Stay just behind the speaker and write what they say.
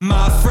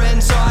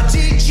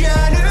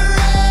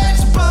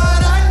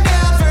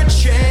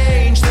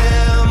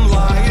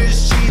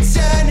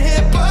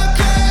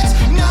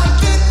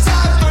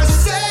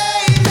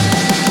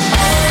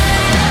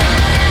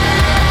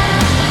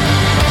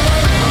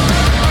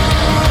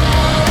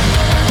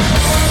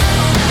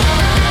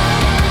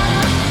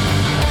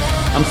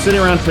sitting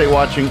around today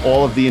watching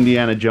all of the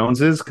Indiana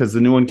Joneses because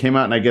the new one came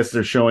out, and I guess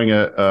they're showing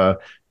a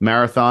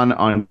marathon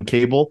on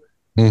cable.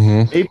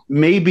 Mm-hmm.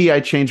 Maybe I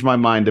changed my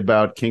mind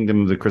about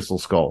Kingdom of the Crystal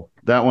Skull.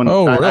 That one,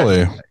 Oh,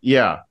 really?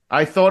 Yeah,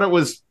 I thought it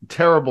was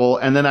terrible,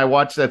 and then I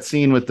watched that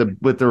scene with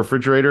the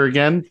refrigerator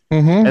again,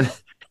 Mm-hmm. and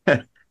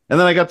and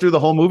then I got through the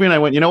whole movie, and I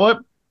went, you know what?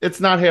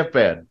 It's not half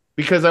bad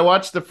because I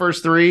watched the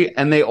first three,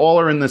 and they all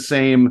are in the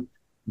same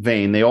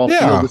vein. They all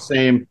feel the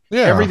same.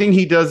 Yeah. Everything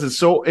he does is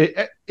so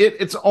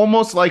it's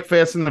almost like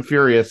Fast and the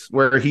Furious,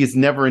 where he's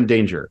never in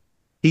danger.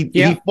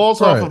 He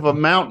falls off of a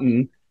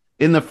mountain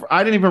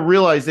I didn't even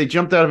realize they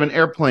jumped out of an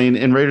airplane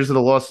in Raiders of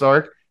the Lost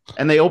Ark,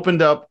 and they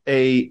opened up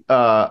a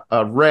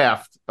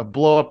raft, a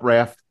blow up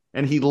raft,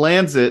 and he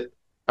lands it,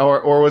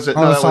 or was it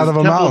on the side of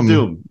a Temple mountain? Of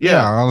Doom.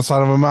 Yeah, on the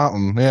side of a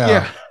mountain.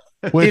 Yeah.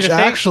 Which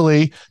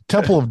actually,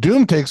 Temple of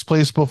Doom takes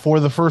place before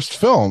the first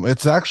film.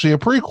 It's actually a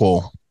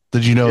prequel.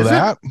 Did you know Is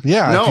that? it?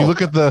 Yeah. No.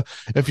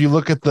 If you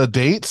look at the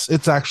dates,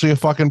 it's actually a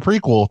fucking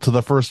prequel to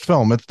the first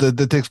film.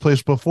 It takes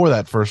place before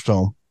that first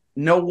film.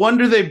 No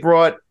wonder they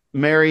brought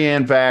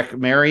Marianne back.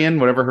 Marianne,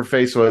 whatever her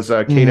face was,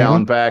 Kate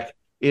Allen back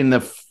in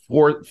the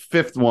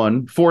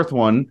fourth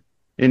one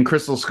in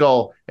Crystal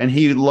Skull, and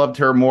he loved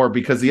her more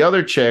because the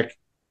other chick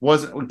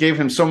gave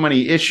him so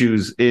many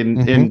issues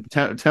in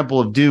Temple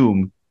of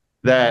Doom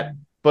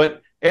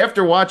but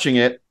after watching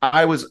it,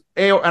 I was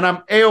and I'm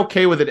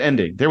A-okay with it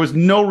ending. There was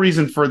no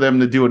reason for them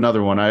to do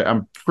another one.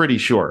 I'm pretty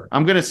sure.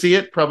 I'm going to see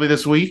it probably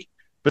this week,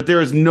 but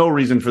there is no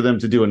reason for them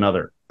to do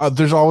another.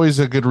 There's always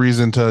a good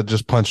reason to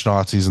just punch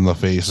Nazis in the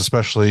face,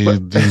 especially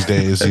these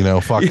days.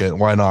 Fuck it,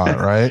 why not,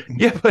 right?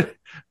 Yeah,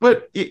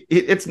 but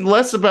it's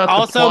less about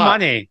also the plot.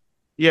 Money.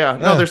 Yeah,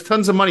 no, there's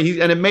tons of money,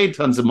 and it made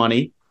tons of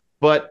money.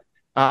 But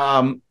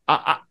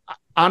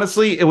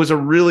honestly, it was a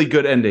really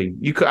good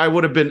ending. I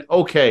would have been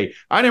okay.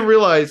 I didn't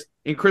realize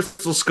in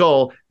Crystal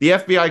Skull, the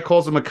FBI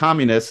calls him a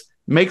communist,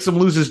 makes him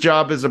lose his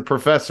job as a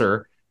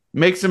professor,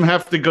 makes him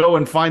have to go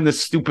and find this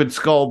stupid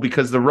skull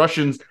because the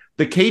Russians,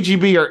 the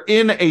KGB, are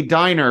in a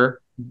diner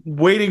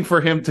waiting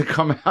for him to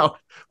come out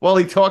while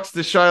he talks to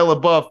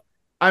Shia LaBeouf.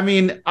 I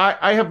mean,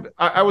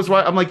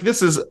 I'm like,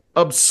 this is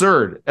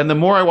absurd. And the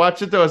more I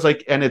watch it, though, I was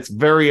like, and it's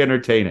very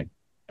entertaining,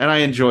 and I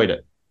enjoyed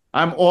it.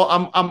 I'm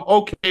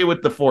okay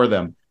with the four of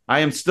them. I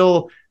am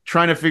still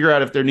trying to figure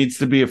out if there needs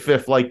to be a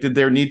fifth. Like, did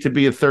there need to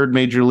be a third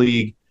major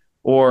league,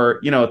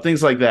 or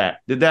things like that?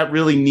 Did that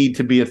really need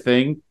to be a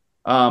thing?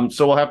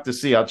 So we'll have to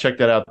see. I'll check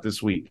that out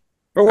this week.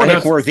 For what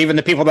it's worth, even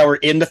the people that were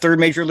in the third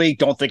major league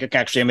don't think it's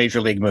actually a major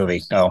league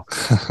movie. No,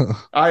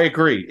 I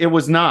agree. It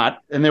was not,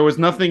 and there was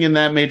nothing in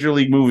that major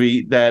league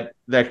movie that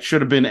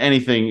should have been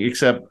anything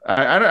except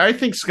I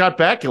think Scott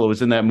Bakula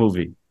was in that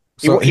movie.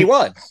 So he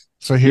was.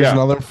 So here's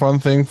another fun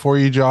thing for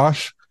you,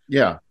 Josh.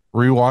 Yeah.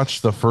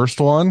 Rewatch the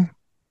first one,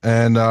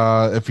 and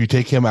if you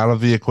take him out of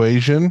the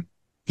equation,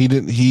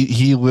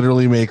 he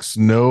literally makes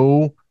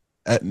no.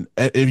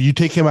 If you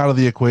take him out of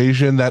the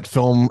equation, that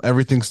film,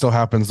 everything still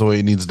happens the way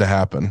it needs to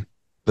happen.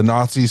 The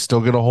Nazis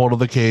still get a hold of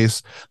the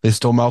case. They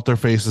still melt their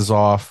faces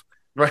off,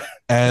 right?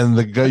 And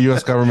the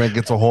U.S. government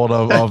gets a hold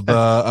of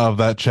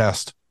that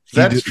chest.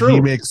 That's true.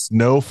 He makes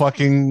no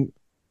fucking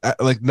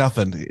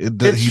nothing.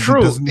 It's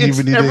true.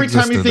 Every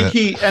time you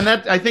think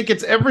I think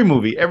it's every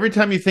movie. Every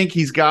time you think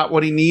he's got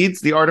what he needs,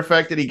 the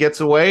artifact that he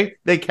gets away,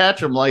 they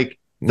catch him like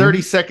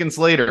 30 seconds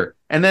later,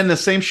 and then the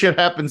same shit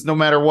happens no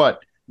matter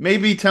what.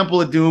 Maybe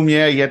Temple of Doom, he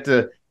had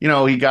to,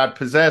 he got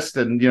possessed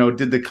and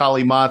did the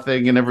Kali Ma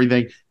thing and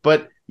everything,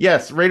 but.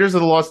 Yes, Raiders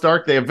of the Lost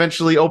Ark, they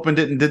eventually opened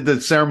it and did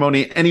the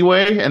ceremony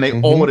anyway, and they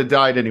all would have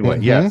died anyway.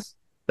 Yes,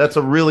 that's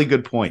a really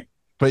good point.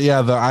 But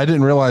yeah, I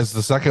didn't realize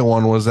the second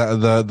one was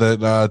that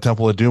the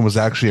Temple of Doom was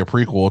actually a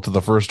prequel to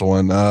the first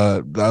one.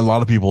 A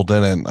lot of people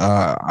didn't.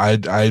 I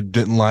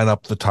didn't line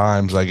up the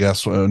times, I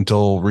guess,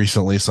 until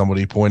recently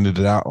somebody pointed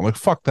it out. I'm like,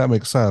 fuck, that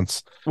makes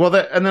sense. Well,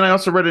 and then I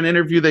also read an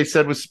interview they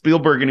said with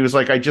Spielberg, and he was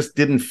like, I just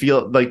didn't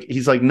feel like,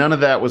 he's like, none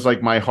of that was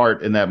like my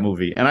heart in that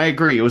movie. And I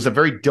agree. It was a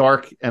very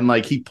dark, and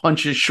like he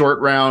punches Short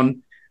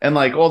Round, and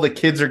like all the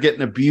kids are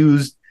getting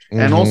abused.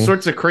 And all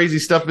sorts of crazy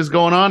stuff is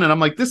going on. And I'm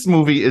like, this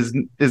movie is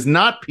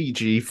not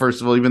PG, first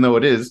of all, even though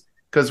it is.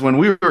 Because when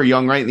we were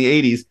young, right, in the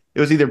 80s, it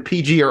was either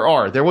PG or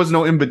R. There was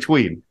no in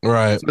between.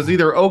 Right. So it was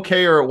either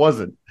okay or it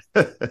wasn't.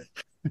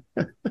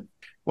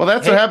 Well,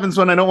 that's what happens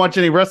when I don't watch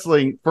any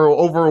wrestling for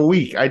over a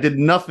week. I did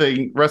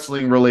nothing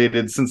wrestling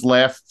related since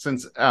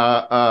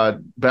Bow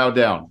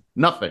Down.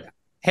 Nothing.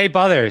 Hey,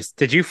 Butters,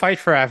 did you fight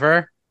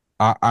forever?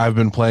 I've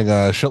been playing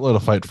a shitload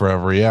of Fight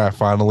Forever. Yeah, I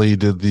finally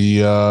did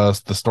the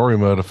story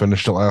mode. I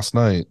finished it last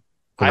night.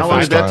 How long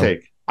did that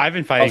take? I've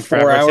been fighting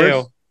forever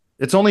too.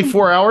 It's only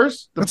 4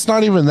 hours? It's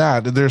not even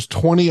that. There's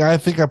 20. I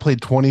think I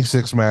played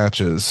 26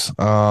 matches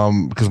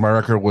because my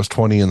record was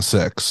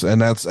 20-6.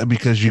 And that's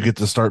because you get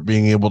to start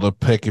being able to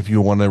pick if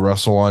you want to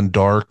wrestle on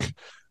Dark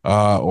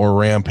or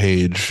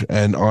Rampage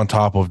and on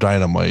top of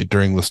Dynamite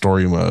during the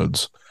story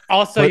modes.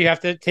 Also, you have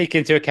to take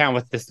into account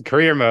with this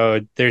career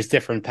mode, there's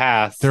different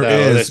paths. There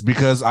is,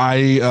 because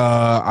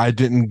I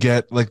didn't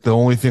get, like, the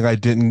only thing I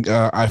didn't,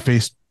 I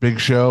faced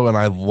Big Show and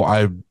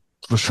I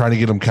was trying to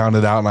get them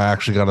counted out, and I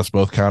actually got us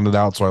both counted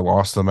out, so I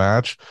lost the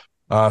match.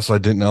 So I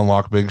didn't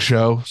unlock Big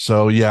Show.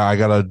 So yeah, I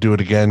gotta do it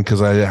again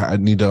because I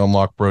need to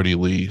unlock Brody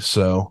Lee.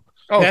 So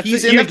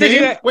he's in the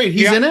game. Wait,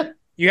 he's in it.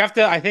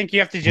 I think you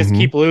have to just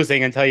keep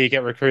losing until you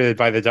get recruited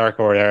by the Dark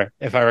Order,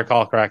 if I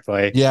recall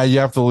correctly. Yeah, you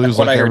have to lose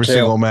like every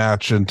single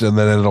match, and then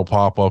it'll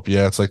pop up.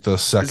 Yeah, it's like the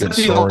second. Is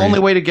that the only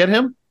way to get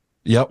him?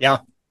 Yep. Yeah.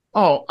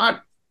 Oh,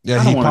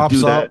 he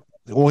pops up.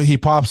 Well, he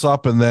pops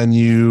up, and then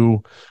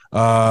you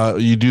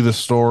do the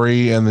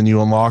story, and then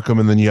you unlock him,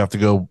 and then you have to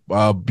go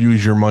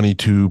use your money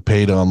to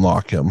pay to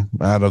unlock him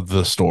out of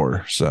the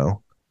store.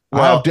 So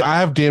I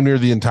have damn near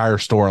the entire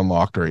store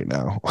unlocked right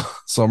now.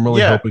 So I'm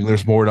really hoping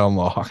there's more to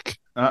unlock.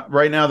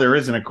 Right now there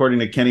isn't. According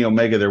to Kenny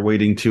Omega, they're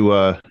waiting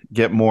to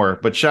get more.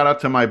 But shout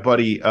out to my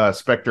buddy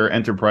Spectre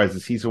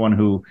Enterprises. He's the one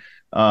who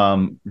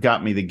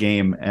got me the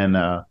game, and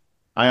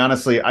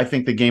I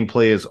think the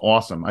gameplay is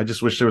awesome. I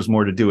just wish there was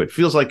more to do. It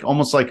feels like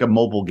almost like a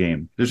mobile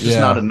game. There's just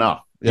not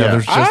enough.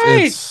 There's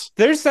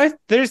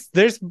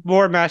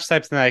more match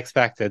types than I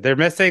expected. They're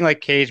missing like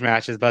cage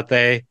matches, but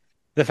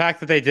the fact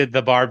that they did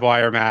the barbed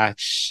wire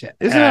match,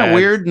 isn't that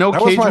weird? No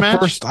cage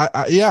match.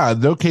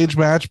 No cage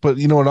match. But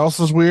you know what else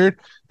is weird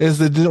is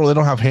they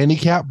don't have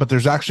handicap, but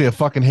there's actually a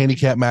fucking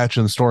handicap match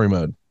in story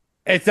mode.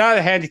 It's not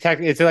a handicap.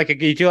 It's like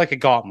you do like a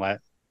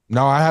gauntlet.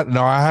 No,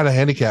 I had a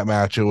handicap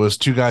match. It was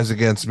two guys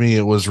against me.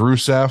 It was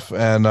Rusev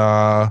and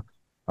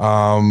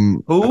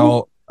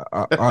who?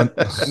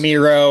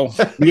 Miro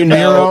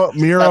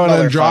and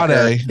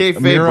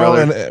Andrade.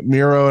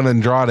 Miro and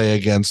Andrade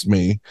against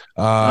me.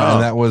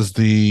 And that was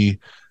the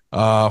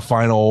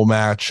final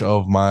match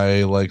of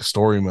my like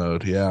story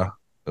mode. Yeah.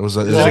 Is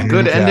it a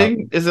good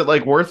ending? Is it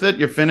like worth it?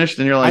 You're finished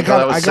and you're like,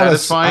 that was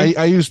satisfying.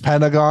 I used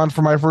Pentagon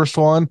for my first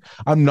one.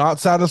 I'm not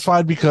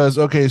satisfied because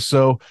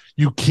so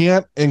you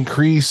can't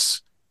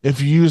increase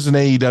if you use an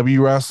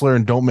AEW wrestler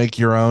and don't make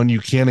your own, you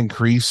can't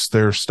increase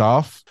their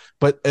stuff.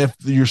 But if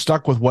you're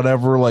stuck with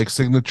whatever like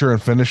signature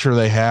and finisher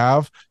they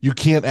have, you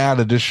can't add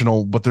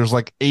additional, but there's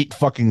like 8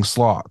 fucking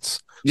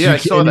slots. Yeah, I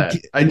saw that.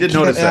 I did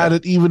notice that. Add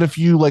it even if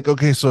you like,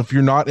 so if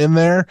you're not in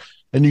there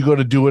and you go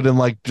to do it in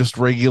like just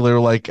regular,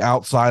 like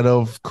outside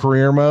of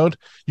career mode,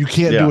 you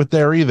can't do it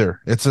there either.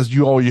 It says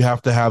you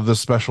have to have this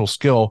special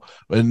skill.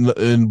 But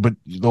the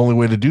only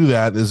way to do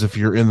that is if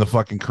you're in the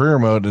fucking career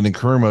mode, and in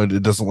career mode,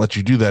 it doesn't let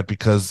you do that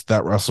because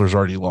that wrestler's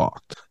already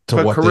locked.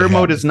 But career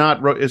mode is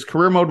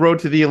career mode Road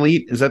to the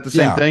Elite? Is that the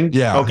same thing?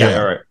 Yeah. Okay. Yeah.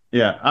 All right.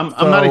 Yeah. I'm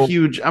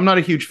not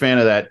a huge fan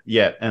of that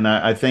yet. And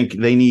I think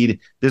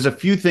there's a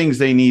few things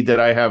they need that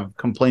I have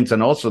complaints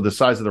on. Also, the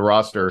size of the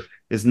roster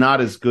is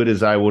not as good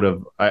as I would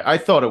have. I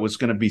thought it was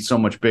going to be so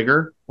much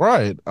bigger.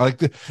 Right.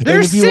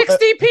 There's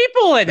 60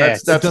 people in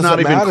it. That's not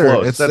even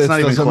close. That's not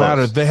even close.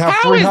 Matter. They have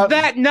How is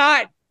that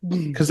not?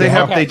 Because they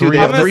have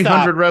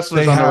 300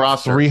 wrestlers on the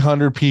roster.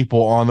 300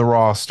 people on the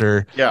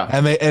roster. Yeah.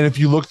 And if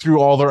you look through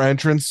all their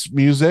entrance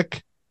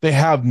music, they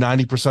have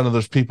 90% of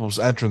those people's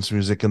entrance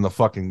music in the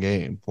fucking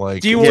game.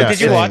 Like, did you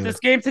want this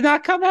game to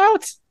not come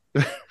out?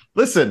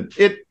 Listen,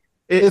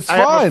 it's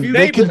fine.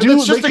 They can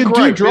do drops.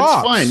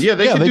 It's fine. Yeah,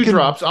 they can do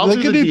drops.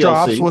 They can do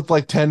drops with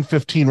like 10,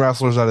 15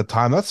 wrestlers at a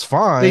time. That's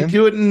fine. They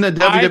do it in the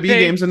WWE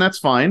games, and that's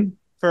fine.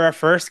 For a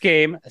first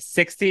game,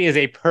 60 is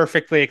a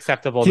perfectly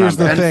acceptable number. Here's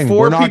the thing.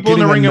 4 people in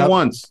the ring at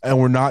once. And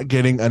we're not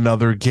getting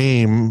another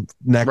game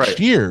next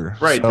year.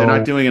 Right. So they're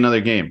not doing another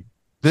game.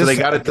 So they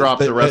got to drop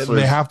the wrestlers.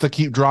 They have to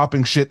keep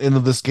dropping shit into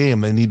this game.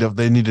 They need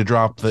to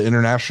drop the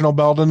international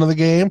belt into the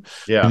game.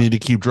 Yeah. They need to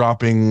keep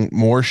dropping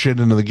more shit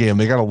into the game.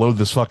 They got to load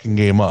this fucking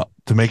game up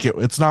to make it.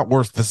 It's not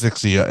worth the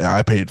 60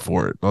 I paid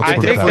for it. I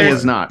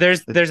think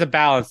there's a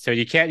balance to it.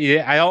 You can't.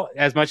 I don't.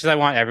 As much as I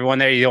want everyone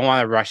there, you don't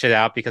want to rush it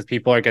out because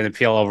people are going to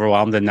feel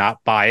overwhelmed and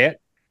not buy it.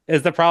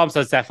 Is the problem.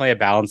 So it's definitely a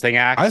balancing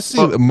act. I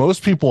see that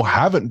most people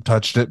haven't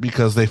touched it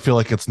because they feel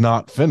like it's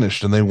not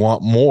finished and they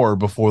want more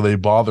before they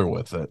bother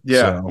with it.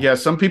 Yeah. Yeah.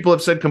 Some people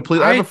have said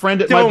completely. I have a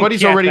friend. My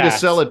buddy's ready to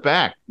sell it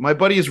back. My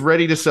buddy is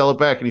ready to sell it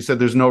back. And he said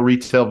there's no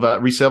resale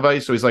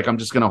value. So he's like, I'm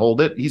just going to hold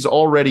it. He's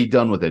already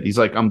done with it. He's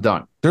like, I'm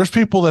done. There's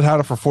people that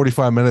had it for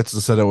 45 minutes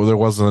and said there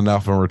wasn't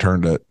enough and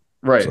returned it.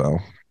 Right. So.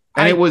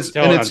 And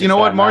it's you know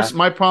what, Mars?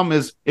 My problem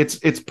is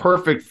it's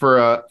perfect for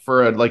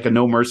a like a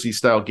No Mercy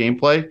style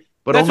gameplay.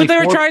 But that's what they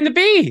were trying to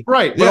be.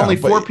 Right. But only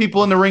 4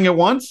 people in the ring at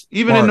once.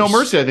 Even in No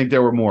Mercy, I think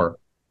there were more.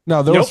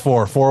 No, there was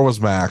 4. 4 was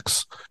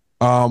max.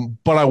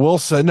 But I will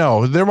say,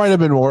 no, there might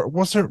have been more.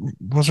 Was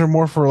there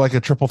more for like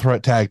a triple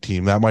threat tag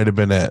team? That might have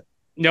been it.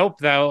 Nope,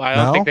 though. I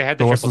don't think they had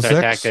the triple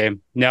threat tag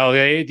team. No,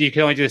 you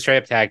can only do the straight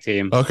up tag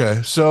team.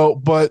 Okay. So,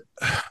 but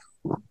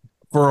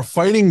for a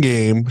fighting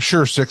game,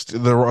 sure, 60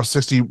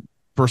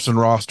 person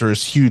roster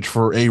is huge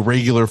for a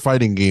regular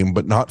fighting game,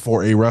 but not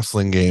for a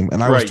wrestling game.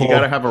 And I was told, you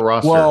got to have a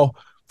roster. Well,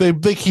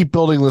 they keep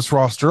building this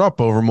roster up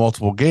over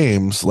multiple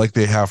games like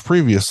they have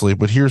previously.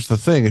 But here's the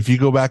thing. If you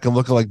go back and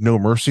look at like No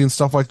Mercy and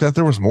stuff like that,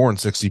 there was more than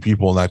 60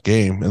 people in that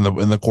game in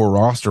the core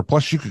roster.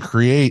 Plus you could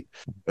create,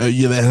 they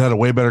had a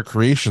way better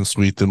creation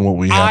suite than what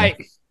we had. I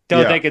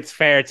don't think it's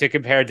fair to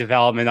compare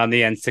development on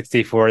the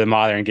N64 to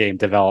modern game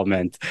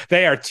development.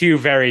 They are 2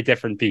 very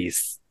different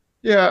beasts.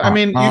 Yeah, I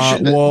mean, you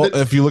should. Well,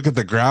 if you look at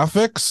the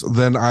graphics,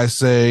 then I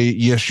say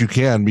yes, you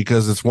can,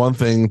 because it's one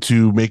thing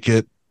to make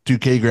it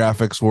 2K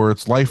graphics where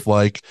it's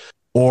lifelike,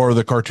 or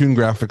the cartoon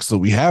graphics that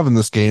we have in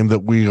this game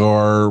that we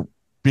are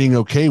being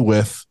okay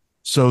with,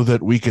 so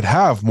that we could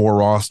have more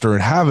roster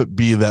and have it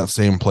be that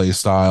same play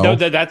style. No,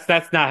 that's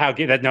not how.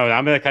 No,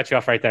 I'm going to cut you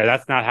off right there.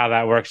 That's not how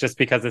that works. Just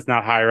because it's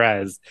not high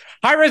res,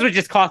 high res would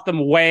just cost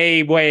them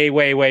way, way,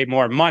 way, way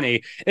more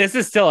money. This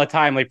is still a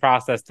timely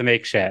process to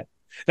make shit.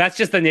 That's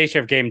just the nature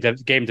of game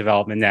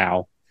development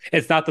now.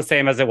 It's not the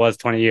same as it was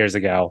 20 years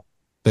ago.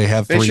 They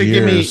have 3 should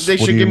years. They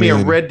should give me a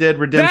Red Dead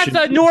Redemption.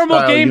 That's a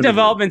normal game universe.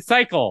 development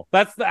cycle.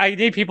 I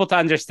need people to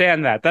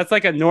understand that. That's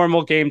like a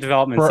normal game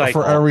development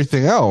cycle. For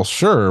everything else,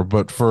 sure,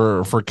 but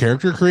for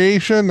character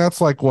creation,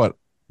 that's like what,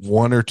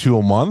 1 or 2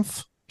 a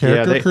month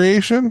character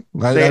creation.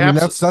 I mean,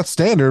 that's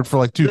standard for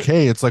like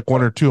 2K. It's like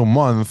 1 or 2 a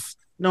month.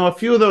 No, a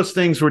few of those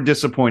things were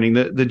disappointing.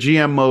 The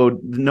GM mode,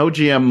 no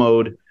GM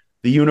mode.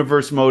 The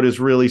universe mode is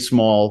really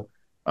small.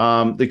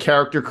 The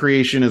character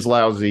creation is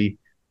lousy.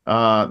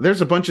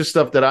 There's a bunch of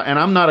stuff that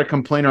I'm not a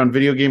complainer on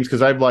video games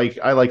because I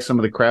like some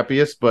of the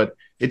crappiest, but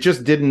it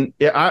just didn't.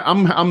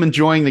 I'm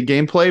enjoying the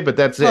gameplay, but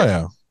that's it. Oh,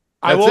 yeah.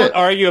 I won't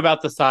argue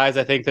about the size.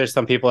 I think there's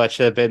some people that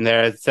should have been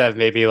there instead of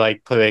maybe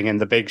like putting in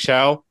the big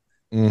show.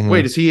 Mm-hmm.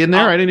 Wait, is he in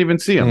there? I didn't even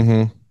see him.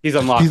 Mm-hmm. He's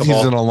unlockable.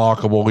 He's an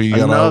unlockable. You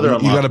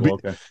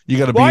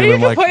gotta Why are beat you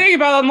him like complaining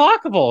about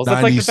unlockables?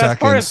 That's like the best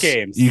part of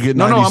games. You get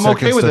 90 I'm okay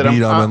seconds with to it. beat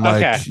him, and like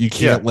okay. you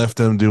can't lift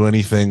him, do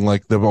anything.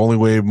 Like the only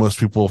way most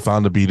people have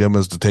found to beat him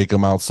is to take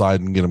him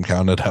outside and get him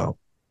counted out.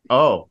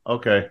 Oh,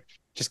 okay.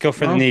 Just go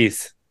for the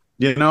knees.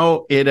 You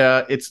know,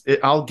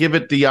 I'll give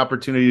it the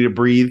opportunity to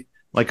breathe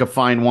like a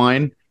fine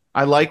wine.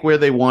 I like where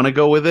they want to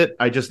go with it.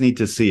 I just need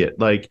to see it.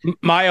 Like,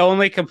 my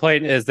only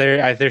complaint is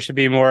there should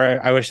be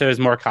more. I wish there was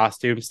more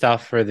costume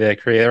stuff for the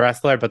creator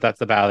wrestler, but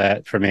that's about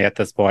it for me at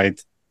this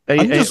point.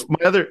 my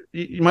other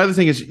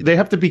thing is they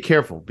have to be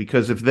careful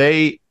because if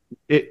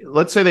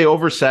let's say they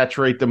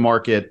oversaturate the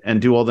market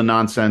and do all the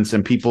nonsense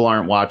and people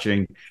aren't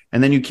watching,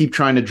 and then you keep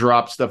trying to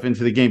drop stuff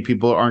into the game,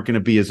 people aren't going to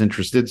be as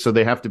interested. So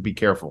they have to be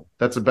careful.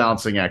 That's a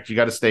balancing act. You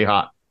got to stay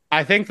hot.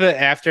 I think that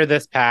after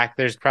this pack,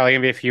 there's probably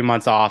going to be a few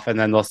months off, and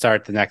then they'll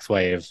start the next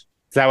wave.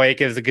 So that way it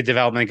gives a good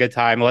development, a good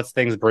time, lets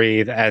things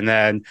breathe. And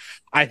then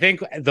I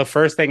think the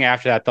first thing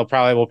after that,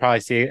 we'll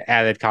probably see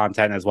added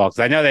content as well. Because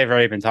I know they've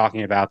already been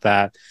talking about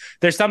that.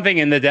 There's something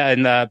in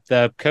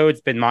the code's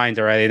been mined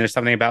already. And there's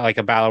something about like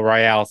a battle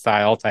royale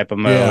style type of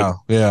mode.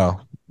 Yeah.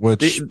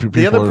 Which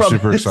the other people are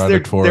super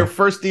excited for. Their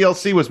first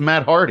DLC was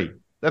Matt Hardy.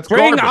 That's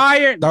bring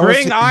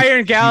garbage.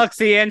 Iron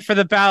Galaxy in for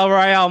the battle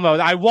royale mode.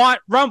 I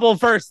want Rumble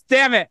first.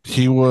 Damn it!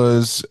 He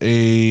was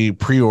a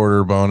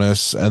pre-order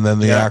bonus, and then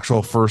the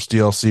actual first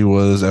DLC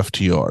was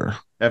FTR.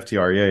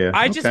 FTR, yeah.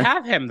 I just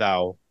have him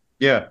though.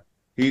 Yeah,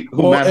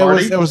 Matt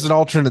Hardy? It was an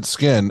alternate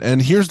skin,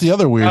 and here's the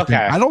other weird thing.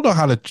 I don't know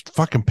how to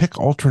fucking pick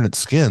alternate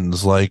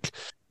skins. Like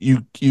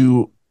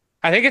you.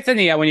 I think it's in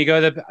the when you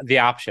go to the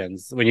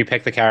options when you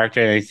pick the character,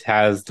 and it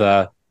has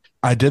the.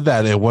 I did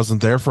that. It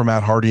wasn't there for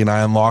Matt Hardy, and I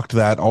unlocked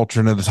that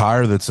alternate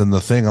attire that's in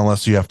the thing,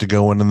 unless you have to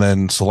go in and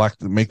then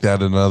make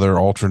that another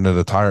alternate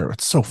attire.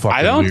 It's so fucking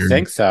weird. I don't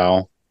think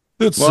so.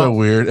 It's so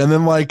weird. And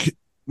then like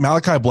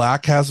Malachi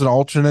Black has an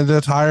alternate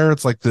attire.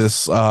 It's like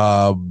this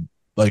I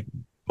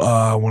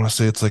want to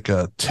say it's like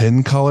a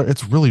tin color.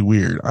 It's really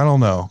weird. I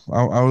don't know.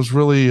 I was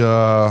really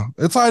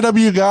it's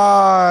IW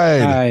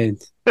Guide.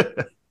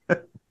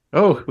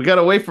 Oh, we got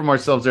away from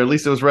ourselves there. At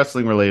least it was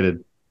wrestling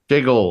related.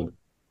 Jay Gold.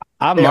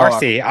 I'm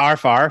Marcy.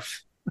 Arf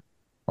arf.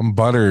 I'm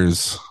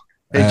Butters.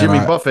 Hey, Jimmy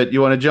Buffett, you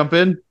want to jump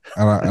in?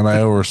 And I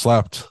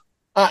overslept.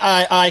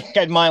 I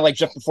had mine like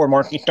just before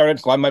Marky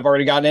started, so I might have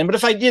already gotten in. But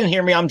if I didn't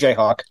hear me, I'm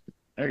Jayhawk.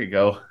 There you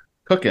go.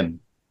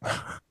 Cooking.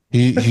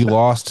 He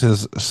lost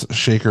his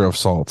shaker of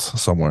salt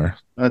somewhere.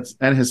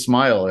 And his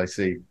smile, I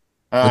see.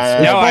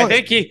 I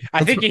think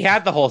he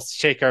had the whole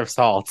shaker of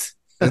salt.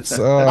 It's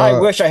I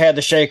wish I had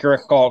the shaker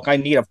of salt. I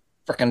need a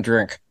freaking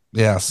drink.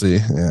 Yeah, see.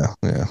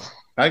 Yeah.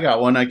 I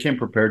got one. I came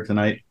prepared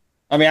tonight.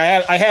 I mean,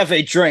 I have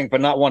a drink, but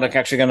not one that's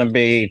actually going to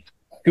be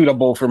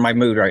suitable for my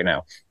mood right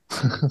now.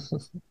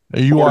 Are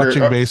you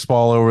watching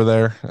baseball over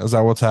there? Is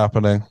that what's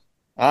happening?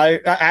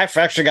 I've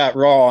actually got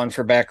Raw on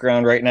for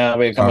background right now.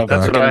 That's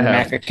what I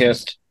have.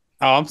 masochist.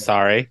 Oh, I'm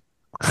sorry.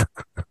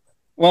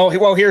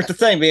 Well, here's the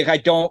thing. I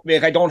don't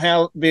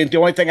have the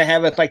only thing I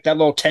have is like that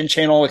little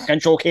 10-channel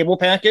essential cable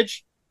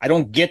package. I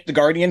don't get the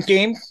Guardians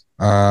game.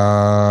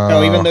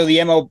 No, even though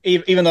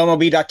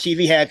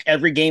MLB.TV had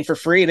every game for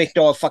free, they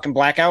still have fucking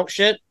blackout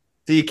shit.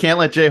 See, you can't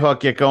let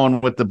Jayhawk get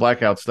going with the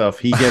blackout stuff.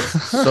 He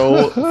gets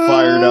so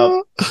fired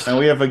up. And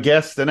we have a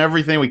guest and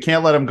everything. We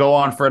can't let him go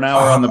on for an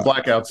hour on the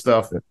blackout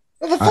stuff.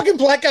 The fucking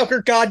blackout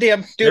are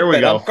goddamn stupid. There we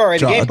go. I'm sorry.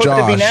 The game's supposed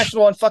to be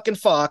national on fucking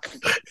Fox.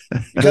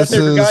 Because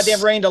there's a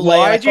goddamn rain delay.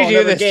 Why'd you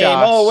do this, game.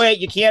 Josh? Oh, wait,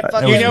 you can't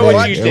fucking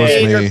watch the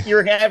game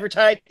you're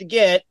advertised to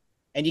get.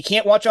 And you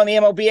can't watch on the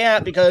MLB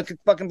app because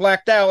it's fucking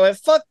blacked out. Like,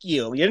 fuck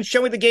you. You didn't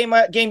show me the game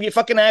you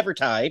fucking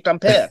advertised. I'm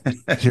pissed.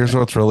 Here's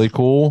what's really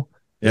cool.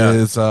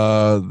 is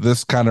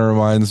this kind of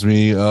reminds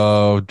me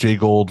of Jay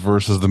Gold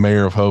versus the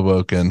mayor of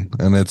Hoboken,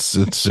 and it's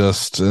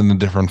just in a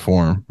different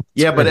form.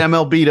 It's but great.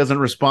 MLB doesn't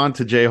respond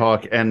to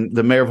Jayhawk, and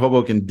the mayor of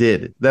Hoboken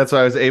did. That's why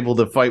I was able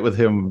to fight with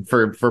him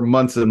for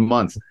months and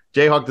months.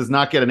 Jayhawk does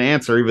not get an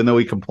answer, even though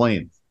he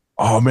complains.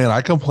 Oh man,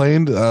 I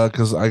complained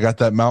because I got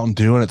that Mountain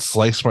Dew and it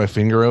sliced my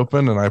finger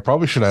open, and I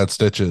probably should have had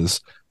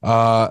stitches.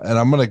 And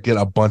I'm gonna get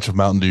a bunch of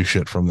Mountain Dew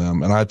shit from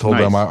them, and I told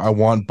them I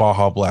want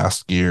Baja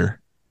Blast gear.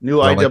 New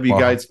IW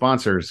Guide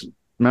sponsors,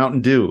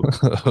 Mountain Dew.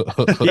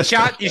 You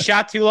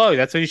shot too low.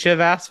 That's what you should have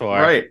asked for.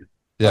 Right.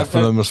 Yeah,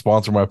 for them to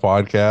sponsor my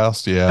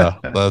podcast. Yeah,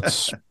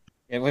 that's.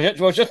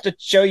 Well, just to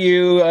show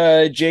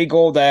you, Jay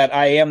Gold, that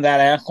I am that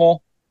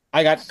asshole.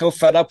 I got so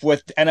fed up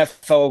with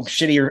NFL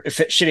shitty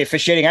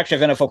officiating. Actually,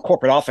 I have NFL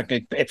corporate office,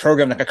 a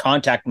program that could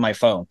contact my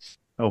phone.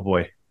 Oh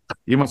boy,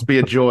 you must be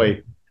a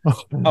joy.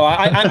 I'm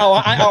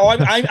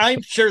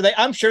sure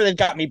they've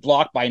got me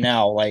blocked by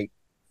now. Like,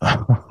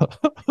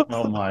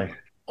 oh my.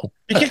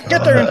 You can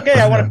get there and say,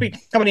 I want to be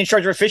somebody in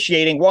charge of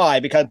officiating. Why?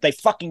 Because they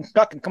fucking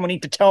suck and someone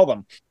needs to tell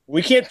them.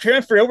 We can't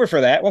transfer over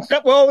for that.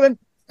 Well, then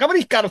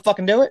somebody's got to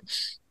fucking do it.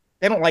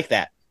 They don't like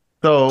that.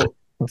 So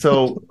what's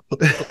on,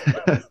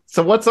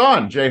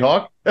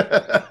 Jayhawk?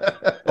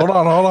 Hold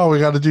on. We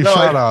got to do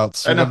shout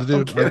outs. We got to do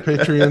our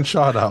Patreon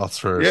shout outs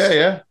first.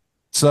 Yeah.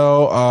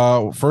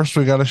 So first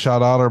we got to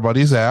shout out our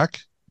buddy Zach,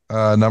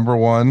 number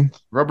one.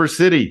 Rubber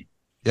City.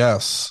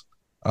 Yes.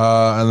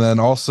 And then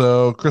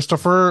also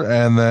Christopher,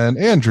 and then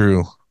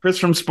Andrew. Chris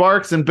from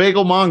Sparks and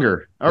Bagel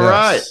Monger. All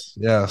right.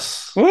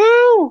 Yes.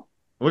 Woo!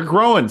 We're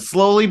growing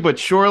slowly but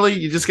surely.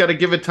 You just got to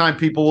give it time,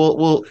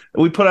 people.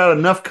 We put out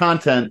enough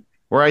content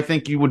where I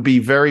think you would be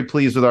very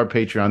pleased with our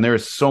Patreon. There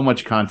is so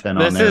much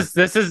content on there.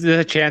 This is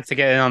the chance to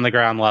get in on the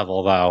ground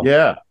level, though.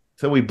 Yeah.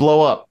 So we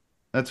blow up.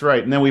 That's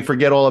right. And then we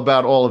forget all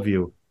about all of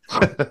you.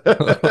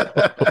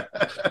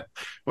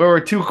 Where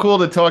we're too cool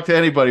to talk to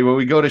anybody when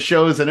we go to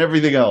shows and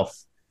everything else.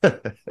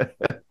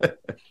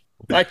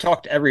 I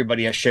talk to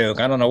everybody at show.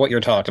 I don't know what you're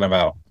talking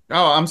about.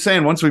 Oh, I'm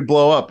saying once we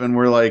blow up and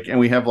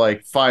we have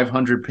like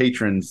 500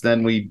 patrons,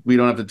 then we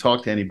don't have to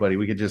talk to anybody.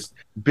 We could just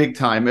big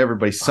time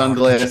everybody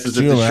sunglasses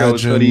at the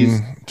shows,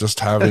 hoodies. Just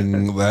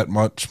having that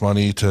much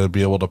money to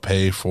be able to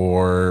pay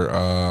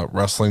for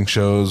wrestling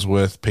shows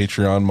with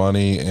Patreon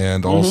money,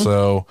 and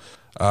also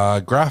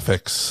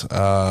graphics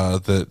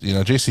that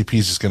JCP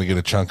is just going to get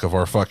a chunk of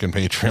our fucking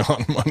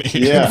Patreon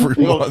money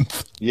every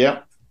month.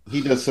 Yep. He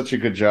does such a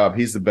good job.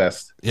 He's the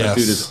best. Yes. That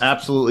dude is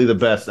absolutely the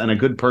best and a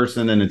good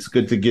person, and it's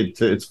good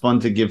it's fun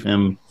to give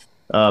him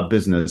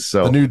business.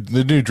 So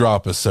the new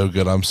drop is so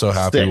good. I'm so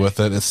happy with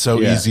it. It's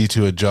so easy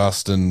to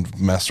adjust and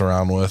mess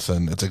around with,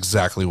 and it's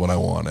exactly what I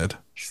wanted.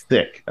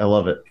 Sick. I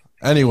love it.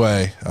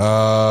 Anyway,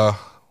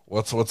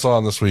 what's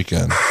on this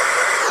weekend?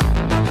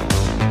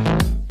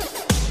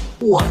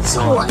 What's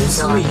on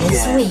this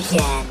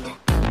weekend?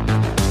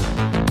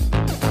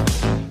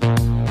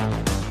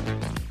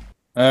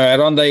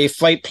 On the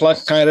Flight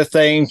Plus kind of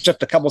thing,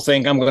 just a couple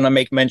things I'm going to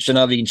make mention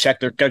of. You can check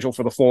their schedule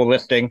for the full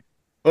listing.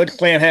 Hood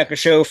Clan Hacker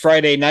Show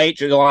Friday night,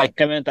 July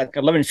 7th at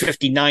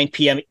 11:59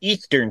 p.m.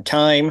 Eastern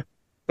Time.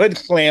 Hood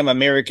Clan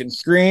American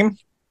Scream.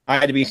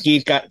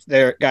 IWC got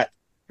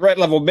Threat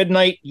Level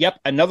Midnight. Yep,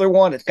 another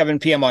one at 7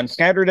 p.m. on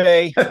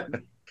Saturday.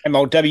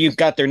 MLW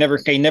got their Never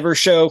Say Never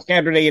show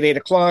Saturday at 8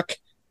 o'clock.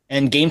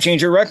 And Game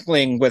Changer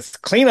Wrestling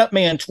with Cleanup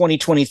Man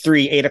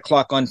 2023, 8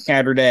 o'clock on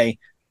Saturday.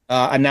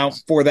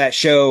 Announced for that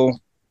show,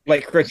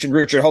 like Christian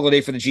Richard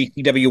Holiday for the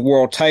GCW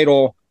World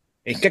Title,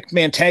 a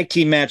six-man tag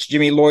team match,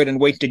 Jimmy Lloyd and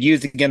Wasted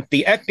Youth against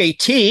the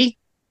SAT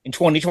in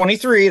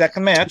 2023. That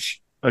can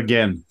match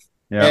again.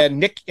 Yeah. And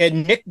Nick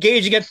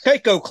Gage against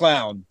Psycho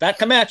Clown. That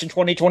can match in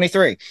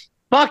 2023.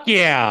 Fuck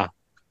yeah!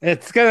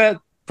 It's gonna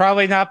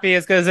probably not be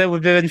as good as it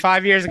would have been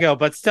 5 years ago,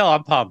 but still,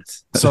 I'm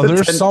pumped. So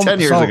there's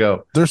 10 years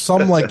ago. There's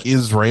some like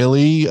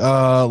Israeli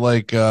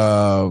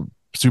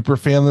super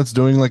fan that's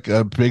doing like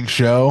a big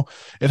show.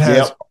 It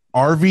has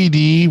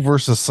RVD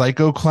versus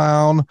Psycho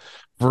Clown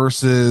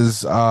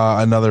versus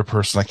another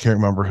person. I can't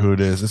remember who it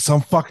is. It's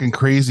some fucking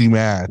crazy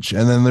match.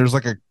 And then there's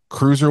like a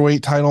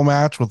cruiserweight title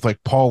match with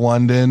like Paul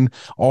London,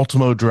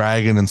 Ultimo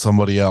Dragon, and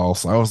somebody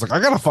else. I was like, I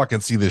gotta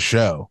fucking see this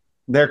show.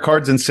 Their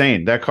card's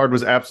insane. That card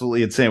was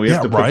absolutely insane. We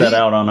have to put that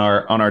out on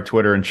our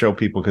Twitter and show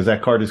people, because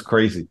that card is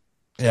crazy.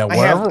 Yeah,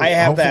 I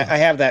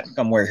have that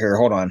somewhere here.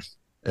 Hold on.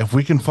 If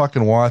we can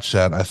fucking watch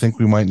that, I think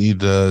we might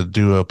need to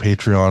do a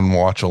Patreon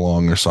watch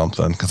along or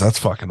something, because that's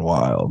fucking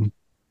wild.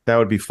 That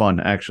would be fun,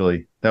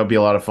 actually. That would be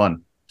a lot of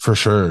fun. For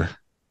sure.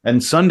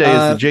 And Sunday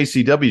is the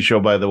JCW show,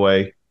 by the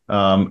way,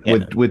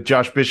 with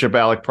Josh Bishop,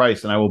 Alec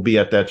Price, and I will be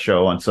at that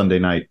show on Sunday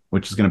night,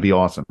 which is going to be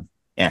awesome.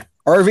 Yeah.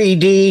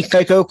 RVD,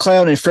 Psycho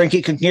Clown, and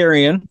Frankie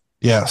Kagarian.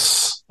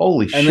 Yes.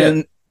 Holy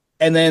shit.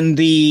 And then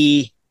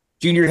the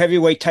junior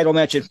heavyweight title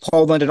match at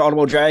Paul London,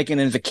 Audible Dragon,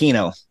 and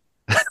Vicino.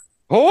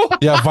 Oh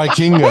yeah,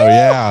 Vikingo,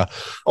 yeah.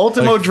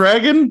 Ultimo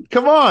Dragon,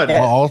 come on.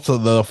 Well, also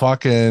the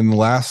fucking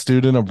last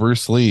student of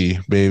Bruce Lee,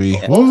 baby.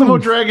 Ultimo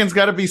Dragon's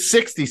got to be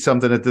 60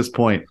 something at this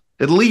point,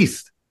 at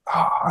least.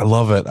 I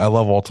love it. I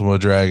love Ultimo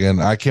Dragon.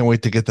 I can't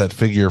wait to get that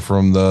figure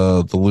from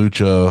the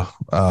Lucha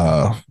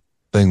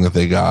thing that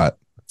they got.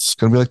 It's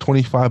gonna be like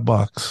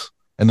 $25,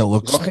 and it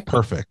looks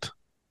perfect.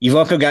 You've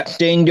also got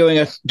Sting doing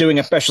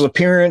a special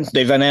appearance.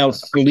 They've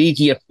announced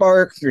Luigi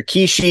Sparks,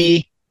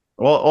 Rikishi.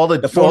 All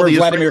the former the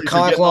Vladimir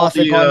Kozlov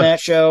is on that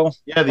show.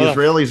 Yeah, the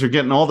Israelis are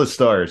getting all the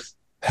stars.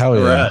 Hell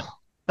yeah.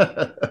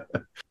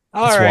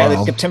 All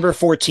right. September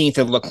 14th,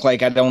 it looks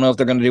like. I don't know if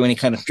they're going to do any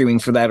kind of streaming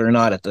for that or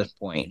not at this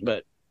point,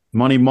 but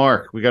Money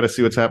Mark, we got to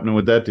see what's happening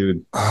with that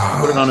dude.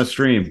 Put it on a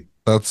stream.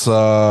 That's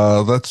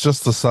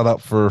just the setup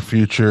for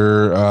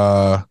future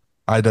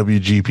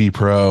IWGP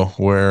Pro,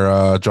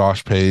 where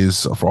Josh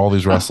pays for all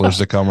these wrestlers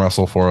to come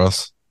wrestle for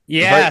us.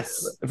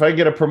 Yes. If I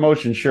get a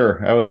promotion,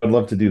 sure, I would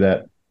love to do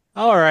that.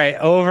 All right,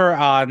 over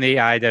on the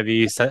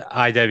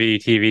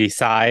IWTV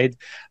side,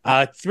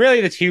 it's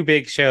really the two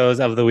big shows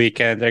of the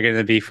weekend. They're going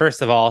to be,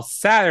 first of all,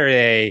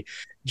 Saturday,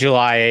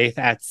 July 8th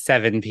at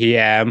 7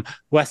 p.m.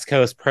 West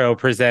Coast Pro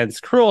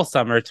presents Cruel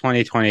Summer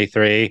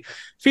 2023,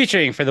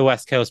 featuring for the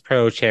West Coast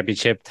Pro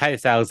Championship,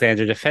 Titus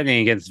Alexander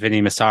defending against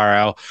Vinny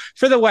Massaro.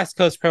 For the West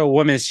Coast Pro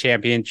Women's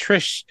Champion,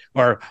 Masha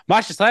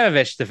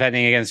Slamovich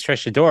defending against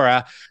Trish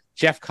Adora.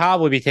 Jeff Cobb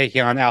will be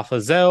taking on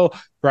Alpha Zoe.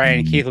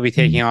 Brian Keith will be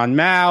taking on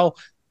Mao.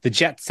 The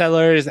Jet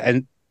Sellers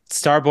and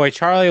Starboy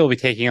Charlie will be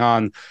taking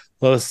on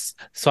Los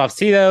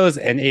Suavecitos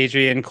and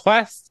Adrian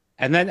Quest.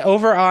 And then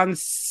over on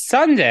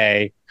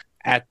Sunday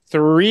at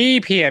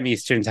 3 p.m.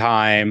 Eastern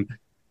Time,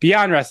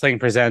 Beyond Wrestling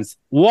presents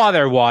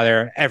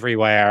Water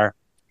Everywhere,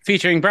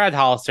 featuring Brad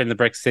Hollister and the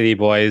Brick City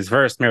Boys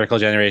versus Miracle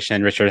Generation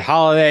and Richard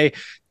Holiday,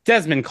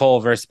 Desmond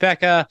Cole versus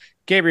Becca,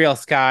 Gabriel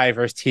Sky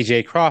versus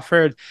TJ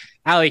Crawford,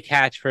 Ali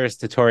Catch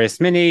versus Notorious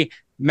Mini,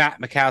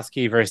 Matt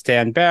Mikowski versus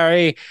Dan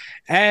Barry,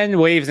 and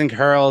Waves and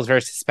Curls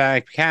versus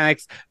Hispanic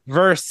Mechanics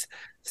versus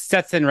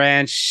Stetson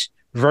Ranch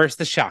versus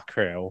the Shock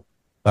Crew.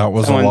 That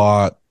was a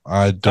lot.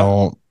 I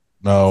don't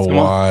know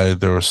why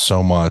there was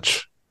so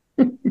much.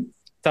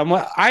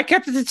 I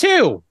kept it to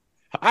 2.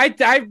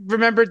 I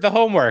remembered the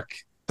homework.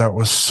 That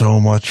was so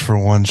much for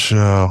one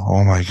show.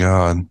 Oh my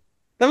God.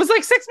 That was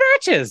like 6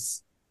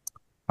 matches.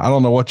 I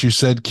don't know what you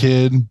said,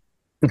 kid,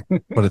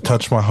 but it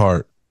touched my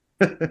heart.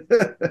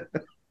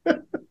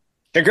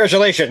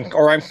 Congratulations,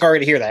 or I'm sorry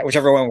to hear that,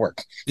 whichever one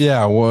worked.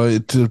 Yeah, well,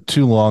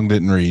 too long,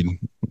 didn't read.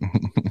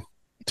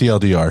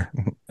 TLDR.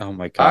 Oh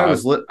my God.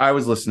 I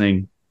was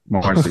listening,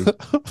 Marcy.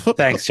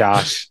 Thanks,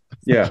 Josh.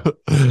 Yeah.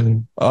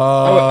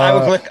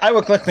 I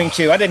was listening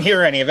too. I didn't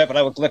hear any of it, but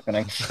I was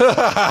listening.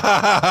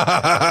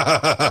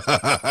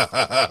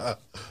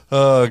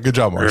 Good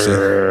job, Marcy.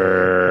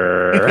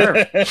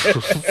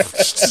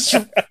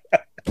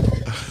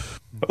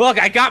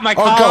 Look, I got my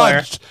collar.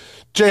 God.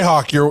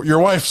 Jayhawk, your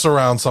wife's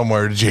around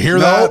somewhere. Did you hear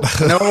that?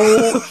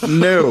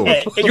 No.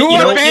 Hey, you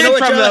are banned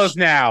from Josh? those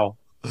now.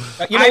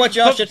 You know what,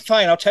 Josh? It's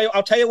fine. I'll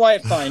tell you why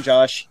it's fine,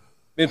 Josh.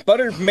 If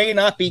Butter may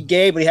not be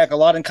gay, but he has a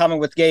lot in common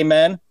with gay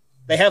men,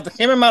 they have the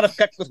same amount of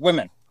sex with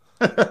women.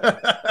 That's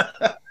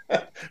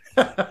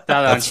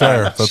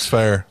fair. That's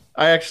fair.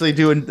 I actually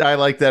do, and I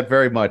like that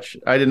very much.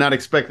 I did not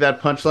expect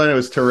that punchline. It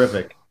was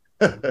terrific.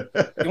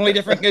 The only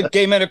difference is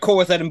gay men are cool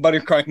with that, and Butter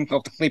can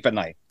go to sleep at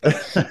night.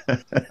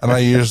 And I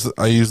use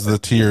the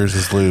tears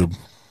as lube.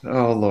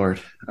 Oh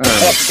Lord! All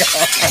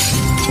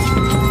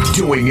right.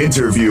 Doing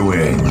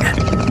interviewing.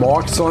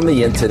 Marks on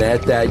the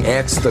internet that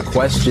ask the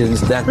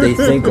questions that they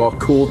think are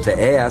cool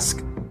to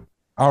ask.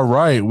 All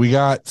right, we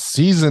got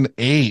season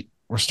 8.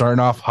 We're starting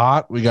off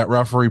hot. We got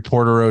referee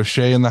Porter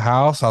O'Shea in the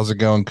house. How's it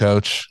going,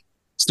 Coach?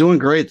 It's doing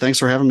great. Thanks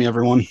for having me,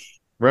 everyone.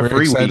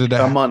 Referee week,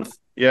 a month.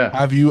 Yeah.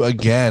 Have you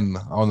again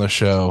on the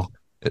show.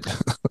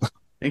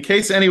 In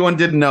case anyone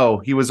didn't know,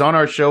 he was on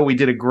our show. We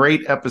did a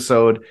great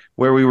episode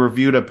where we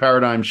reviewed a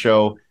Paradigm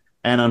show,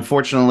 and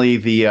unfortunately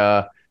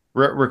the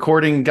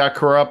recording got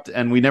corrupt,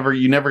 and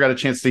you never got a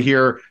chance to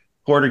hear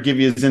Porter give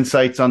you his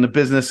insights on the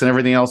business and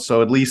everything else.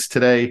 So at least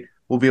today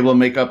we'll be able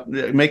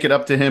to make it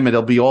up to him.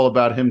 It'll be all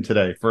about him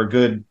today for a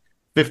good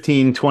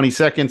 15, 20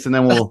 seconds, and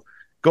then we'll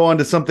go on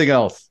to something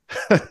else.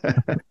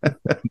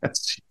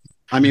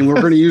 I mean,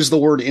 we're going to use the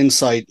word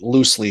insight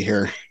loosely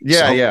here.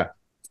 Yeah.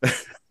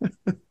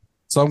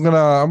 So I'm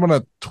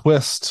gonna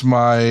twist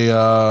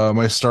my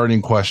my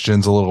starting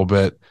questions a little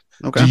bit.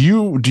 Okay.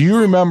 Do you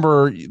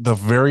remember the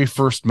very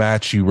first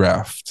match you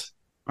refed?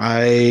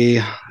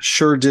 I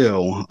sure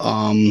do.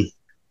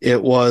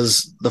 It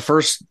was the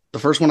first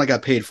one I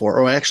got paid for.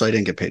 Oh, actually, I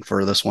didn't get paid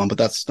for this one, but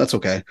that's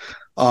okay.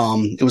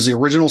 It was the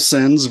Original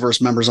Sins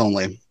versus Members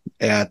Only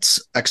at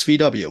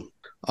XVW.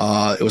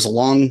 It was a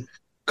long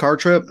car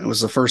trip. It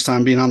was the first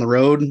time being on the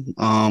road.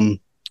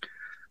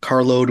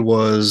 Carload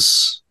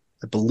was,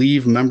 I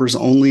believe, Members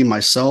Only,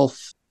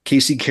 myself,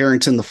 Casey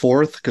Carrington the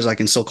fourth, because I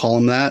can still call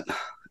him that.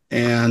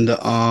 And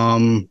I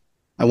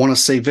want to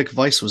say Vic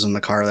Weiss was in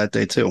the car that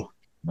day too.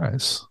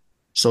 Nice.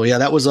 So yeah,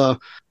 that was a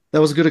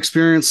good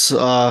experience.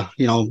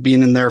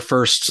 Being in their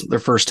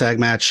first tag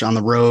match on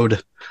the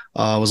road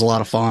was a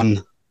lot of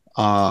fun.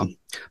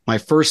 My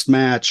first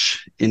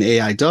match in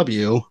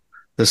AIW,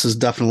 this is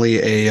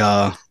definitely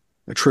a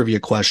trivia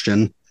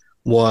question.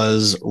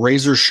 was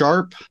Razor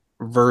Sharp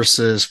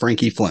versus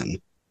Frankie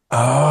Flynn.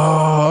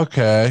 Oh,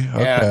 okay.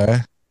 Okay.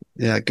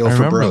 Yeah, go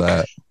for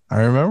broke.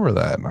 I remember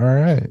that. All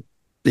right.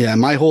 Yeah,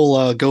 my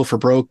whole go for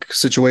broke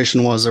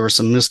situation was there was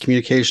some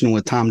miscommunication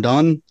with Tom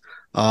Dunn.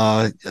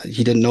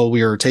 He didn't know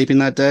we were taping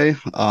that day,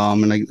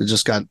 and I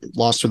just got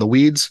lost through the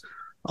weeds.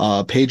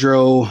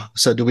 Pedro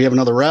said, "Do we have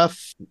another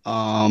ref?"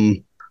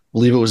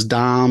 Believe it was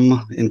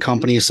Dom and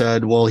company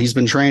said, "Well, he's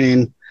been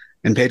training,"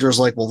 and Pedro's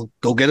like, "Well,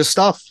 go get his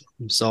stuff."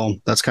 So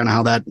that's kind of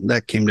how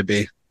that came to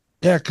be.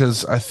 Yeah,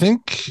 because I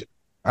think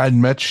I'd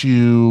met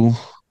you.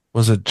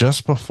 Was it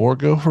just before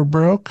Go for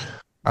Broke?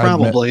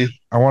 Probably.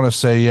 I want to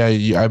say,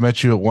 yeah, I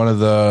met you at one of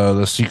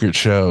the secret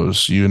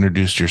shows. You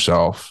introduced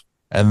yourself,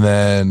 and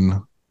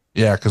then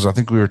because I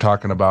think we were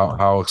talking about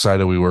how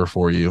excited we were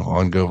for you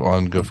on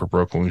Go for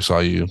Broke when we saw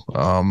you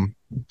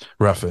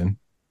reffing.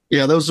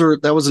 Yeah,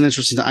 that was an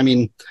interesting. I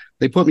mean,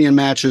 they put me in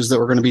matches that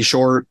were going to be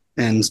short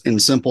and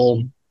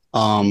simple.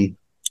 It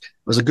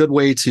was a good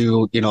way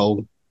to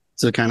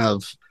to kind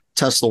of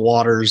test the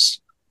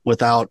waters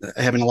without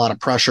having a lot of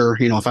pressure.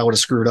 If I would have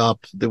screwed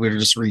up, that we would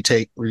just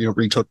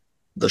retook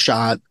the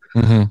shot.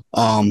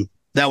 Mm-hmm.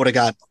 That would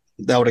have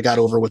got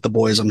over with the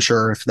boys, I'm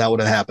sure, if that would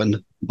have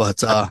happened.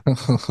 But no,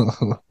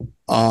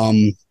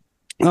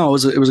 it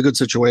was a good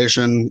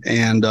situation,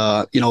 and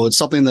it's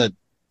something that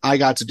I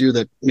got to do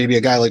that maybe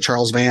a guy like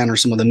Charles Van or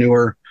some of the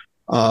newer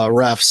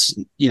refs,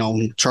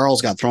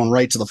 Charles got thrown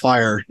right to the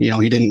fire.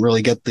 He didn't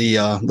really get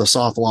the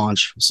soft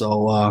launch.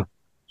 So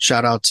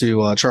shout out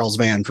to Charles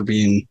Van for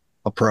being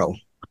a pro.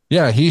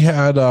 Yeah, he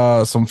had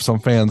some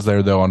fans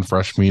there though on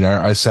Fresh Meat.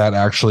 I sat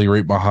actually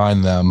right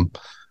behind them.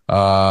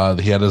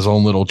 He had his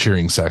own little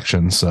cheering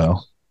section, so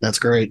that's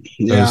great.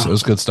 Yeah, it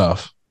was good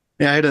stuff.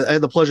 Yeah, I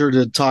had the pleasure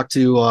to talk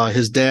to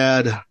his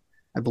dad,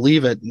 I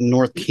believe at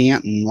North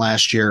Canton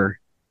last year,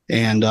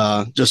 and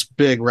just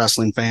big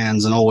wrestling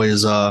fans, and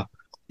always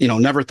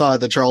never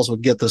thought that Charles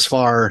would get this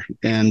far,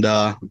 and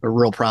we're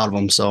real proud of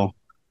him. So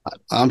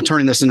I'm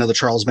turning this into the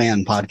Charles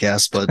Van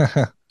podcast, but.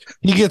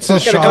 He gets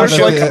his shot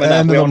at the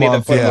end of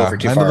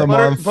the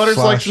month. Butters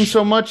likes him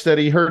so much that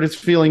he hurt his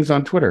feelings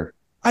on Twitter.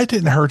 I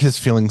didn't hurt his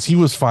feelings. He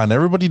was fine.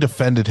 Everybody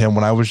defended him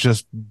when I was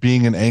just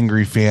being an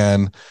angry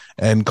fan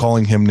and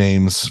calling him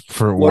names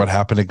for what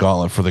happened at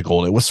Gauntlet for the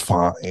gold. It was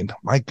fine.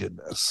 My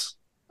goodness.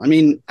 I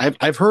mean,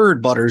 I've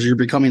heard, Butters, you're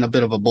becoming a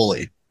bit of a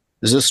bully.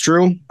 Is this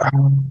true?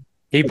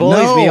 He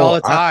bullies me all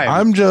the time.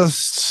 I'm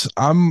just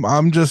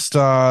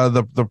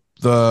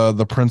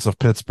the Prince of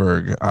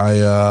Pittsburgh.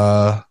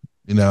 I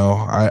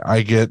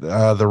get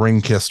the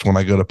ring kissed when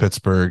I go to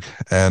Pittsburgh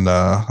and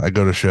I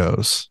go to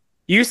shows.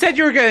 You said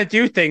you were going to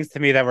do things to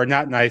me that were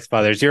not nice,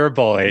 Butters. You're a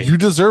bully. You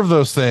deserve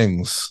those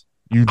things.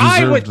 You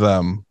deserve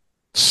them.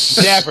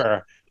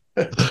 Never.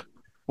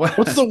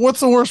 What's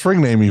the worst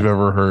ring name you've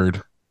ever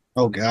heard?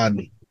 Oh God.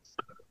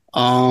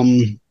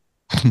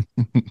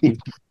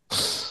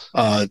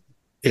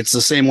 It's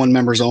the same one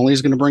members only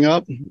is going to bring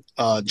up.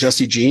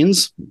 Jesse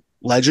Jeans,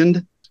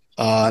 legend,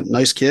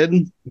 nice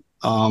kid.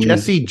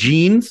 Jesse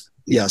Jeans.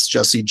 Yes,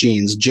 Jesse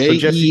Jeans. Jesse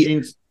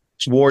Jeans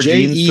wore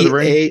jeans to the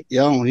ring.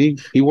 Yeah,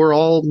 he wore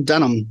all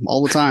denim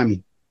all the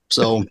time.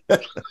 So,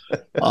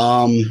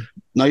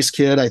 nice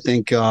kid. I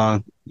think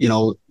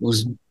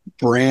was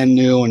brand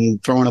new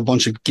and throwing a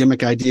bunch of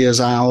gimmick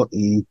ideas out,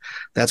 and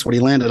that's what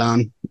he landed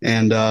on.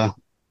 And it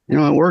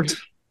worked.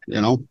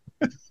 I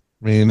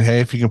mean, hey,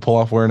 if you can pull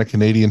off wearing a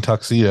Canadian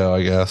tuxedo,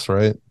 I guess,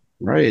 right?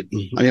 Right. I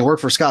mean, it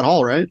worked for Scott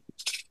Hall, right?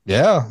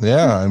 Yeah.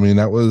 I mean,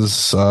 that was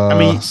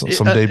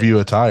some debut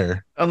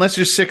attire. Unless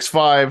you're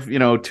 6'5",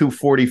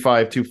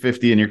 245,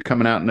 250, and you're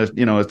coming out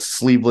in a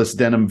sleeveless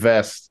denim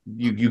vest,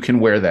 you can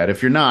wear that.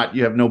 If you're not,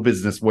 you have no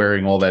business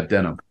wearing all that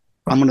denim.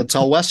 I'm going to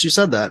tell Wes you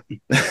said that.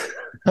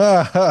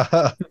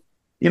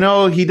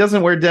 He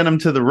doesn't wear denim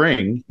to the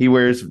ring. He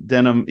wears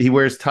denim. He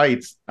wears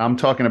tights. I'm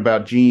talking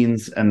about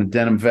jeans and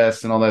denim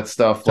vest and all that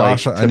stuff.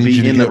 Josh, to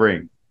be in the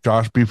ring.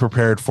 Josh, be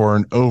prepared for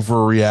an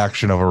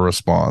overreaction of a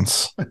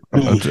response.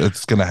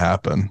 It's going to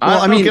happen.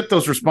 I don't get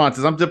those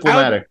responses. I'm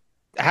diplomatic.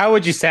 How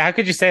could you say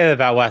that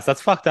about Wes?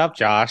 That's fucked up,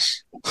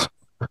 Josh.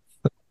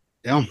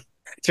 Yeah.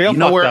 It's real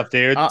fucked up,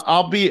 dude.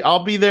 I'll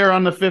be there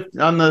on the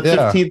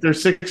 15th or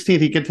 16th.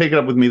 He can take it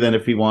up with me then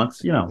if he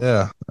wants,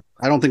 Yeah.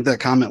 I don't think that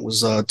comment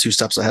was 2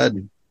 steps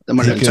ahead. That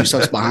might have been 2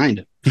 steps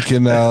behind. He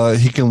can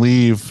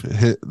leave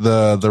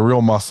the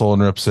real muscle in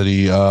Rip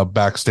City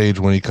backstage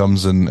when he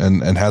comes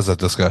and has that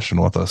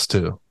discussion with us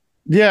too.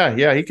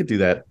 Yeah, he could do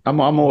that. I'm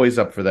always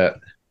up for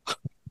that.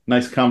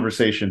 Nice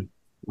conversation.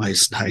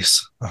 Nice.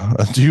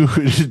 Do you,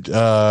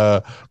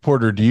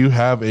 Porter? Do you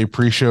have a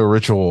pre-show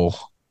ritual?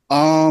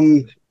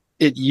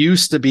 It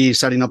used to be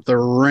setting up the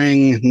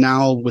ring.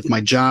 Now with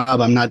my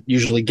job, I'm not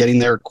usually getting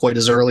there quite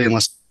as early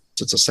unless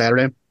it's a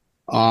Saturday.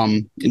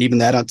 And even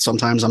that,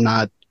 sometimes I'm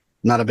not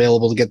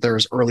available to get there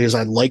as early as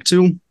I'd like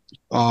to.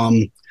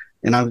 And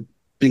I've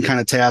been kind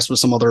of tasked with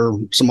some other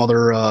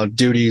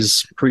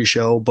duties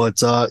pre-show.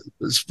 But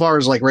as far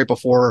as like right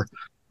before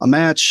a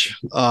match,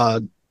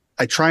 I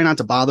try not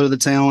to bother the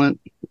talent.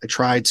 I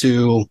try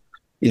to,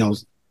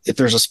 if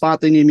there's a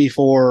spot they need me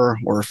for,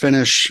 or a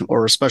finish,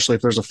 or especially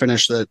if there's a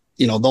finish that,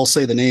 they'll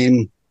say the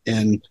name,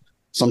 and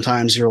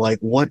sometimes you're like,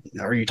 what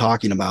are you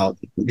talking about?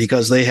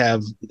 Because they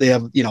have,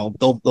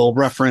 they'll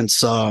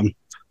reference a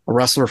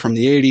wrestler from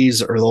the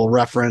 80s, or they'll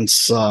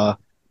reference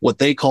what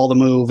they call the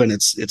move, and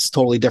it's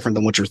totally different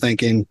than what you're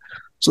thinking.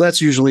 So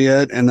that's usually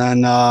it. And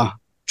then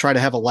try to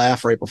have a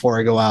laugh right before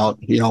I go out.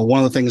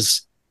 One of the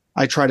things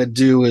I try to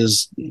do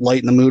is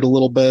lighten the mood a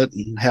little bit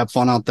and have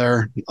fun out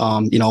there.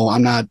 I'm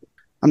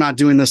not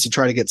doing this to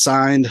try to get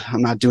signed.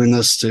 I'm not doing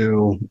this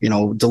to,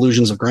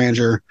 delusions of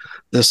grandeur.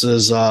 This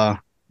is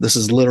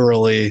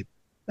literally,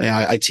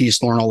 I tease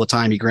Thorne all the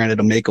time. He granted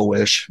a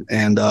Make-A-Wish,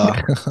 and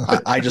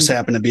I just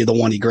happen to be the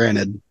one he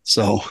granted.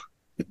 So,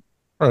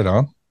 right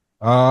on.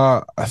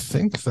 I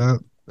think that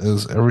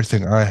is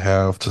everything I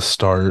have to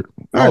start.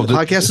 All right, the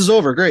podcast is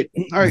over. Great.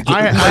 All right,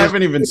 I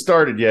haven't even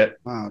started yet.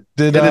 One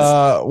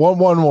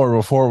more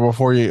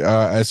before you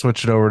I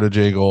switch it over to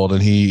Jay Gold,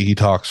 and he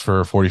talks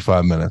for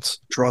 45 minutes.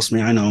 Trust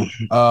me, I know.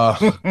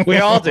 We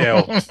all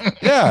do.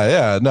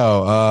 Yeah.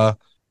 No.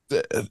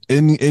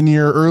 In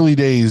your early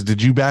days,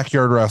 did you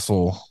backyard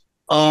wrestle?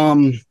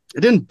 I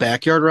didn't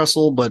backyard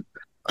wrestle, but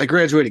I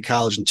graduated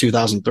college in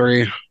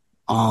 2003.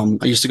 I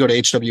used to go to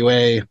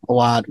HWA a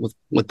lot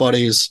with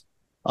buddies.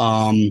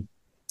 And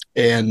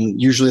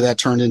usually that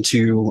turned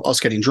into us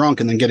getting drunk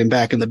and then getting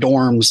back in the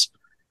dorms.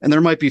 And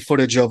there might be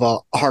footage of a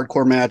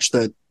hardcore match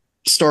that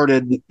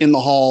started in the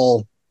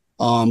hall,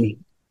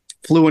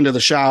 flew into the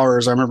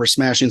showers. I remember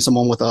smashing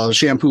someone with a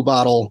shampoo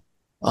bottle,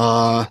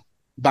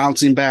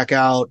 bouncing back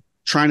out,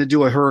 trying to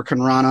do a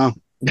Hurricane Rana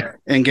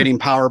and getting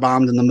power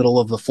bombed in the middle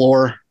of the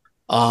floor.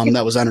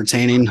 That was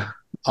entertaining.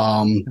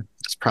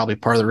 It's probably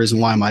part of the reason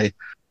why my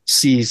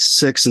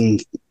C6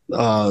 and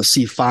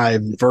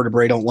C5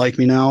 vertebrae don't like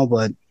me now,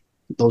 but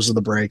those are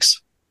the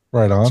breaks.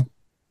 Right on.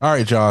 All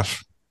right,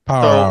 Josh.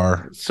 Power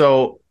hour.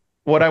 So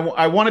what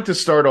I wanted to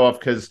start off,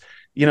 because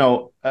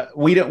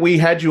we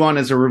had you on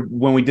as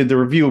when we did the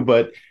review,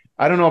 but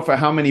I don't know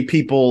how many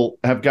people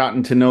have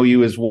gotten to know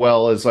you as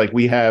well as like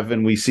we have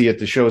and we see at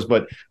the shows.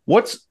 But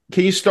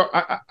can you start?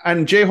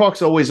 And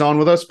Jayhawk's always on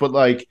with us, but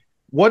like,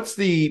 what's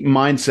the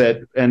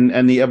mindset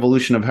and the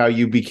evolution of how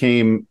you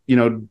became,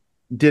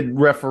 did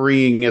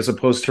refereeing as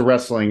opposed to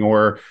wrestling,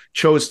 or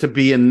chose to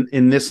be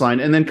in this line,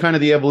 and then kind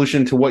of the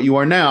evolution to what you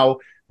are now,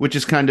 which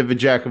is kind of a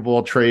jack of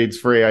all trades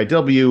for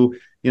AIW.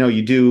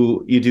 You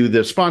do the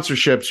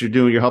sponsorships,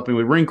 you're helping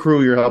with ring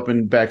crew, you're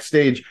helping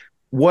backstage.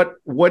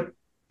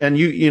 And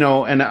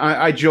and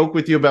I joke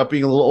with you about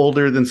being a little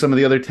older than some of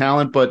the other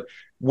talent, but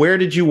where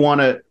did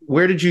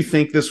you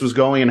think this was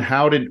going, and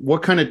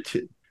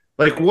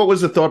what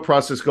was the thought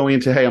process going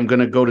into, hey, I'm going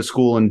to go to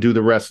school and do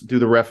the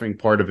reffing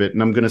part of it,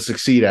 and I'm going to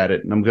succeed at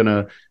it, and I'm going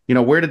to,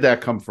 where did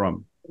that come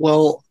from?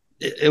 Well,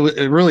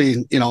 it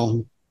really,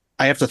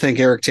 I have to thank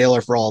Eric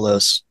Taylor for all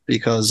this,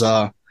 because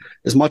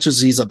as much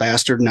as he's a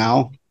bastard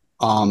now,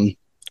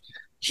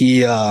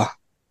 he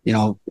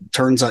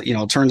turns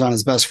on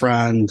his best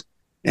friend,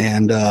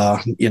 and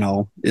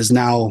is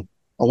now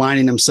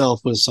aligning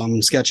himself with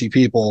some sketchy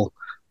people.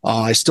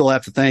 I still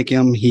have to thank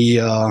him.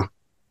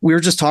 We were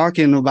just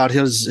talking about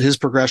his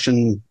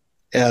progression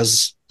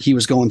as he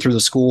was going through the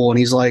school, and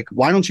he's like,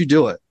 why don't you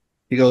do it?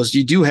 He goes,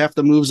 you do half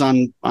the moves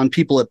on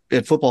people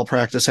at football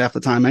practice half the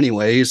time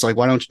anyway. He's like,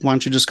 why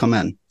don't you just come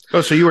in?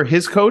 Oh, so you were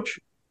his coach?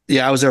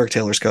 Yeah, I was Eric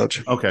Taylor's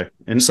coach. Okay.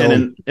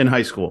 And in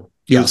high school?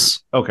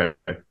 Yes. Okay.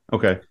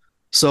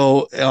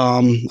 So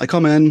I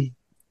come in,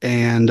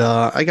 and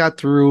I got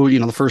through,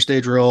 the first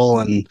day drill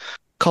and a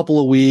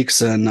couple of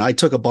weeks, and I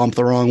took a bump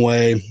the wrong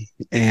way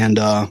and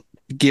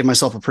gave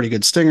myself a pretty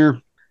good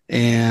stinger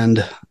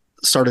and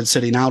started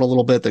sitting out a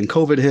little bit. Then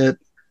COVID hit,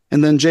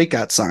 and then Jake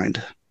got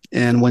signed.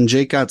 And when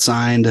Jake got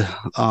signed,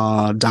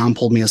 Dom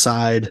pulled me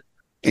aside,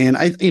 and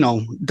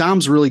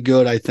Dom's really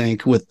good, I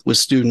think, with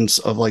students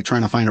of like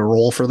trying to find a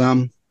role for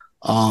them.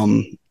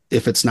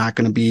 If it's not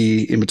going to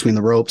be in between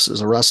the ropes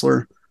as a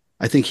wrestler,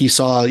 I think he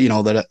saw,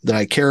 that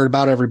I cared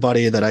about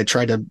everybody, that I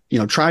tried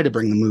to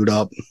bring the mood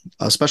up,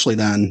 especially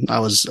then. I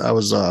was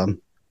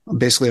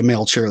basically a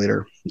male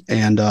cheerleader,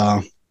 and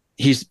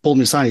he pulled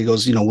me aside. He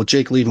goes, with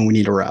Jake leaving, we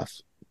need a ref.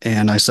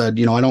 And I said,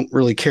 I don't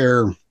really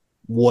care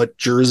what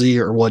jersey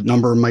or what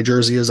number my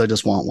jersey is. I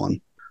just want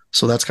one.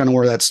 So that's kind of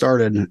where that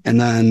started.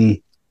 And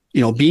then,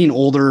 being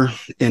older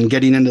and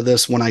getting into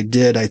this when I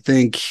did, I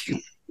think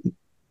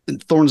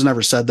Thorne's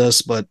never said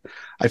this, but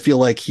I feel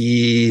like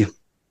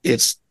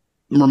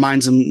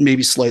reminds him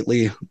maybe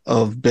slightly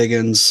of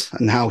Biggins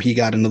and how he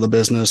got into the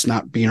business,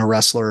 not being a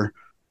wrestler,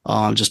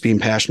 just being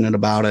passionate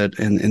about it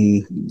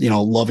and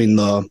loving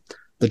the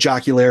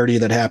jocularity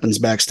that happens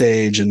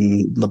backstage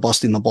and the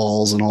busting the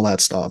balls and all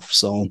that stuff.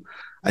 So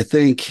I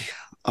think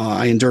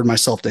I endured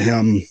myself to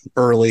him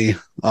early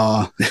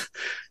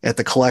at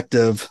the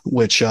Collective,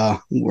 which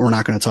we're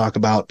not going to talk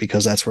about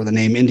because that's where the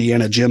name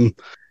Indiana Jim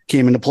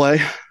came into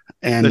play.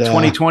 And the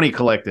 2020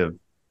 Collective.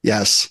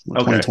 Yes. Okay.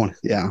 2020.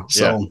 Yeah.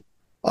 So,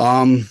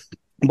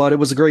 but it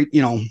was a great,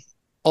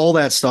 all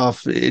that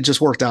stuff. It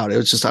just worked out. It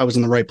was just, I was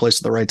in the right place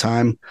at the right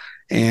time.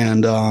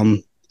 And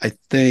I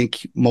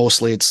think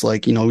mostly it's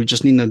like, we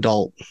just need an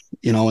adult,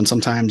 and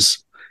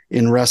sometimes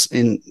people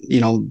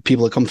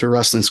that come through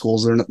wrestling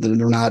schools, they're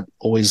not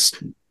always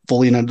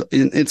fully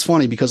it's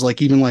funny because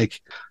like, even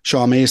like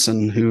Shaw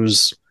Mason,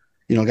 who's,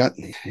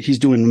 he's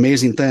doing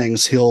amazing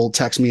things. He'll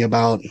text me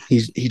about,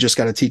 he just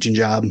got a teaching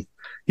job,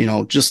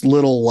 just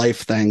little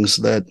life things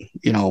that,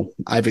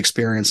 I've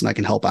experienced and I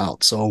can help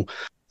out. So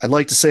I'd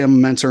like to say I'm a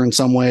mentor in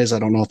some ways. I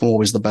don't know if I'm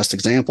always the best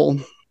example,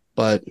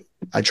 but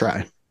I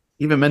try.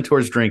 Even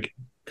mentors drink,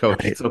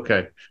 Coach. Right. It's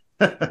okay.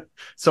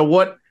 So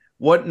what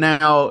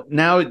now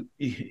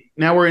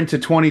we're into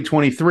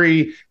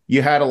 2023.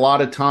 You had a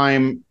lot of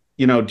time,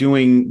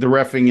 doing the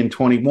reffing in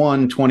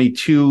 21,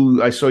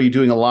 22. I saw you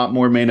doing a lot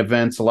more main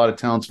events. A lot of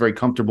talent's very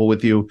comfortable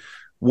with you.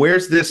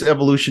 Where's this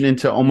evolution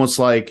into almost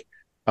like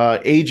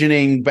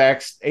agenting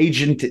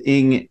backstage,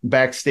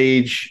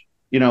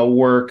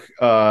 work,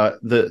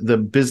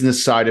 the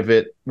business side of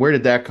it? Where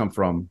did that come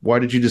from? Why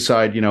did you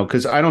decide,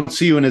 because I don't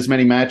see you in as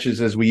many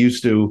matches as we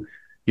used to.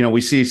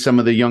 We see some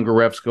of the younger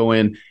refs go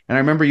in. And I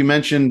remember you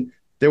mentioned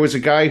there was a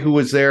guy who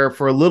was there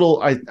for a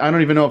little. I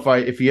don't even know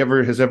if he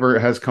ever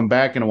has come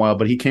back in a while,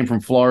 but he came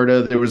from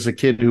Florida. There was a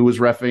kid who was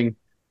reffing.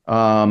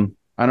 I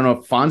don't know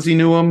if Fonzie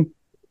knew him.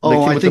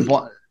 Oh, I think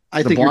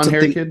the blonde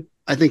haired kid.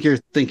 I think you're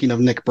thinking of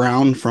Nick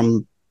Brown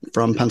from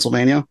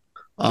Pennsylvania.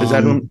 Is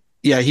that him?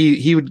 Yeah,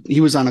 he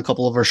was on a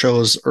couple of our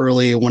shows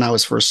early when I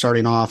was first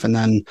starting off, and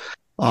then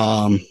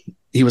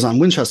he was on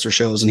Winchester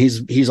shows, and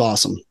he's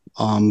awesome.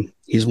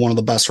 He's one of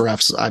the best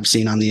refs I've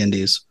seen on the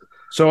indies.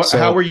 So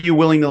how were you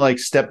willing to like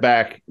step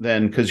back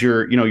then? Because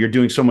you're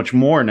doing so much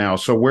more now.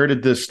 So where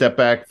did this step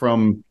back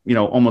from?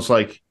 Almost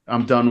like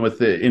I'm done with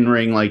the in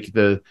ring, like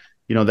the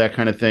that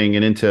kind of thing,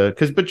 and into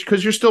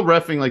because you're still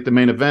reffing like the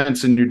main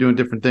events and you're doing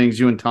different things.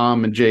 You and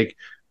Tom and Jake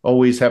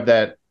always have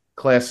that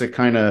classic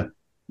kind of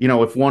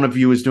if one of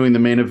you is doing the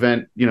main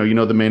event,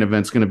 the main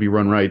event's going to be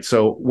run right.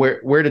 So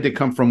where did it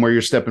come from? Where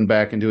you're stepping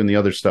back and doing the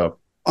other stuff?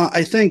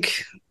 I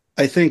think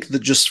that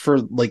just for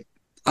like,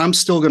 I'm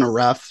still going to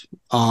ref.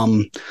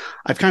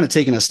 I've kind of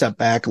taken a step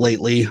back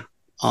lately.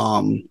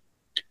 SPO,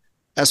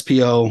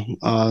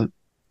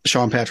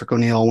 Sean Patrick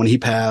O'Neill, when he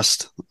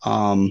passed,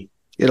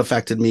 it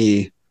affected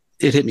me.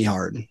 It hit me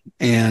hard.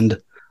 And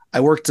I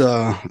worked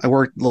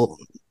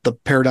the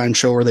Paradigm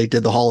show where they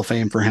did the Hall of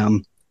Fame for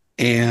him.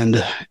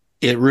 And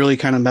it really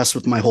kind of messed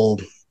with my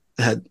whole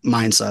head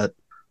mindset.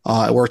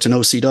 I worked an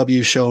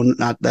OCW show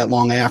not that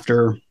long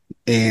after,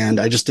 and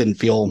I just didn't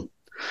feel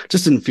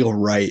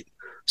right.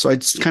 So I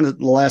just kind of,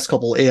 the last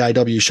couple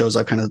AIW shows,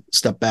 I've kind of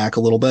stepped back a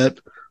little bit,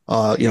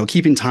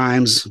 keeping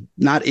times,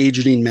 not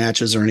agenting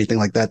matches or anything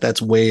like that.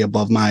 That's way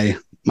above my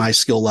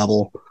skill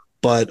level,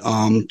 but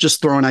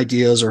just throwing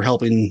ideas or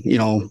helping,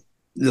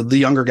 the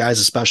younger guys,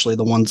 especially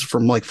the ones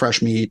from like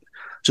Fresh Meat,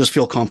 just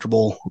feel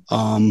comfortable.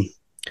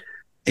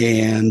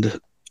 And,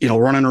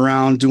 running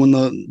around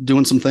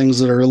doing some things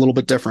that are a little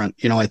bit different.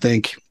 I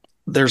think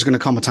there's going to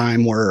come a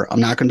time where I'm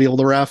not going to be able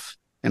to ref,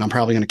 and I'm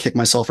probably going to kick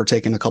myself for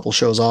taking a couple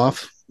shows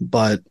off.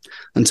 But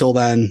until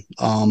then,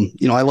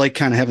 I like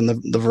kind of having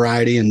the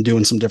variety and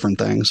doing some different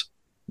things.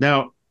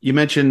 Now, you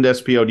mentioned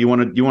SPO. Do you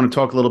want to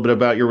talk a little bit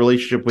about your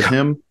relationship with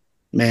him?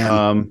 Man,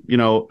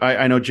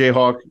 I know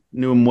Jayhawk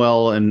knew him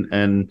well,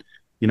 and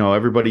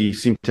everybody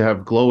seemed to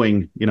have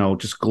glowing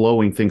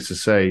things to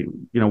say.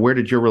 Where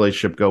did your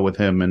relationship go with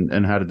him,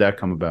 and how did that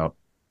come about?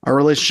 Our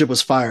relationship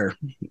was fire.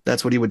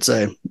 That's what he would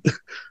say.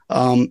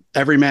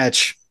 Every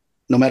match,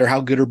 no matter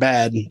how good or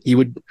bad, he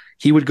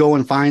would go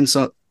and find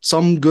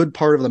some good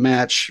part of the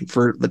match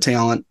for the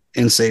talent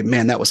and say,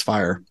 man, that was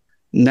fire.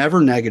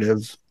 Never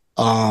negative.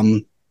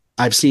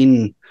 I've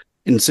seen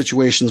in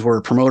situations where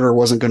a promoter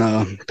wasn't going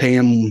to pay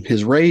him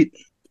his rate,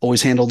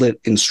 always handled it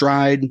in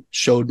stride,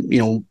 showed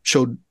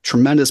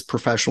tremendous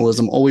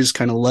professionalism, always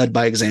kind of led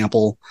by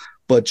example,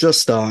 but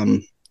just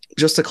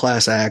a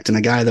class act, and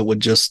a guy that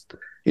would just,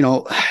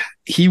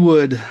 he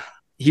would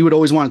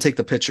always want to take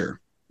the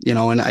picture,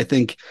 and I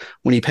think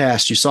when he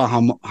passed, you saw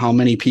how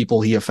many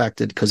people he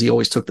affected because he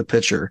always took the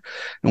picture.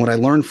 And what I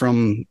learned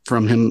from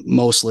him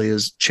mostly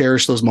is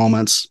cherish those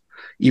moments,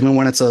 even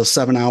when it's a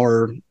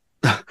 7-hour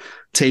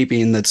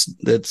taping that's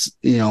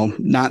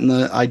not in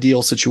the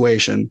ideal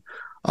situation.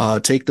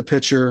 Take the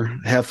picture,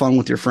 have fun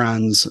with your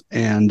friends,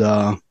 and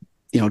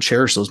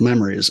cherish those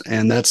memories.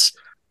 And that's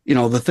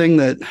the thing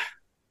that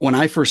when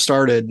I first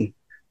started,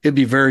 it'd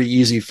be very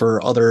easy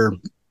for other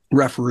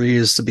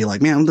referees to be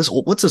like, man,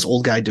 what's this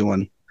old guy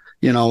doing?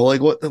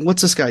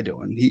 What's this guy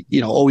doing? He,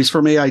 he's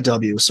from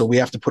AIW, so we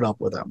have to put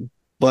up with him.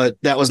 But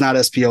that was not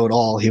SPO at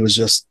all. He was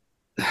just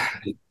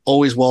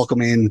always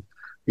welcoming,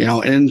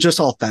 and just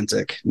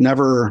authentic,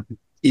 never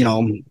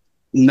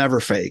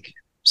fake.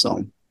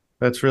 So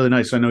that's really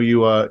nice. I know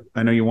you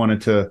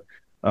wanted to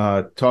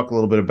talk a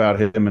little bit about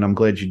him, and I'm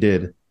glad you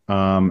did.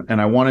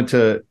 And I wanted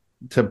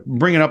to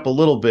bring it up a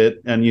little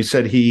bit. And you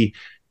said he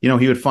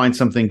would find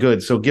something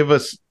good. So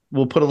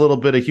we'll put a little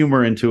bit of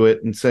humor into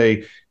it and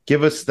say,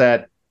 give us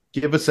that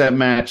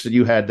match that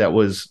you had that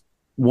was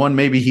one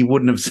maybe he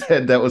wouldn't have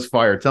said that was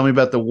fire. Tell me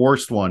about the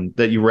worst one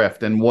that you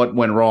reffed and what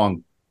went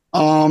wrong.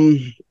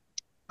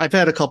 I've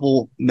had a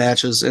couple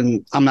matches,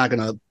 and I'm not going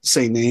to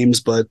say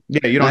names, but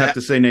yeah, you don't have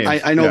to say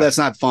names. I know that's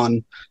not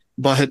fun,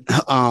 but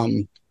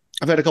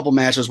I've had a couple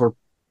matches where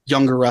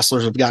younger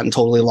wrestlers have gotten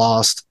totally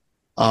lost.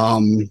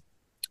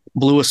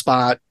 Blew a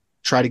spot,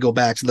 try to go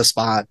back to the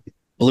spot,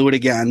 blew it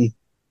again,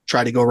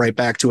 try to go right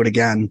back to it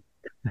again.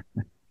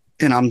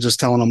 And I'm just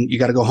telling them, you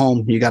got to go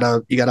home. You got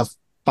to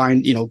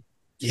find,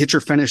 hit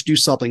your finish, do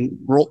something,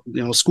 roll,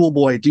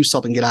 schoolboy, do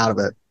something, get out of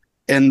it.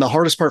 And the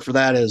hardest part for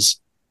that is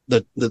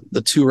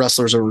the two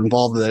wrestlers that were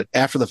involved with it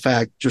after the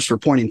fact, just were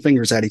pointing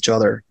fingers at each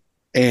other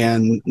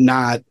and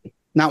not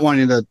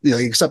wanting to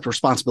accept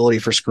responsibility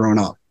for screwing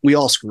up. We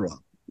all screw up,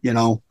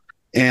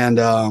 and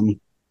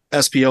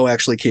SPO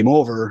actually came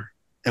over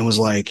and was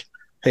like,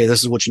 hey,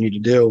 this is what you need to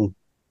do.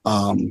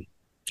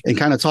 And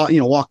kind of taught,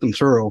 walk them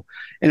through.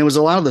 And it was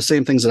a lot of the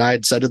same things that I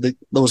had said to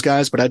those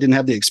guys, but I didn't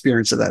have the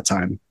experience at that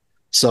time.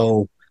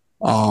 So,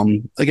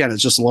 again,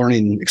 it's just a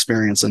learning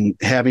experience, and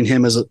having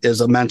him as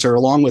a mentor,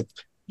 along with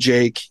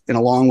Jake and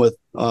along with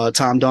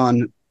Tom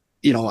Dunn.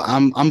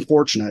 I'm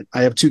fortunate.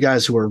 I have two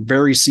guys who are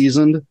very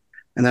seasoned,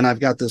 and then I've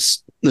got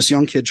this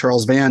young kid,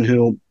 Charles Van,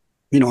 who,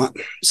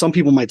 some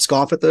people might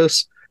scoff at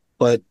this,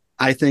 but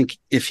I think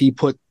if he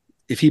puts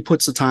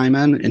the time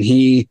in and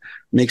he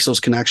makes those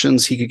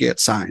connections, he could get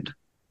signed.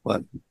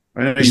 But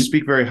I know you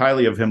speak very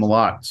highly of him a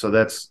lot, so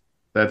that's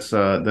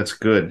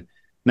good.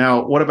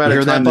 Now, what about you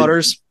hear that,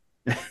 Butters?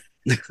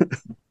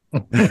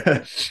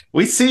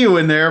 We see you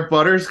in there,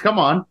 Butters. Come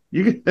on.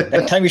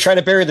 That time you try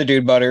to bury the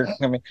dude, Butter.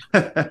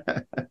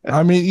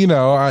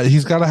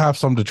 He's got to have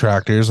some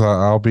detractors.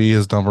 I'll be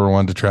his number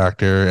one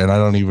detractor, and I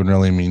don't even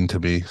really mean to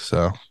be.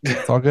 So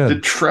it's all good.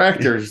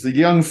 Detractors, the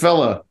young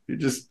fella. You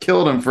just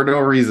killed him for no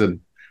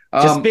reason.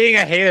 Just being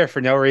a hater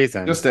for no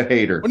reason. Just a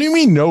hater. What do you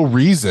mean no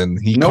reason?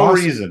 He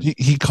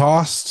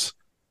cost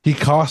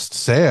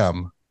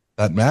Sam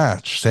that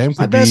match. Sam could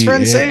my best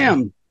friend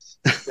Sam.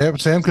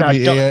 Sam could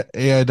be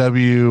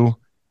AIW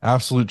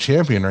absolute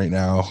champion right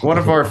now. One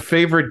of our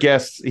favorite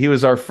guests. He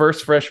was our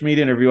first Fresh Meat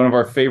interview. One of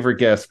our favorite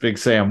guests, Big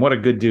Sam. What a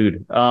good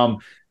dude.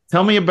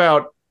 Tell me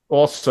about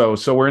also.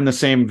 So we're in the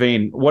same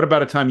vein. What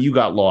about a time you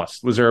got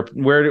lost? Was there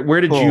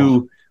where did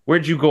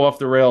you go off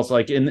the rails?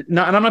 Like and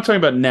I'm not talking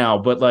about now,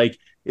 but like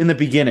in the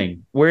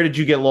beginning, where did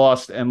you get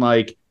lost? And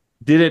like,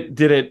 did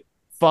it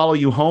follow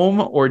you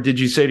home, or did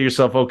you say to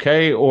yourself,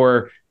 okay,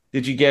 or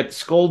did you get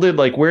scolded?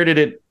 Like, where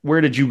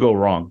did you go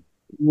wrong?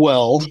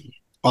 Well,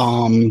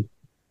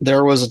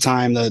 there was a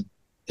time that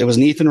it was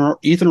an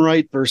Ethan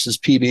Wright versus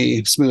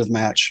PB smooth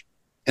match,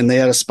 and they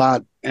had a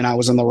spot, and I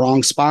was in the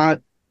wrong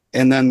spot.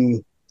 And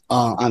then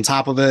on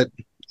top of it,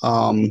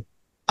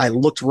 I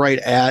looked right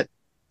at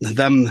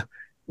them.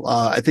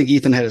 I think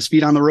Ethan had his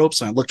feet on the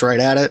ropes, and I looked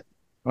right at it.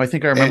 Oh, I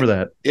think I remember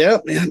that. Yeah.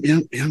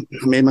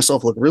 I made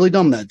myself look really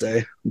dumb that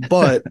day.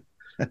 But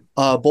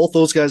both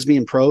those guys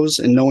being pros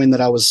and knowing that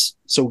I was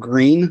so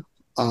green,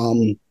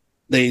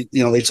 they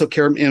took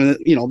care of me, and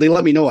they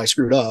let me know I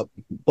screwed up,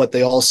 but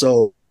they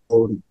also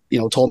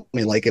told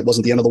me like it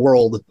wasn't the end of the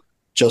world.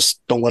 Just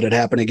don't let it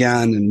happen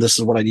again, and this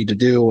is what I need to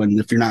do, and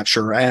if you're not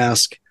sure,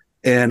 ask.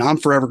 And I'm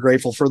forever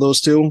grateful for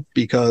those two,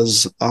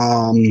 because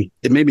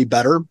it made me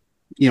better.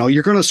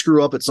 You're going to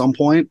screw up at some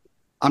point.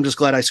 I'm just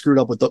glad I screwed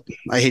up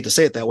I hate to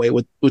say it that way,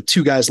 with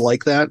two guys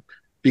like that,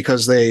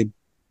 because they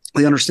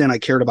understand I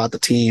cared about the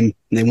team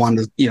and they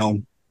wanted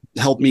to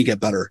help me get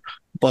better.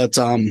 But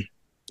then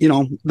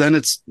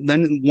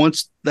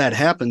once that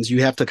happens,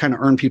 you have to kind of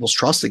earn people's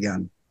trust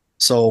again.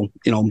 So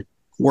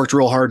worked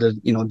real hard to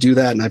do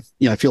that, and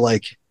I feel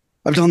like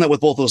I've done that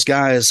with both those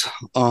guys.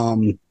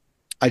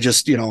 I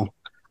just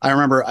I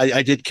remember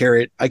I did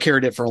carry it. I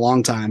carried it for a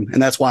long time, and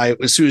that's why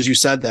as soon as you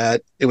said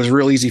that, it was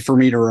real easy for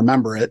me to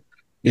remember it.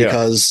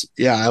 Because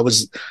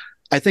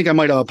I think I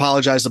might have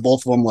apologized to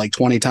both of them like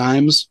 20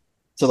 times,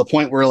 to the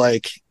point where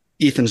like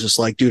Ethan's just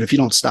like, dude, if you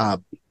don't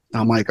stop.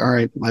 I'm like, all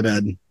right, my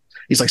bad.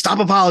 He's like, stop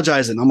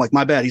apologizing. I'm like,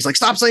 my bad. He's like,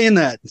 stop saying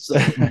that. So.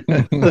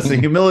 Listen,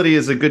 humility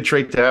is a good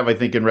trait to have, I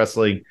think, in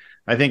wrestling.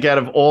 I think out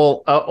of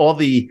all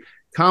the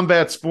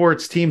combat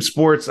sports, team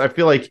sports, I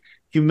feel like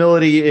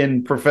humility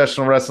in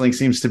professional wrestling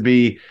seems to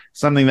be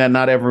something that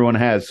not everyone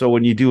has. So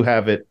when you do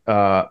have it,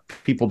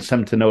 people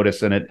tend to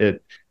notice, and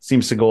it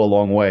seems to go a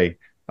long way.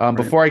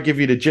 Before I give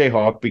you to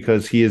Jayhawk,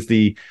 because he is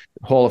the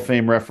Hall of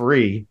Fame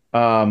referee,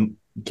 can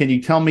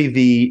you tell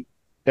me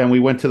and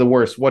we went to the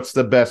worst, what's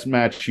the best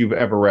match you've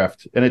ever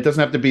reffed? And it doesn't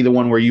have to be the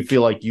one where you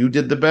feel like you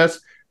did the best,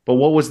 but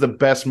what was the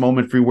best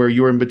moment for you where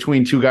you were in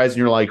between two guys and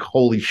you're like,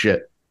 holy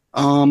shit?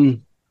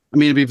 It'd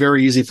be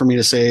very easy for me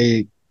to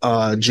say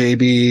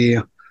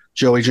JB,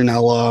 Joey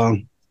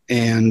Janela,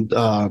 and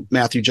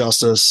Matthew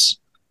Justice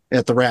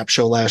at the rap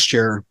show last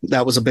year.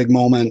 That was a big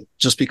moment,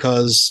 just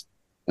because,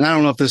 and I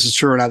don't know if this is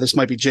true or not, this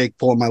might be Jake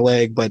pulling my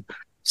leg, but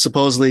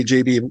supposedly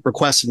JB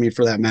requested me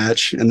for that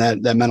match, and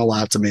that meant a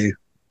lot to me.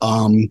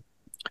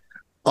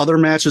 Other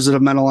matches that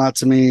have meant a lot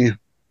to me,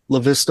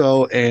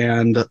 Levisto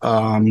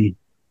and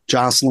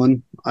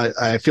Jocelyn.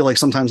 I feel like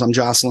sometimes I'm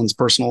Jocelyn's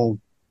personal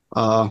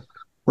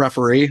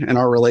referee, and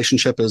our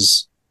relationship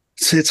it's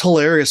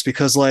hilarious,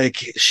 because like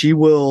she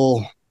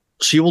will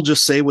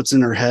just say what's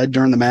in her head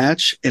during the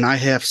match, and I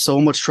have so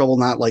much trouble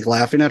not like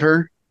laughing at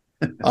her.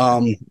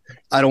 I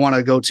don't want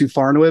to go too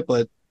far into it,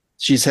 but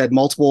she's had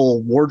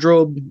multiple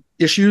wardrobe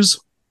issues,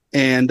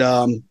 and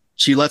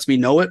she lets me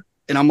know it,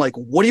 and I'm like,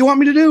 what do you want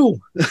me to do?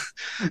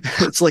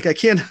 It's like, I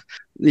can't,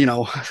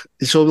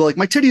 she'll be like,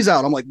 my titty's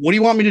out. I'm like, what do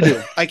you want me to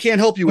do? I can't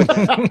help you with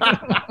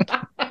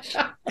that.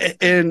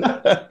 And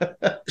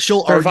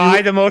she'll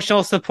provide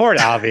emotional support,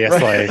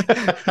 obviously.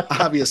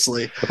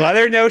 Obviously. Let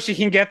her know she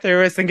can get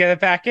through this and get it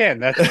back in.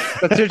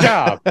 That's your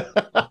job.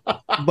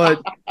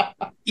 But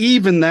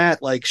even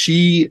that, like,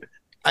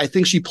 I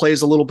think she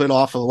plays a little bit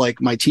off of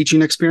like my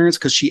teaching experience,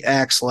 because she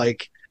acts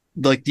like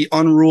the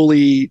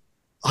unruly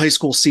high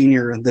school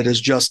senior that is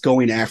just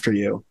going after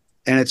you.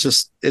 And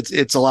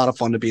it's a lot of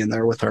fun to be in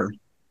there with her.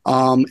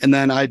 And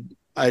then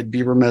I'd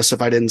be remiss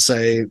if I didn't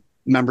say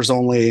members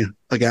only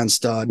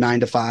against 9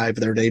 to 5,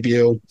 their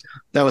debut.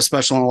 That was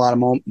special in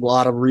a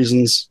lot of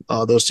reasons.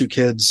 Those two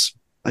kids,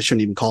 I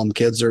shouldn't even call them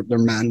kids, they're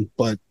men,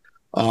 but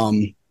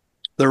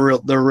they're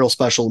real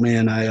special to me,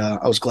 and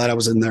I was glad I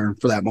was in there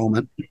for that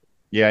moment.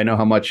 Yeah, I know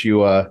how much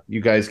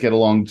you guys get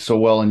along so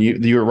well, and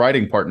you're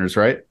writing partners,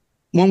 right?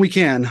 When we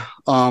can.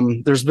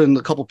 There's been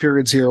a couple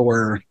periods here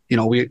where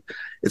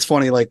it's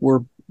funny, like we're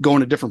going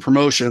to different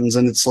promotions,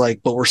 and it's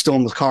like, but we're still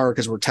in the car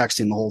because we're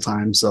texting the whole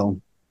time. So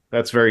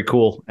that's very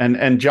cool.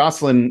 And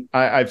Jocelyn,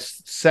 I've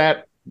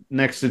sat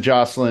next to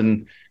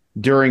Jocelyn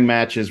during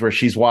matches where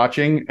she's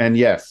watching, and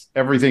yes,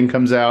 everything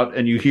comes out,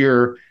 and you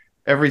hear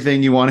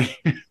everything you want to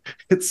hear.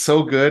 It's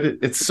so good.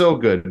 It's so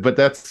good. But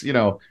that's,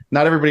 not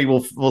everybody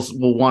will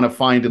want to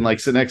find and like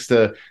sit next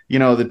to,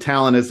 the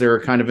talent as they're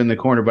kind of in the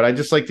corner. But I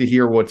just like to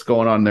hear what's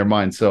going on in their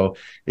mind. So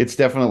it's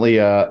definitely,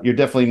 you're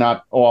definitely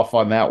not off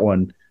on that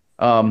one.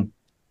 I'm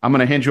going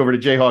to hand you over to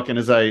Jayhawk. And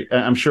as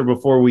I'm sure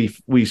before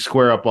we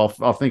square up,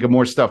 I'll think of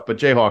more stuff. But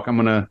Jayhawk, I'm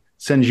going to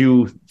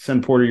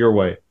send Porter your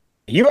way.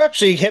 You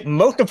actually hit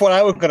most of what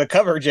I was going to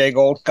cover, Jay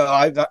Gold.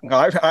 I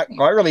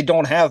really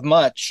don't have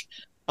much.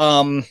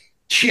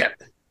 Shit.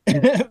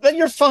 Then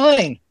you're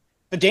fine.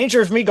 The danger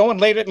of me going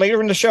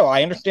later in the show.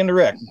 I understand the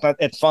Rick, but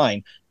it's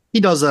fine. He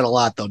does that a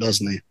lot, though,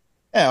 doesn't he?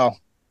 Yeah.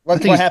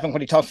 What happened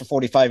when he talks for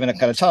 45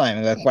 minutes at a time?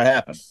 And that's what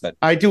happens. But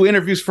I do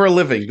interviews for a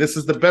living. This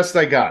is the best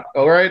I got.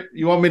 All right.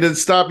 You want me to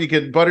stop? You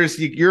can Butters.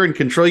 You're in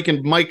control.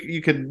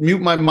 You can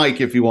mute my mic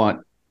if you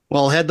want.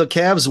 Well, had the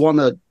Cavs won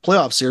the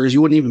playoff series,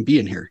 you wouldn't even be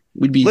in here.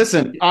 We'd be.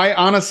 Listen, I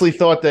honestly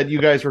thought that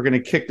you guys were going to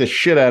kick the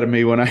shit out of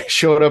me when I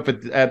showed up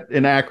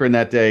in Akron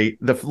that day.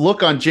 The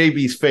look on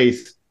JB's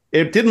face,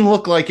 it didn't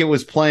look like it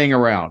was playing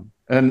around.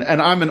 And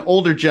I'm an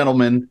older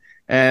gentleman,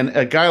 and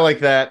a guy like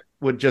that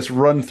would just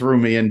run through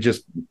me and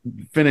just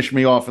finish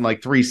me off in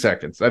like 3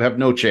 seconds. I'd have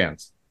no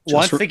chance.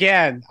 Once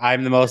again,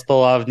 I'm the most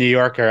beloved New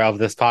Yorker of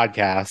this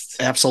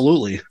podcast.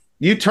 Absolutely.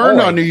 You turned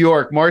on New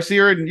York, Marcy.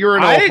 You're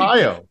in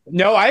Ohio.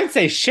 No, I didn't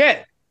say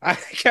shit. I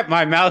kept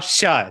my mouth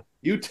shut.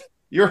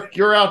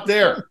 You're out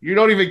there. You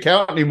don't even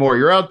count anymore.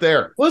 You're out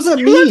there. What does that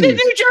You mean? lived in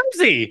New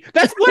Jersey.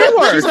 That's way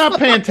worse. She's not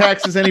paying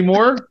taxes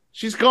anymore.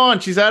 She's gone.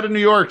 She's out of New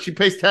York. She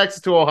pays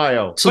taxes to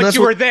Ohio. So but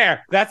you were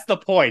there. That's the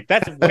point.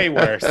 That's way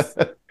worse.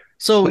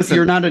 So listen,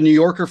 you're not a New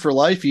Yorker for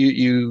life.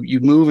 You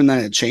move and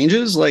then it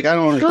changes. Like, I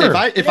don't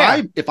understand.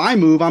 Sure. If I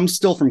move, I'm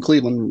still from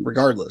Cleveland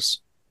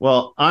regardless.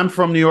 Well, I'm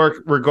from New York,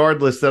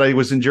 regardless that I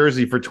was in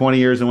Jersey for 20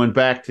 years and went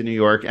back to New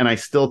York, and I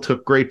still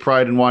took great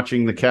pride in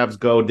watching the Cavs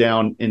go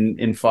down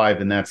in 5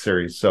 in that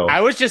series. So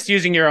I was just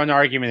using your own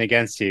argument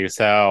against you.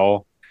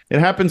 So it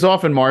happens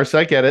often, Mars.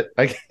 I get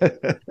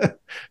it.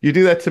 You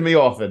do that to me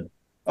often.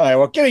 All right.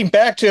 Well, getting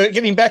back to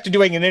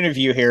doing an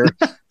interview here.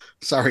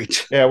 Sorry.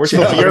 Yeah, we're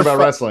still talking about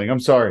wrestling. I'm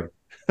sorry.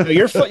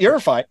 You're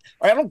fine.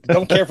 I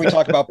don't care if we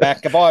talk about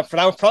basketball.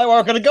 That was probably where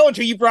I was going to go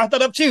until you brought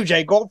that up too,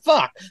 Jay Gold.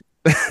 Fuck.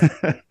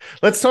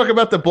 Let's talk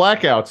about the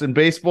blackouts in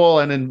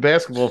baseball and in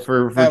basketball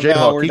for Jayhawk.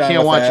 No, he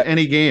can't watch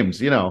any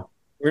games,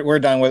 We're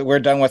done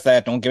with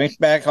that. Don't get me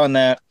back on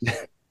that.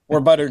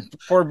 Poor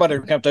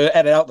Butter have to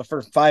edit out the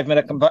first 5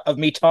 minutes of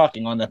me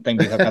talking on that thing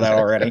because I got that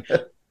already.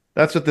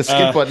 That's what the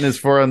skip button is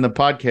for on the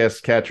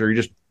podcast catcher.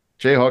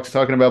 Jayhawk's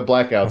talking about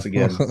blackouts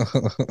again.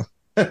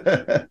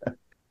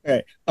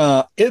 Okay.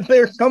 Is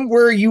there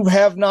somewhere you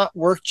have not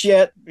worked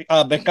yet,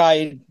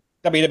 besides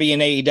WWE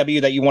and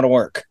AEW, that you want to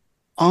work?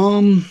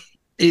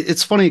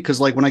 It's funny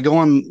because like when I go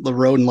on the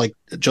road and like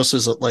just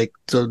as like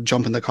to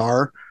jump in the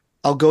car,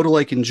 I'll go to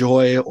like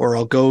Enjoy or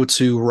I'll go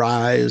to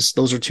Rise.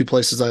 Those are two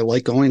places I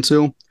like going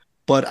to,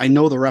 but I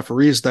know the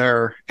referees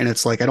there, and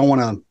it's like I don't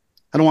want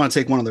to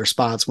take one of their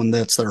spots when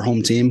that's their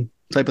home team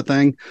type of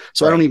thing.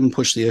 So right. I don't even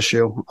push the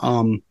issue.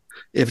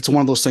 If it's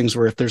one of those things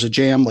where if there's a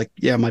jam, like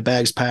yeah, my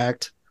bag's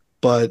packed,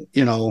 but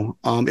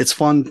it's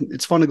fun.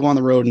 It's fun to go on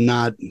the road and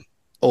not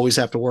always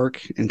have to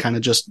work and kind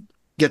of just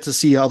get to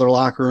see other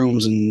locker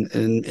rooms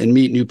and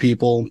meet new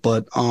people.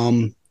 But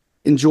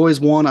Enjoy's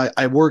one.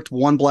 I worked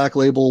one Black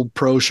Label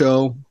pro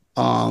show.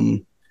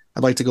 I'd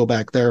like to go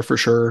back there for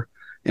sure.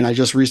 And I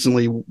just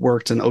recently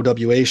worked an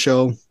OWA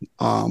show,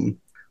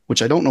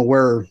 which I don't know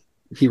where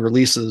he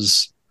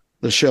releases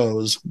the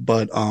shows,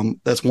 but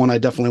that's one I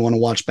definitely want to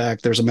watch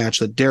back. There's a match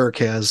that Derek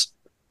has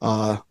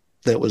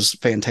that was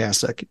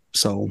fantastic,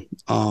 so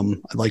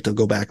I'd like to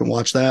go back and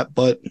watch that,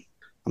 but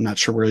I'm not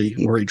sure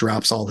where he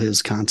drops all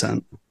his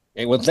content.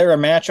 Okay, was there a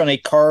match on a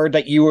card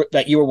that you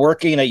were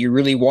working that you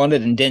really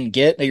wanted and didn't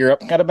get that you're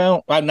upset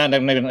about? I'm not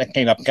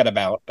upset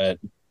about, but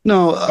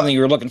no, something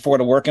you were looking forward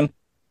to working.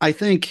 I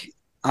think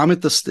I'm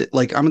at the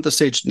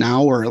stage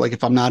now where like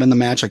if I'm not in the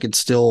match,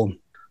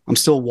 I'm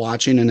still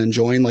watching and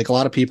enjoying. Like a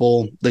lot of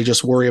people, they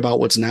just worry about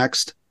what's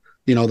next.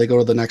 They go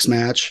to the next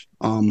match.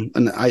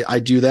 And I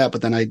do that,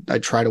 but then I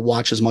try to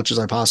watch as much as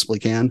I possibly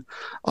can.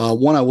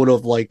 One I would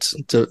have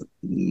liked to,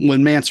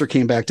 when Manser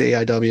came back to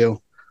AIW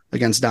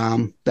against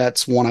Dom,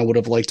 that's one I would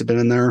have liked to have been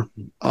in there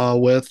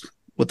with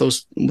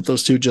those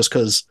two, just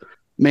because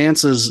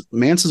Mance is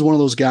one of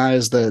those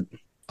guys that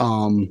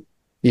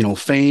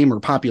fame or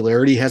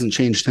popularity hasn't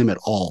changed him at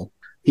all.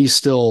 He's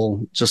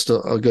still just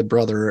a good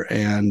brother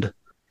and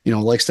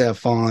likes to have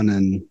fun,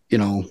 and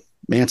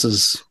Mance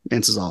is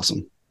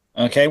awesome.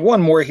 Okay,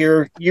 one more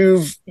here.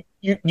 You've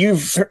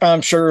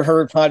I'm sure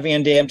heard Todd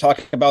Van Dam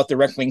talking about the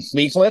wrestling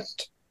leaflet.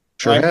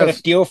 Sure, I'm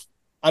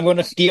going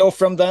to steal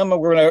from them.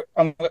 We're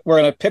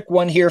gonna pick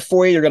one here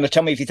for you. You're going to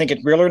tell me if you think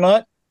it's real or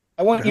not.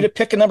 I want you to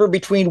pick a number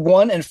between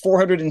 1 and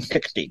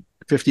 460.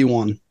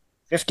 51.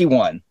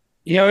 51.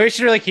 We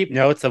should really keep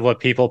notes of what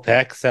people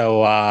pick.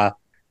 So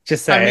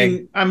just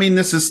saying. I mean,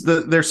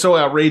 they're so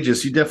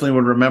outrageous. You definitely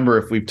would remember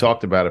if we've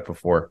talked about it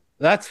before.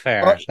 That's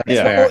fair. That's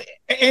fair.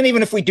 And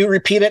even if we do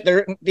repeat it,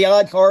 the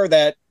odds are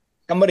that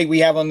somebody we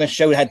have on this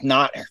show had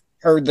not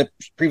heard the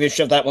previous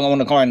show that one on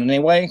the card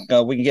anyway.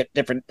 So we can get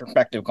different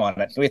perspective on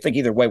it. So we think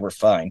either way we're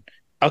fine.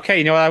 Okay,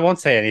 you know what? I won't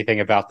say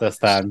anything about this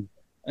then.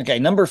 Okay,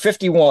 number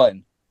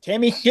 51.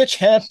 Tammy Hitch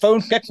had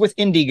phone sex with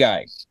indie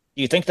guys.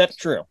 Do you think that's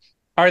true?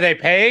 Are they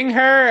paying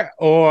her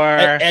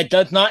or? It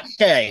does not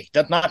say.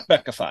 Does not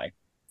specify.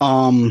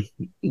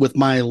 With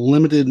my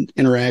limited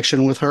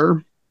interaction with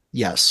her,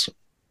 yes.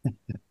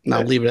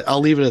 I'll leave it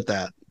at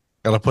that.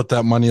 Gotta put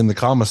that money in the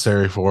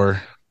commissary for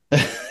her.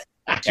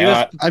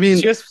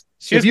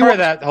 She was part of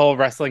that whole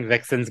wrestling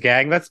vixens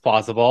gang. That's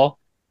plausible.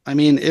 I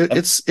mean,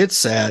 it's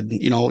sad.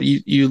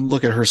 You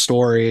look at her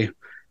story,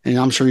 and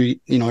I'm sure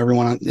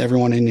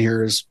everyone in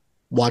here has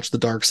watched The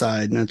Dark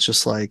Side, and it's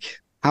just like,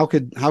 how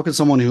could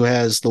someone who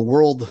has the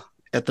world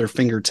at their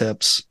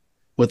fingertips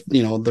with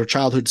their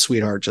childhood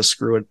sweetheart just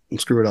screw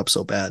it up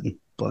so bad?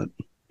 But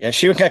yeah,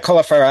 she was at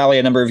Cauliflower Alley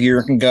a number of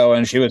years ago,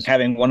 and she was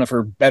having one of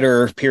her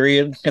better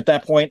periods at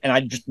that point, and I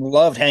just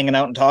loved hanging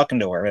out and talking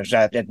to her.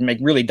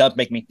 It really does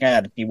make me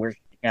sad to see where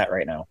she's at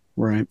right now.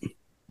 Right.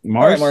 All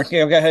right, Mark,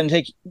 go ahead and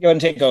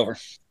take over.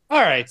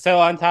 All right. So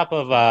on top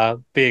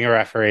of being a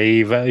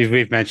referee,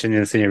 we've mentioned in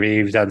this interview,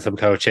 you've done some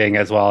coaching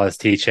as well as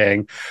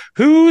teaching.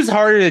 Who's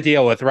harder to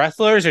deal with,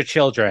 wrestlers or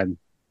children?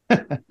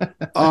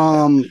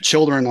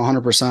 Children,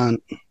 100%.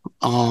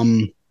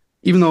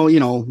 Even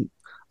though,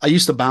 I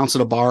used to bounce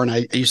at a bar and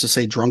I used to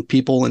say drunk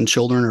people and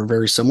children are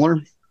very similar.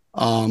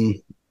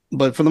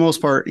 But for the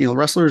most part,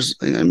 wrestlers,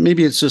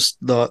 maybe it's just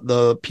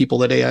the people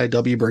that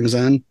AIW brings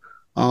in.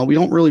 We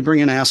don't really bring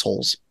in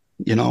assholes,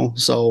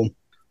 so,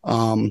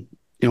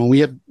 we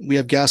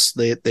have guests,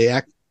 they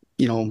act,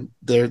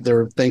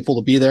 they're thankful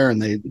to be there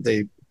and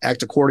they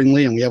act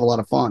accordingly, and we have a lot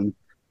of fun.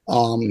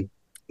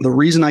 The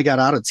reason I got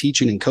out of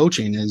teaching and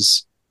coaching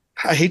is,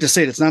 I hate to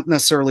say it, it's not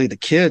necessarily the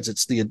kids,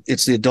 it's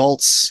the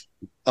adults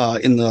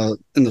in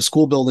the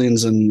school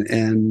buildings and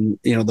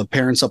the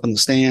parents up in the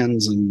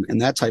stands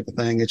and that type of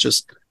thing.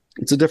 It's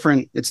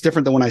different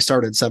than when I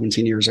started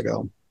 17 years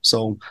ago.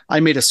 So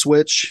I made a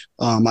switch.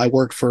 I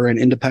work for an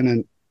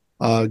independent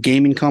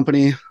gaming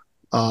company.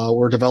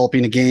 We're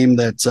developing a game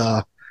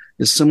that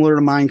is similar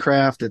to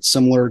Minecraft. It's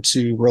similar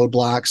to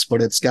Roadblocks,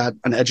 but it's got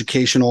an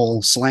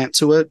educational slant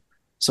to it.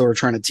 So we're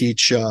trying to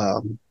teach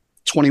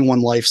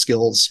 21 life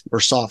skills or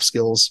soft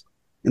skills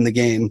in the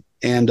game,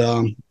 and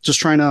just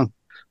trying to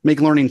make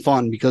learning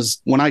fun,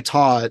 because when I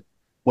taught,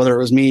 whether it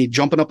was me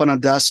jumping up on a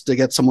desk to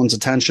get someone's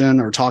attention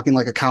or talking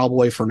like a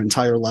cowboy for an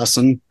entire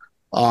lesson,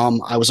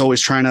 I was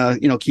always trying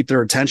to, keep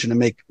their attention and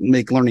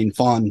make learning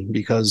fun,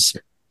 because,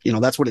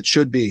 that's what it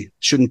should be. It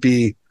shouldn't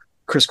be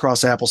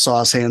crisscross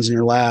applesauce, hands in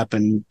your lap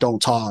and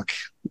don't talk,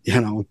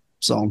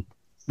 so.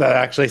 That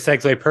actually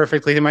segues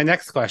perfectly to my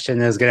next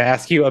question. I was going to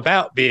ask you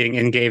about being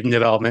in game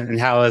development, and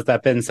how has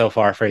that been so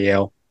far for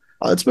you?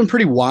 It's been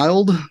pretty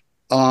wild.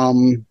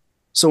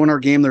 So in our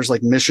game, there's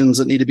like missions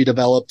that need to be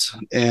developed,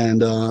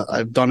 and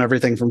I've done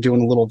everything from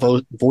doing a little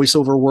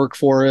voiceover work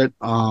for it,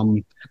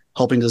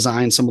 helping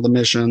design some of the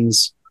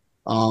missions.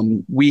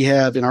 We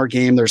have in our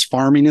game, there's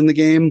farming in the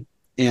game,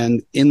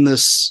 and in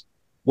this,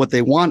 what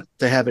they want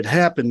to have it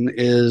happen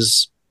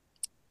is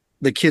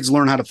the kids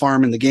learn how to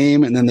farm in the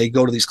game, and then they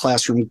go to these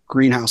classroom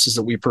greenhouses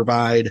that we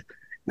provide,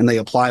 and they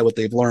apply what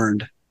they've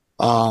learned.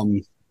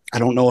 I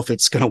don't know if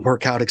it's going to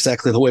work out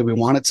exactly the way we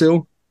want it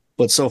to,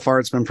 but so far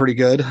it's been pretty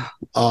good.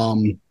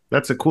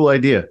 That's a cool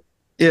idea.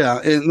 Yeah,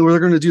 and we're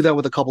going to do that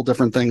with a couple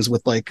different things,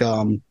 with like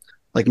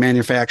like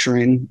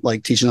manufacturing,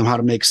 like teaching them how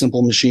to make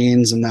simple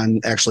machines and then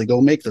actually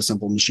go make the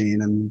simple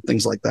machine and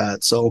things like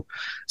that. So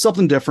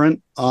something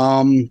different.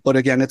 But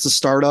again, it's a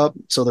startup,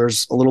 so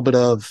there's a little bit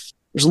of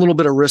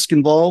risk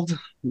involved,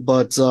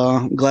 but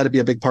I'm glad to be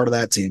a big part of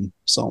that team.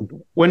 So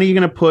when are you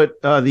going to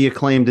put the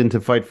Acclaimed into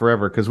Fight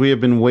Forever? Because we have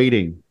been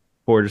waiting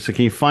for it. So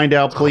can you find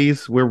out,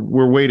 please? We're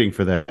waiting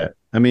for that.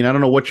 I mean, I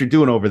don't know what you're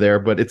doing over there,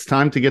 but it's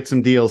time to get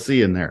some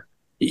DLC in there.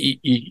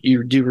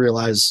 You do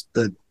realize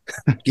that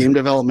game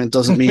development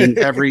doesn't mean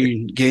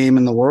every game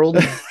in the world.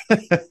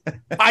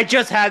 I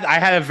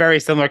had a very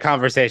similar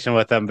conversation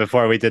with them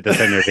before we did this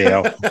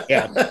interview.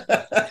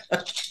 Yeah.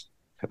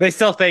 They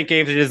still think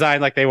games are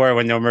designed like they were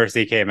when No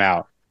Mercy came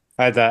out.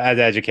 I had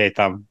to educate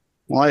them.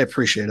 Well, I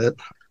appreciate it.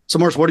 So,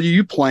 Morris, what are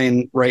you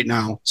playing right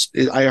now?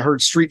 I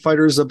heard Street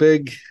Fighter is a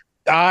big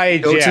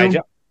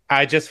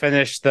I just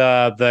finished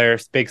their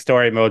big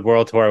story mode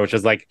World Tour, which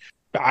was like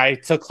I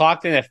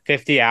clocked in at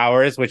 50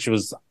 hours, which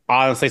was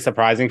honestly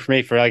surprising for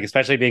me, for like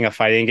especially being a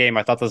fighting game.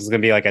 I thought this was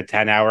gonna be like a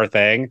 10-hour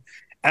thing,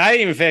 and I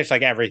didn't even finish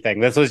like everything.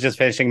 This was just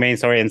finishing main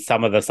story and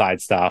some of the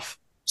side stuff.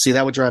 See,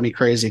 that would drive me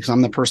crazy because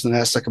I'm the person that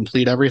has to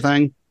complete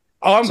everything.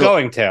 Oh, I'm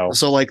going to.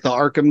 So like the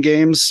Arkham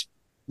games,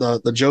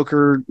 the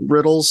Joker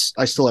riddles,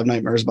 I still have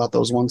nightmares about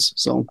those ones.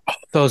 So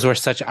those were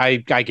such. I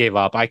gave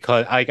up. I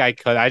could. And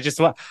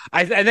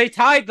they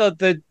tied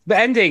the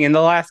ending in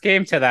the last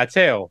game to that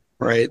too.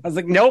 Right. I was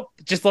like, nope.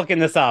 Just looking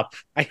this up.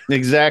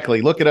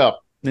 Exactly. Look it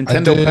up.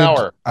 Nintendo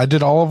Power. I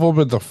did all of them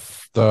in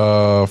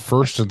the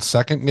first and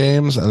second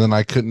games, and then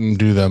I couldn't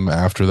do them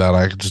after that.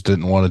 I just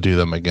didn't want to do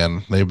them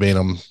again. They made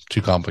them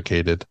too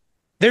complicated.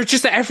 They're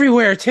just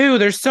everywhere too.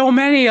 There's so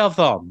many of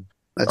them.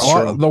 That's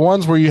true. The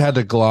ones where you had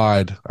to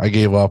glide, I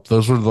gave up.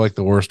 Those were like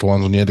the worst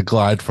ones, when you had to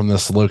glide from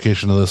this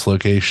location to this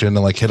location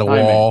and like hit a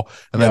wall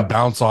and then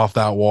bounce off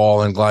that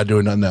wall and glide to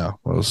another. No,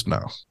 those no.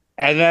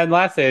 And then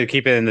lastly,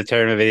 keep it in the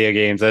term of video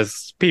games. I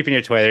was peeping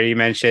your Twitter. You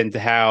mentioned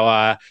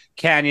how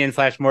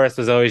Canyon/Morris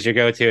was always your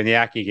go-to in the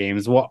Aki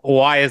games.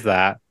 Why is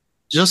that?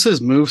 Just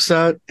his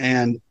moveset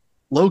and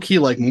low-key,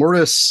 like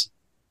Mortis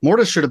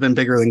should have been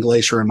bigger than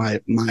Glacier in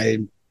my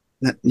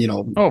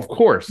Oh, of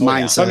course.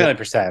 mindset.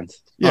 1,000,000%.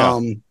 Yeah.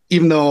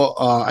 Even though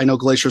I know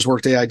Glacier's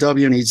worked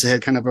AIW and he's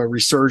had kind of a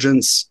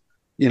resurgence,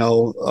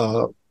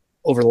 over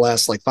the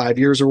last like 5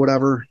 years or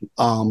whatever.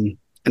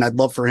 And I'd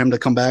love for him to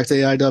come back to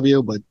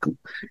AIW, but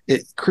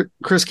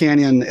Chris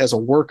Canyon as a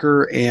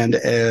worker and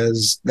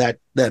as that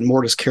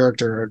Mortis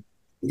character,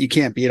 you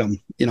can't beat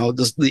him.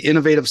 The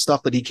innovative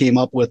stuff that he came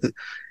up with,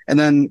 and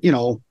then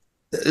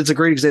it's a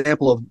great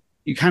example of,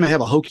 you kind of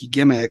have a hokey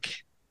gimmick,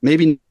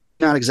 maybe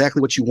not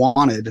exactly what you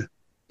wanted,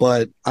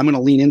 but I'm going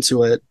to lean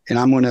into it and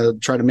I'm going to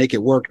try to make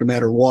it work no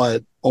matter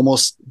what.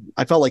 Almost,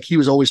 I felt like he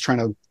was always trying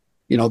to,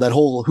 that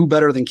whole who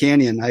better than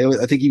Canyon.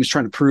 I think he was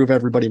trying to prove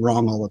everybody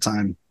wrong all the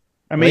time.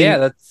 I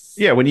mean,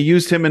 when you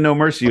used him in No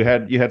Mercy, you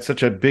had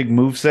such a big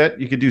moveset.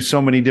 You could do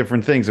so many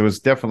different things. It was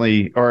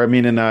definitely, in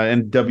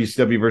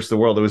WCW versus the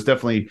World, it was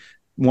definitely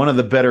one of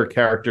the better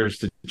characters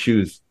to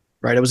choose.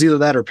 Right. It was either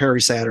that or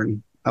Perry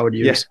Saturn I would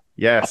use.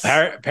 Yes.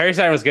 Perry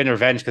Saturn was good in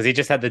Revenge because he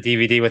just had the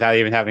DVD without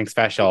even having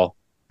special.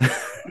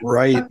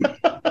 Right.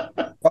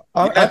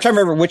 I'm trying to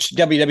remember which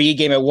WWE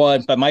game it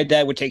was, but my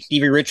dad would take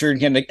Stevie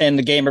Richards in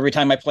the game every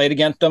time I played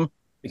against him.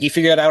 He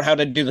figured out how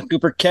to do the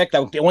super kick.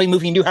 That was the only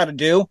move he knew how to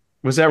do.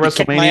 Was that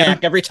WrestleMania? My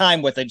act every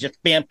time with it,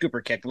 just bam, Cooper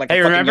kick. Like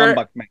a fucking young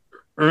buck, man.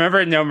 Remember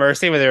in No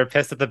Mercy when they were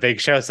pissed at the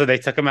Big Show, so they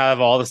took him out of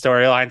all the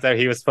storylines that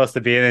he was supposed to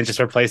be in and just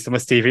replaced him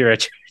with Stevie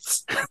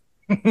Richards?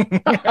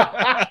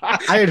 I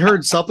had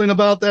heard something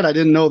about that. I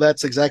didn't know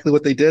that's exactly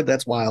what they did.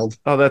 That's wild.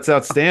 Oh, that's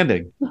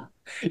outstanding.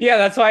 Yeah,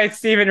 that's why it's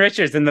Steven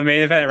Richards in the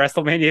main event at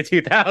WrestleMania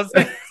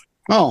 2000.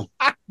 Oh,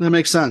 that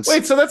makes sense.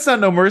 Wait, so that's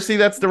not No Mercy.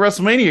 That's the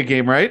WrestleMania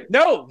game, right?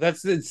 No,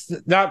 it's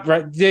not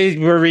right. They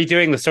were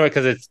redoing the story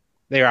because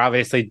they were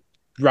obviously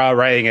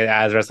writing it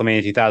as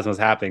WrestleMania 2000 was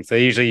happening. So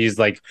they usually use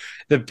like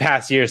the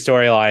past year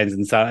storylines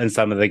in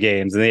some of the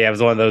games, and it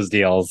was one of those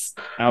deals.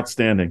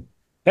 Outstanding.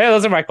 Hey,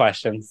 those are my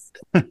questions.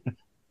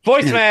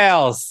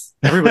 Voicemails.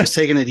 Everybody's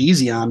taking it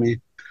easy on me.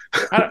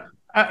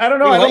 I don't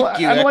know. I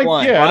don't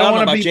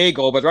want to be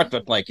Jago, but Russ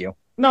would like you.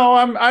 No,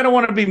 I don't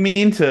want to be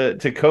mean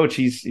to Coach.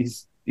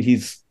 He's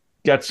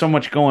got so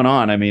much going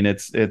on. I mean,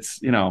 it's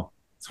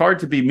hard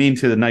to be mean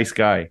to the nice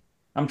guy.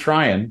 I'm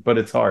trying, but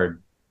it's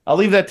hard. I'll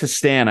leave that to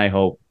Stan, I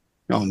hope.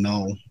 Oh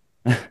no.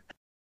 Hello,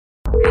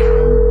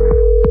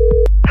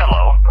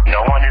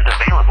 no one is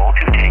available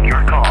to take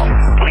your call.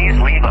 Please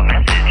leave a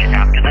message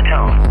after the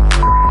tone.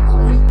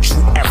 You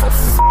ever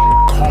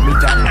call me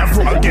that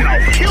ever again,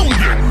 I'll kill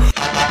you.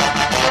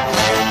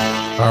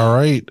 All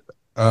right.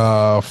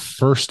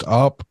 First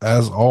up,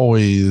 as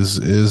always,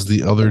 is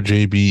the other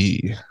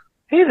JB.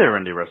 Hey there,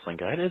 Indie Wrestling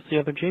Guide. It's the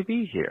other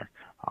JB here.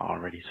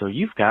 Alrighty, so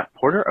you've got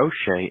Porter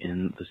O'Shea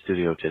in the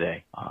studio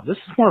today. This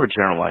is more of a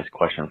generalized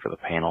question for the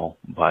panel,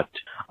 but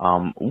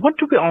what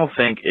do we all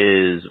think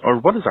is, or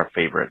what is our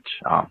favorite,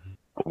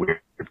 weird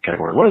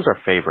category, what is our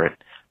favorite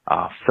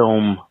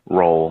film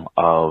role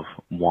of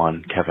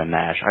one Kevin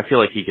Nash? I feel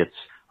like he gets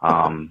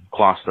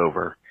glossed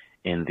over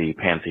in the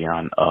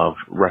pantheon of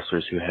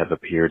wrestlers who have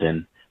appeared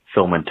in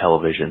film and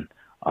television.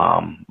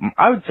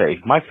 I would say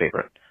my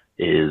favorite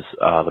is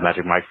the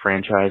Magic Mike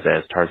franchise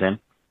as Tarzan,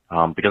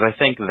 because I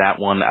think that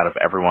one, out of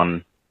every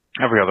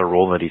other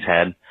role that he's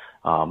had,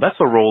 that's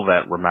a role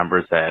that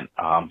remembers that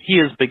he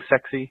is big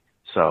sexy.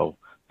 So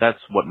that's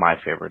what my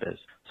favorite is.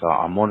 So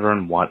I'm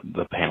wondering what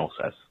the panel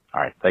says.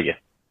 All right, thank you.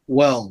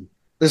 Well,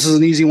 this is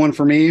an easy one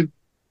for me.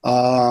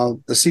 The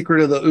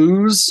Secret of the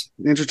Ooze,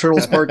 Ninja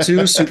Turtles Part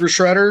 2, Super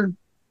Shredder.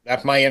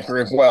 That's my answer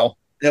as well.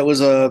 That was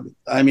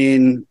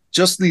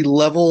just the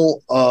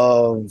level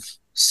of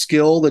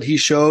skill that he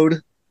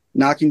showed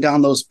knocking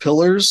down those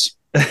pillars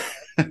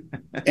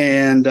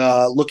and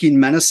looking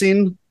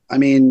menacing. I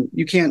mean,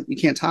 you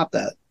can't top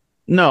that.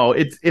 No,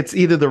 it's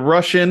either the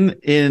Russian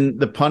in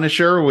The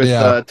Punisher with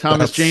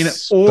Thomas Jane,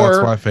 or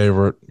that's my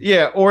favorite.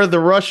 Yeah, or the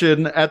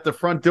Russian at the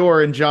front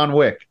door in John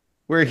Wick,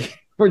 where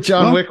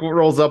John Wick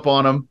rolls up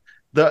on him.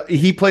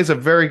 He plays a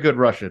very good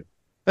Russian.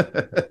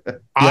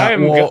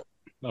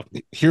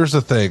 Here's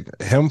the thing: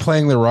 him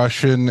playing the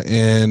Russian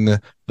in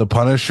The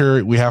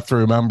Punisher, we have to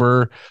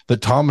remember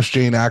that Thomas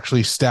Jane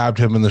actually stabbed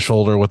him in the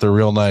shoulder with a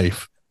real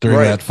knife during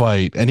that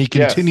fight, and he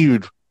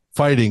continued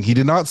fighting. He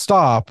did not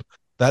stop.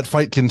 That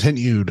fight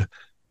continued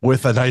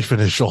with a knife in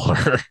his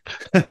shoulder.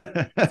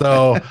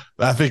 So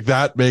I think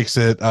that makes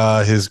it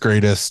his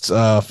greatest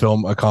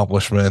film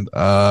accomplishment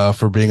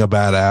for being a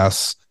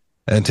badass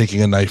and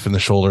taking a knife in the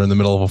shoulder in the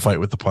middle of a fight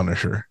with the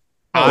Punisher.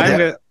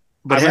 But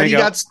had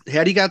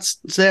he got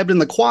stabbed in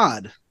the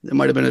quad, it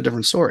might have been a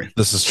different story.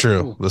 This is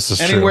true.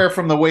 Anywhere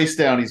from the waist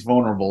down, he's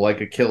vulnerable, like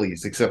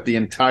Achilles, except the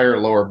entire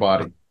lower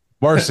body.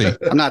 Marcy.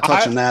 I'm not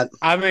touching that.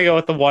 I'm going to go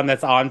with the one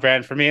that's on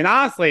brand for me. And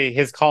honestly,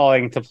 his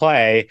calling to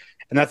play,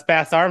 and that's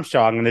Bass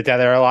Armstrong in the Dead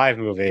or Alive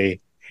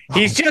movie.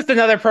 He's just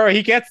another pro.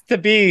 He gets to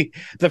be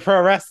the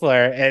pro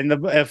wrestler in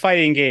the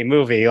fighting game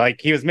movie.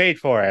 Like, he was made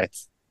for it.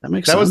 That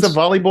makes sense. That was the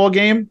volleyball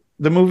game,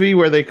 the movie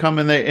where they come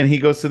in and he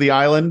goes to the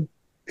island.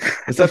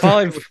 Is that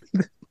volleyball?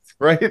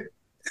 Right?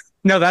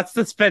 No, that's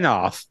the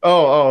spinoff.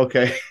 Oh,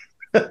 okay.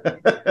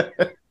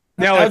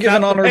 No, I'll give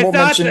an honorable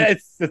mention.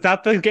 It's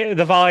not the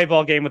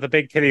volleyball game with the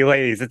big titty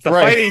ladies. It's the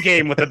fighting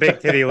game with the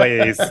big titty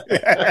ladies.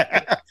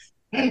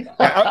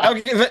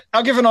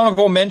 I'll give an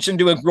honorable mention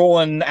to a role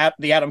in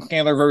the Adam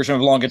Sandler version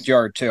of Longest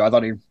Yard too. I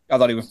thought he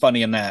was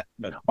funny in that.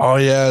 But. Oh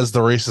yeah, as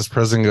the racist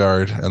prison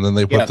guard, and then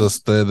they put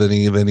they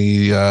give him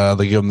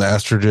the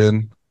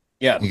estrogen.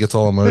 Yeah, he gets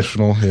all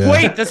emotional. Yeah.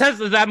 Wait,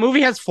 that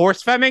movie has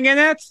force femming in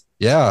it?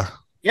 Yeah.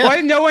 Why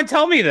did no one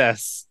tell me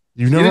this?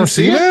 You've never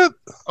seen it?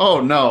 Oh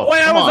no!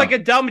 When I was like a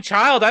dumb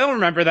child, I don't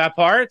remember that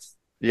part.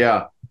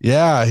 Yeah.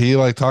 Yeah, he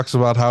talks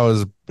about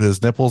how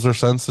his nipples are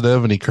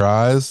sensitive and he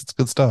cries. It's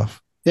good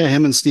stuff. Yeah,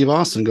 him and Steve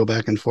Austin go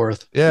back and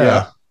forth.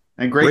 Yeah.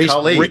 And great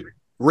colleague.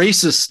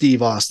 Racist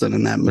Steve Austin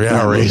in that movie.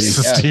 Yeah,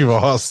 racist Steve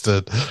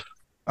Austin.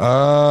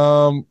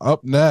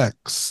 Up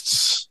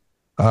next,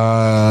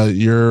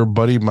 your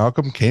buddy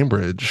Malcolm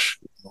Cambridge.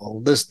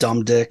 Oh, this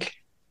dumb dick.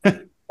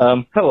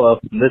 Hello,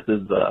 this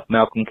is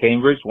Malcolm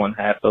Cambridge, one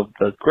half of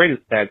the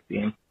greatest tag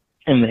team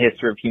in the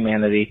history of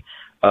humanity,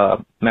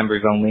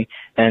 members only.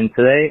 And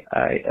today,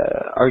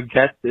 our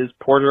guest is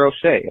Porter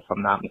O'Shea, if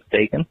I'm not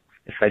mistaken,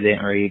 if I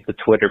didn't read the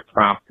Twitter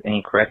prompt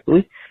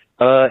incorrectly.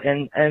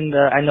 And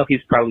I know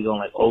he's probably going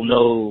like, oh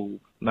no,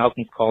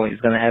 Malcolm's calling,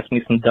 he's going to ask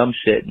me some dumb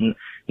shit. And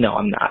no,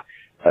 I'm not.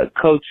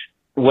 Coach,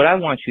 what I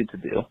want you to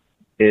do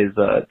is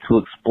to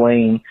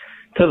explain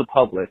to the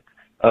public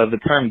the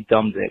term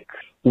dumb dick.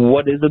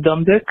 What is a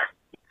dumb dick?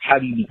 How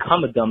do you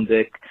become a dumb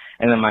dick?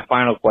 And then my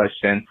final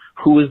question,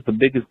 who is the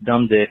biggest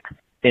dumb dick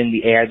in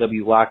the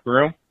AIW locker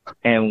room?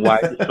 And why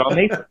is it Shawn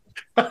Mason?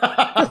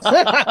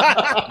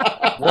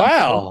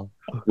 Wow.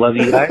 Love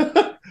you guys.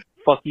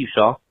 Fuck you,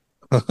 Shaw.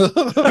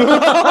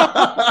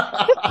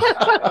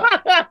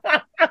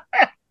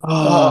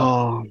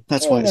 Oh,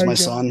 that's why he's my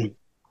son.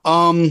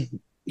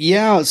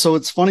 Yeah, so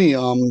it's funny.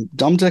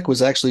 Dumb dick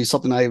was actually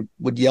something I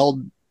would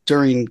yell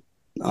during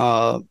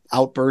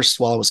outbursts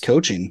while I was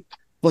coaching.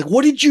 Like,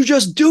 what did you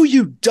just do,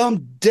 you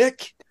dumb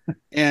dick?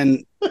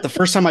 And the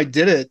first time I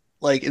did it,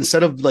 like,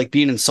 instead of like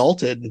being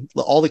insulted,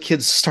 all the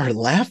kids started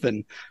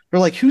laughing. They're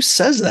like, who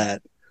says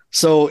that?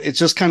 So it's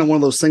just kind of one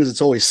of those things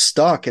that's always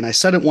stuck. And I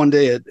said it one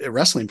day at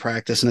wrestling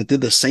practice and it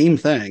did the same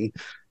thing.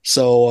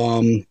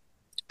 So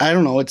I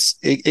don't know.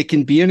 It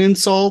can be an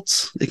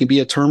insult. It can be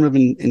a term of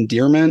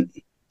endearment.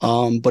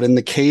 But in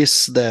the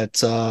case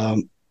that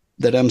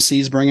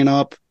MC's bringing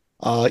up,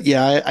 I'd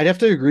have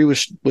to agree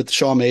with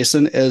Shawn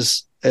Mason.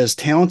 As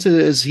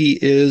talented as he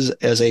is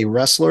as a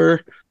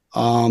wrestler,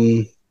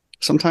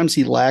 sometimes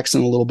he lacks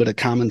in a little bit of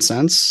common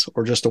sense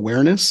or just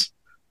awareness,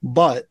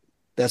 but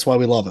that's why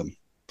we love him.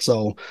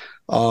 So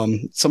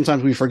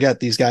sometimes we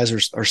forget these guys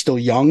are still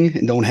young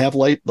and don't have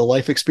the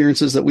life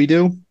experiences that we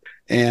do.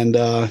 And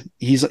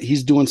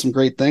he's doing some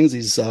great things.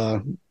 He's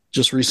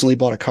just recently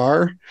bought a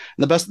car.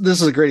 And this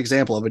is a great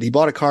example of it. He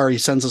bought a car. He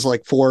sends us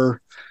like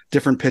 4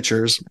 different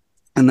pictures,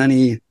 and then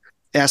he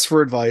asks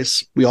for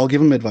advice. We all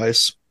give him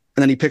advice,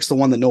 and then he picks the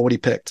one that nobody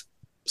picked.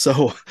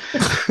 So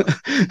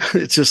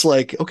it's just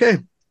like, okay,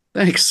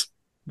 Thanks.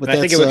 But I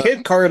think it was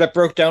his car that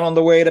broke down on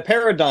the way to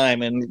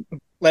Paradigm and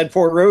led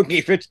Fort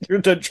Rogie to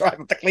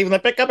drive to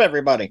Cleveland to pick up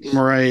everybody.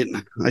 Right.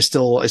 I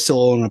still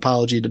owe an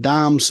apology to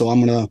Dom, so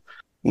I'm gonna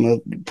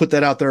put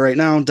that out there right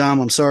now. Dom,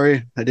 I'm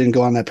sorry. I didn't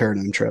go on that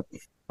Paradigm trip.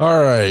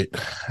 All right.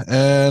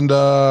 And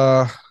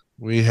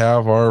we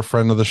have our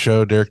friend of the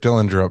show, Derek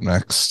Dillinger, up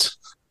next.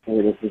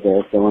 Hey, this is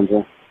Derek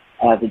Dillinger.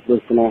 Avid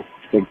listener,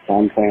 big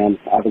time fan.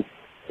 I have a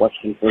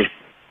question for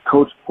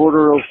Coach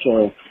Porter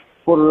O'Shea.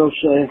 Porter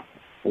O'Shea,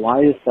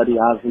 why is Cedi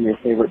Osman your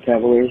favorite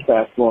Cavaliers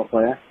basketball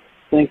player?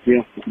 Thank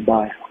you.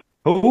 Bye.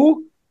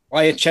 Who?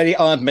 Why is Cedi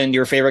Osman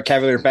your favorite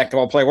Cavaliers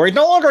basketball player? Well, he's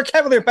no longer a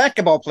Cavalier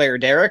basketball player,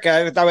 Derek.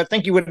 I would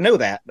think you would know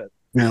that. But.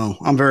 No,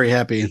 I'm very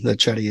happy that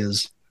Cedi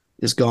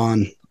is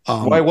gone.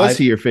 Why was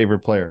he your favorite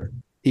player?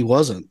 He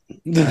wasn't. I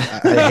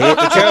hate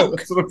the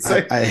joke.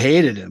 I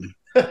hated him.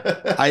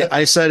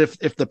 I said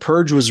if the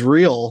purge was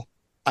real,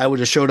 I would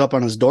have showed up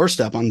on his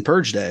doorstep on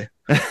purge day.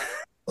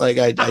 Like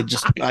I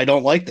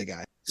don't like the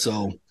guy.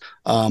 So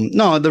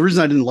no, the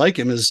reason I didn't like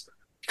him is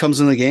he comes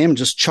in the game and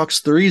just chucks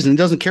threes and he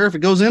doesn't care if it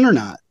goes in or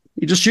not.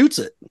 He just shoots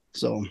it.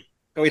 So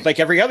he's like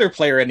every other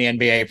player in the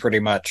NBA, pretty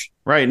much.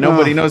 Right.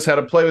 Nobody knows how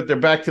to play with their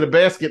back to the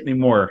basket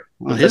anymore.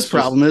 His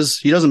problem is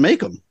he doesn't make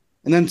them.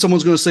 And then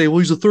someone's going to say, well,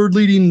 he's the third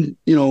leading,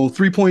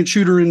 3-point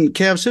shooter in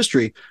Cavs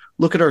history.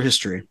 Look at our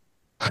history.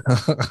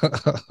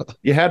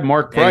 You had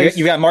Mark Price.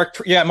 You got Mark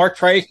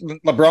Price,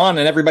 LeBron,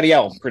 and everybody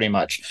else, pretty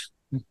much.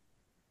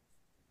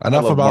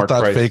 Enough about Mark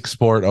that Price. Fake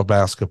sport of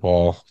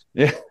basketball.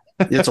 Yeah,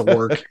 it's a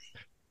work.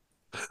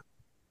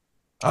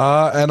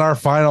 And our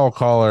final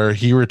caller,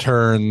 he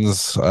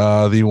returns.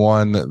 The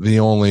one, the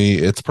only.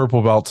 It's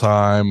purple belt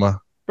time.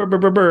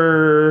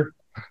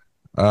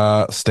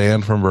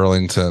 Stan from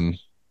Burlington.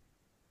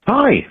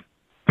 Hi,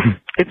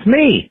 it's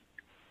me,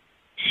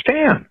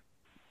 Stan,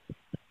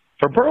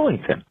 from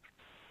Burlington.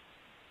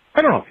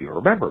 I don't know if you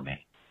remember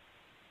me.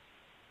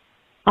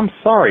 I'm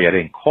sorry I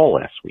didn't call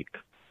last week.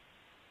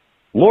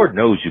 Lord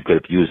knows you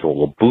could have used a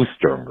little boost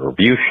during the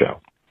review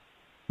show.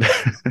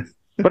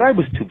 But I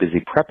was too busy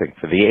prepping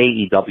for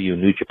the AEW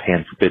New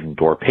Japan Forbidden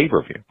Door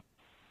pay-per-view.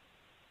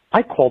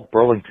 I called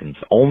Burlington's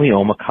only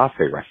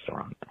omakase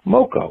restaurant,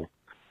 Moko,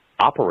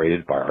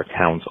 operated by our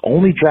town's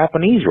only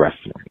Japanese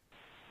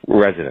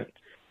resident,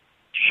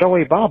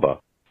 Shoei Baba,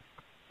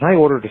 and I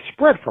ordered a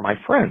spread for my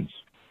friends.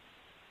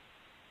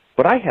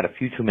 But I had a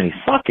few too many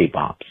sake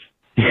bombs.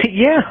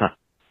 Yeah.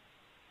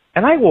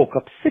 And I woke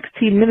up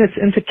 16 minutes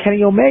into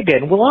Kenny Omega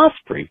and Will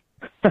Ospreay.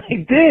 I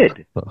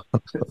did.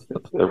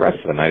 The rest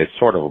of the night is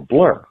sort of a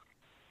blur.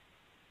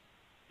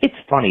 It's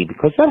funny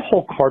because that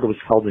whole card was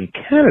held in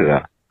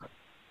Canada.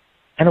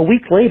 And a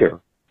week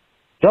later,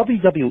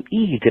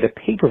 WWE did a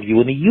pay-per-view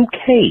in the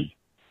UK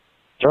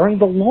during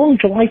the long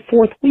July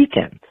 4th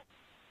weekend.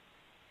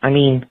 I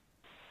mean,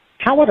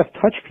 how out of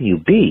touch can you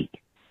be?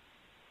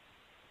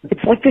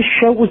 It's like this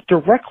show was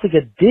directly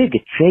a dig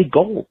at Jay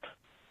Gold.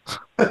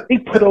 They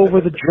put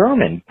over the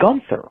German,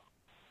 Gunther.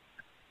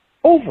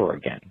 Over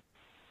again.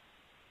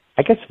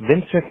 I guess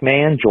Vince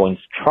McMahon joins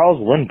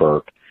Charles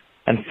Lindbergh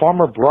and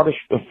former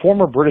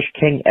British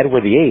King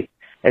Edward VIII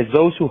as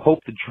those who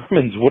hoped the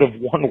Germans would have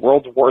won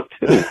World War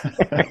II.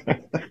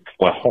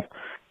 Well,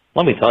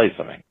 let me tell you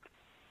something.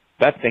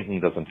 That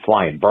thinking doesn't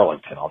fly in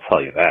Burlington, I'll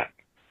tell you that.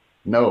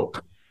 No.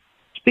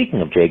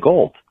 Speaking of Jay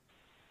Gold,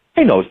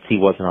 I noticed he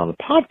wasn't on the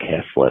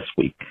podcast last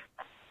week.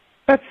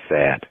 That's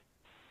sad.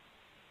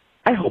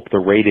 I hope the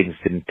ratings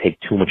didn't take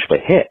too much of a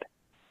hit.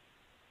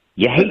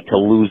 You hate to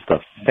lose the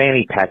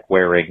fanny pack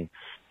wearing,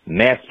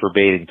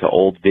 masturbating to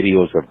old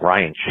videos of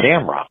Ryan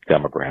Shamrock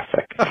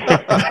demographic.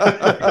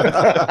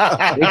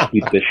 They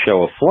keep this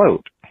show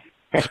afloat.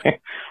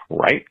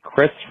 Right,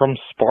 Chris from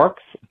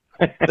Sparks?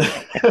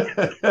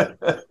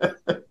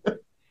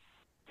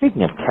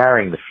 Speaking of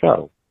carrying the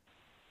show,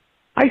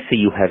 I see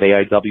you have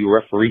AIW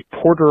referee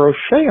Porter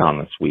O'Shea on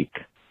this week.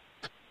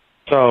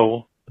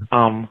 So,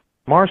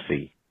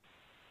 Marcy,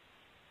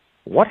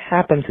 what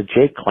happened to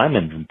Jake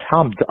Clemens and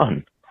Tom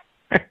Dunn?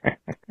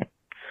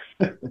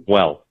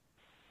 Well,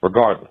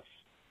 regardless,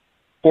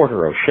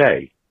 Porter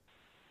O'Shea,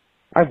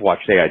 I've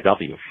watched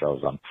AIW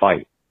shows on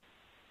Fight.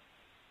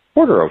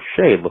 Porter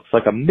O'Shea looks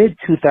like a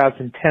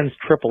mid-2010s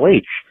Triple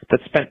H that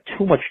spent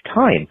too much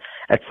time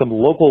at some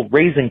local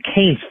Raising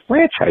Cane's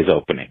franchise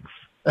openings.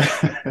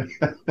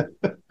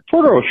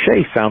 Porter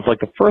O'Shea sounds like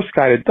the first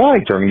guy to die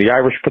during the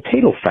Irish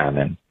potato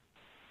famine.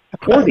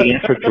 Or the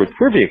answer to a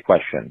trivia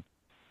question.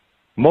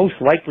 Most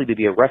likely to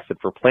be arrested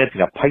for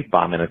planting a pipe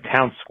bomb in a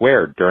town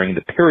square during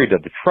the period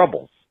of the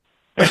Troubles.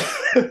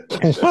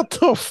 What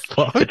the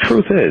fuck? The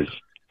truth is,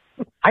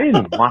 I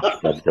didn't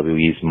watch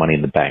WWE's Money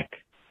in the Bank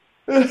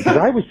because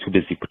I was too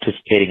busy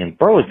participating in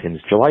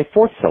Burlington's July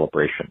 4th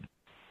celebration.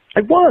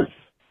 I was.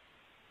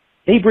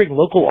 They bring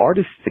local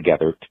artists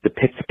together to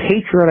depict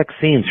patriotic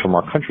scenes from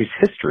our country's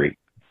history.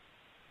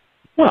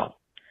 Well,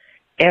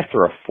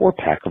 after a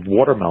 4-pack of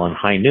watermelon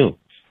high noons,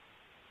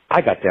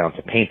 I got down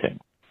to painting.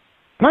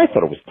 And I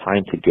thought it was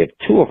time to give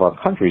two of our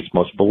country's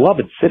most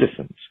beloved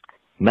citizens,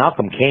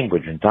 Malcolm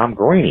Cambridge and Dom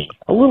Guarini,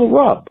 a little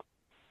rub.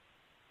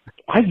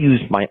 I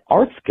used my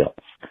art skills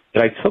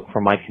that I took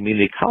from my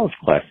community college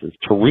classes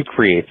to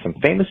recreate some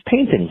famous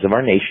paintings of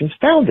our nation's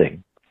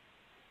founding.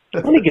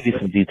 Let me give you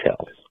some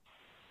details.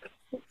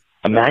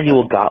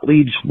 Emmanuel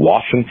Gottlieb's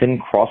Washington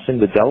crossing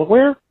the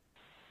Delaware?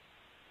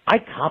 I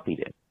copied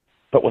it,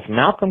 but with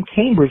Malcolm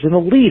Cambridge in the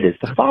lead as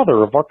the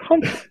father of our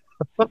country.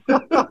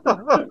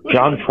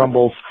 John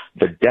Trumbull's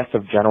The Death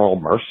of General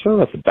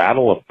Mercer at the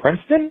Battle of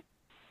Princeton?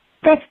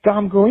 That's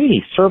Dom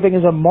Guarini serving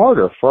as a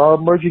martyr for our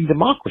emerging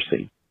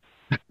democracy.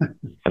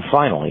 And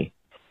finally,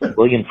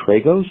 William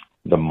Trago's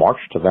The March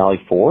to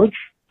Valley Forge?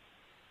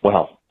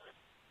 Well,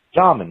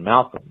 Dom and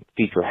Malcolm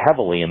feature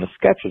heavily in the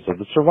sketches of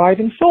the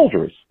surviving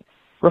soldiers,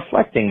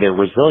 reflecting their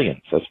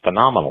resilience as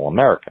phenomenal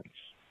Americans.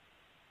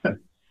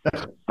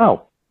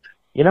 Oh,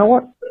 you know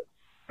what?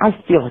 I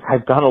feel like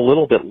I've gone a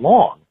little bit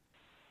long,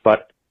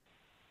 but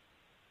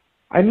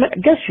I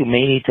guess you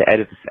may need to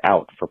edit this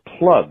out for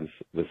plugs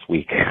this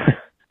week.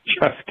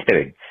 Just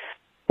kidding.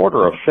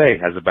 Porter O'Shea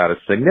has about as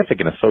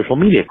significant a social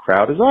media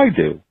crowd as I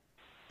do.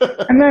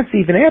 And that's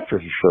even after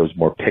he shows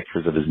more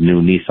pictures of his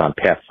new Nissan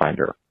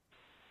Pathfinder.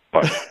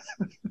 But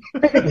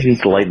I think we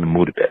need to lighten the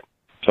mood a bit.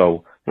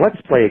 So let's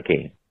play a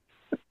game.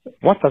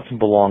 What doesn't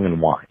belong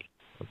and why?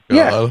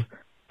 Yes,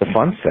 the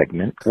fun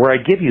segment where I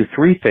give you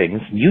 3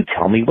 things and you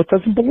tell me what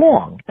doesn't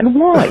belong and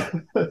why.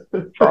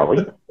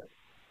 Charlie,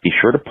 be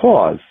sure to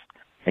pause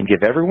and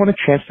give everyone a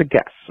chance to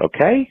guess,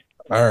 okay?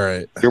 All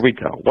right. Here we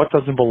go. What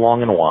doesn't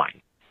belong and why?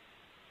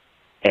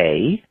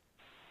 A,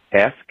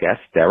 ask guest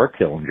Derek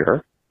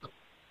Dillinger.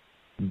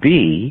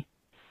 B,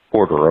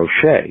 Porter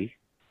O'Shea.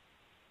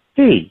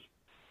 C,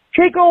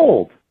 Jay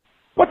Gold.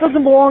 What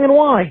doesn't belong and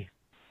why?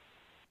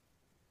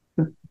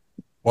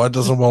 What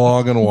doesn't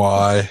belong and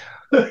why?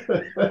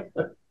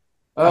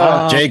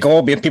 Jay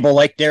Gold, people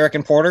like Derek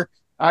and Porter?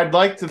 I'd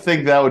like to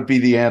think that would be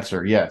the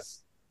answer,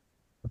 yes.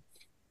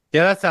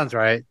 Yeah, that sounds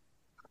right.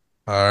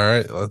 All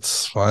right,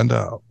 let's find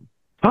out.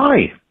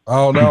 Hi.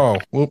 Oh, no.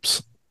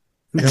 Whoops.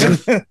 Wait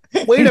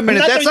a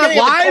minute, that's not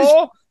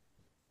live?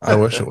 I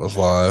wish it was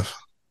live.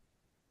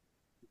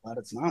 But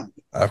it's not.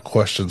 I have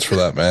questions for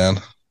that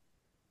man.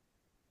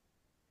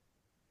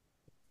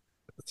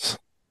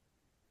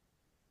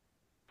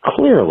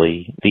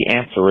 Clearly, the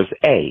answer is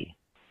A.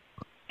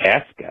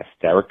 Ask guest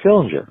Derek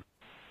Dillinger.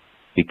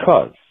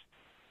 Because,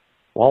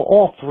 while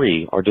all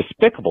 3 are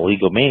despicable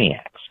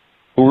egomaniacs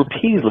who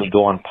repeatedly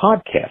go on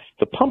podcasts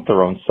to pump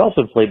their own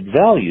self-inflated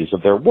values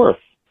of their worth,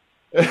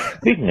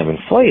 speaking of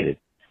inflated,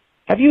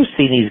 have you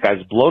seen these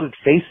guys' bloated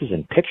faces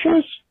in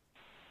pictures?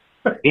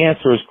 The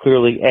answer is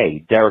clearly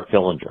A, Derek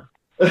Dillinger.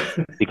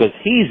 Because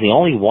he's the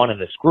only one in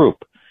this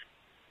group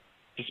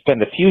to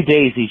spend a few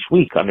days each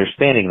week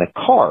understanding that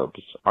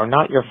carbs are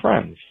not your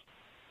friends.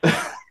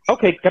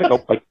 Okay, gotta go.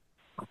 Bye.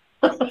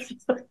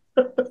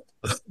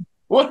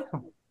 What a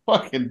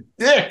fucking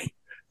dick.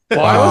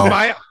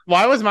 Why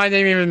was my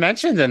name even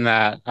mentioned in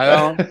that? I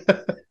don't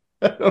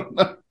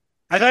know.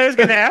 I thought he was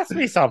going to ask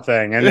me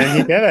something, and then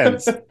he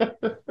didn't.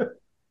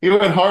 He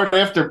went hard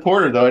after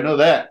Porter, though. I know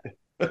that.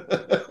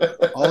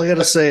 All I got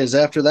to say is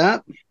after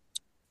that,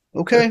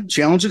 okay,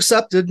 challenge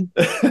accepted.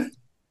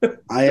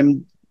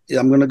 I'm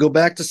going to go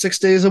back to 6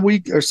 days a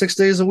week or 6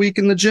 days a week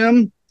in the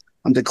gym.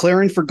 I'm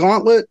declaring for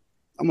Gauntlet.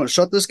 I'm going to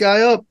shut this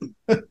guy up.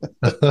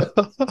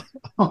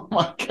 Oh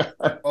my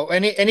god! Oh,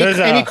 any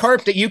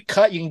carb that you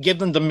cut, you can give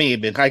them to me.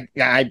 Because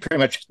I pretty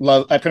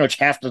much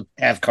have to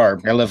have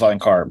carb. I live on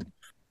carb.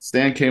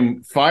 Stan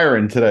came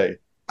firing today.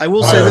 I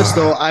will say this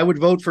though: I would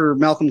vote for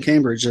Malcolm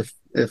Cambridge if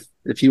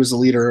he was the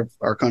leader of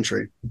our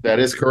country. That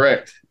is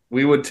correct.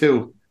 We would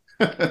too.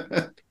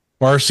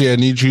 Marcy, I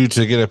need you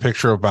to get a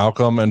picture of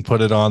Malcolm and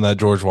put it on that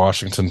George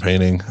Washington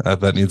painting.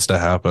 That needs to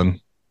happen.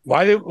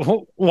 Why do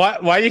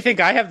you think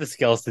I have the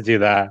skills to do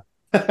that?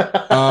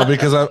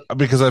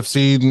 Because I've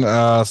seen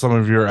some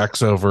of your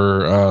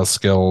X-Over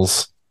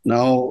skills.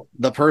 No,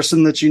 the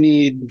person that you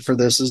need for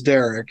this is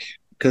Derek,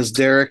 because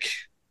Derek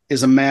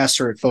is a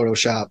master at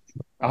Photoshop.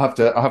 I'll have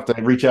to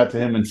reach out to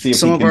him and see if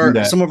some of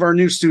our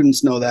new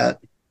students know that.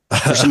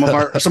 Or some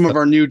of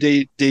our new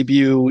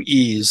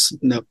debutees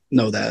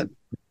know that.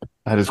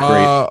 That is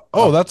great.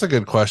 That's a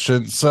good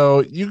question.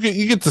 So you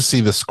get to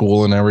see the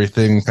school and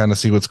everything, kind of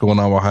see what's going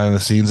on behind the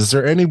scenes. Is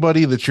there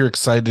anybody that you're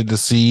excited to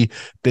see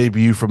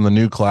debut from the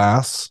new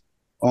class?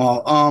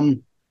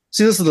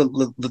 See, this is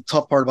the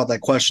tough part about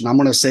that question. I'm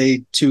going to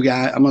say 2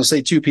 guys. I'm going to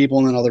say 2 people,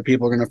 and then other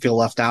people are going to feel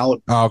left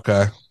out. Oh,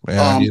 okay.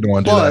 Yeah, you don't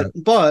want to do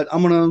that. But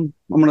I'm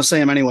gonna say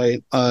him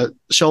anyway.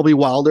 Shelby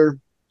Wilder.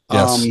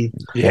 Yes.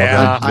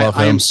 Yeah.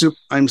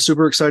 I'm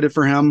super excited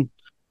for him.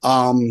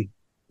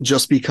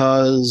 Just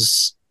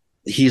because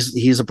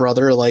he's a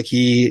brother. Like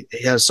he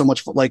has so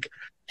much, like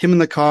him in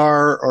the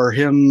car or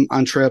him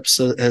on trips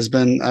has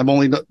been, I've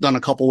only done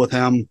a couple with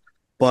him,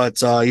 but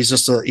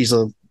he's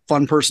a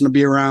fun person to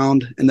be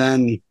around. And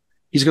then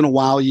he's going to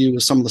wow you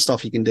with some of the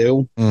stuff he can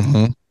do.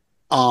 Mm-hmm.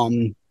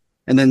 And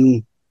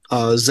then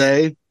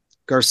Zay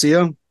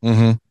Garcia.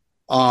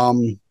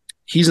 Mm-hmm.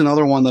 He's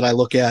another one that I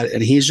look at,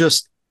 and he's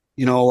just,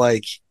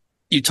 like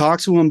you talk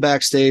to him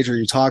backstage or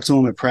you talk to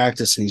him at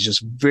practice, and he's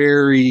just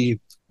very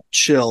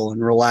chill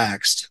and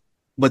relaxed.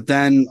 But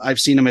then I've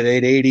seen him at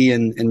 880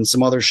 and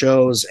some other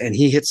shows, and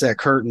he hits that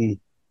curtain,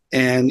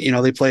 and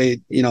they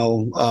play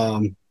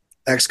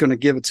X gonna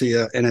give it to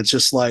you, and it's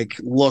just like,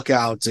 look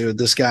out, dude.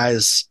 This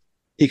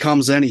he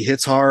comes in, he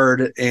hits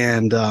hard,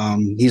 and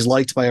he's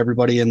liked by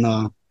everybody in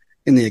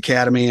the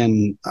academy.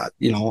 And I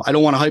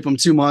don't want to hype him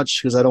too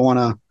much because I don't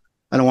want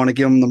to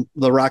give him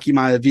the Rocky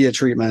Maivia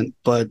treatment,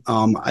 but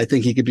I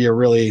think he could be a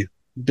really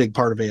big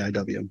part of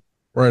AIW.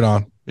 Right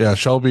on. Yeah,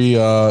 Shelby.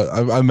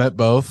 I met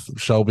both.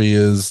 Shelby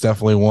is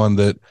definitely one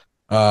that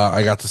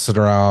I got to sit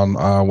around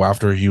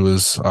after he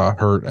was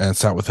hurt and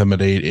sat with him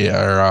at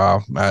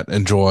at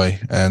Enjoy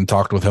and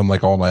talked with him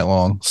like all night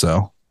long.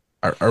 So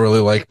I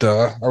really liked.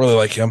 I really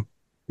like him.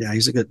 Yeah,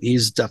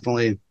 he's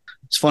definitely,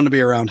 it's fun to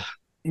be around.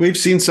 We've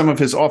seen some of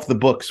his off the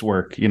books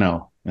work, and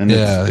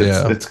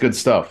it's good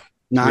stuff.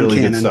 Non-canon.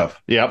 Really good stuff.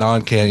 Yeah.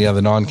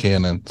 The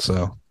non-canon.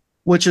 So,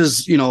 which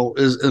is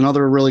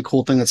another really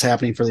cool thing that's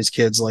happening for these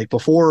kids. Like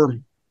before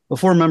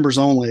members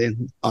only,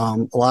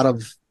 a lot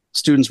of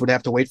students would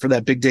have to wait for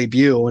that big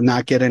debut and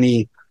not get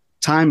any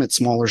time at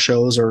smaller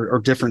shows or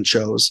different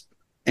shows.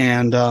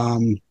 And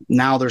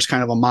now there's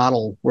kind of a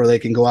model where they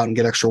can go out and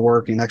get extra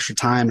work and extra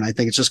time. And I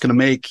think it's just going to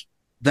make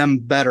them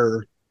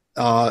better,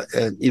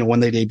 when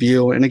they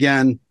debut. And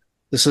again,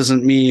 this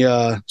isn't me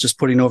just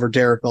putting over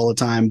Derek all the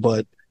time,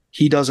 but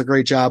he does a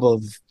great job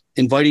of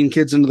inviting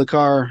kids into the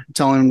car,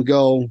 telling them to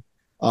go,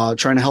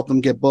 trying to help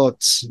them get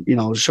booked,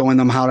 showing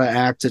them how to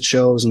act at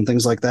shows and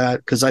things like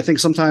that. Because I think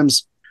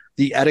sometimes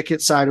the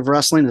etiquette side of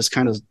wrestling is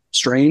kind of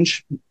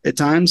strange at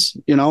times,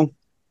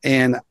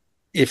 and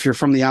if you're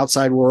from the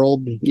outside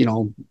world, you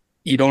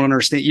don't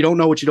understand, you don't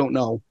know what you don't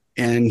know.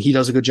 And he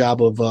does a good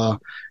job of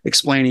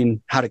explaining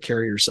how to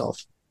carry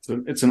yourself.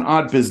 So it's an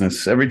odd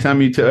business. Every time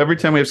we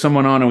have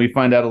someone on and we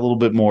find out a little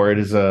bit more, it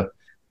is a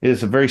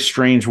very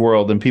strange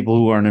world, and people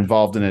who aren't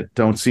involved in it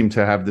don't seem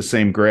to have the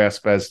same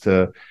grasp as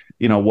to,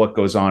 what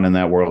goes on in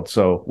that world.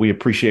 So we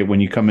appreciate when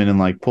you come in and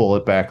like pull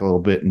it back a little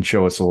bit and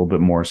show us a little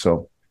bit more.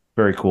 So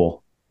very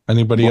cool.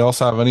 Anybody else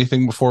have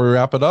anything before we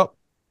wrap it up?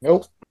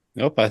 Nope.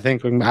 I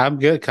think I'm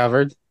good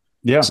covered.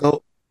 Yeah.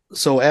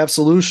 So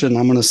Absolution,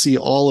 I'm going to see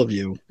all of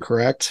you,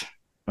 correct?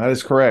 That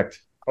is correct.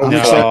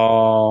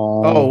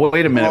 No. Oh,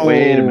 wait a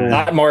minute.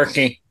 Not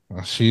Marky.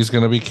 She's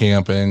going to be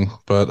camping,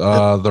 but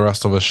the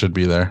rest of us should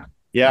be there.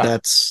 Yeah.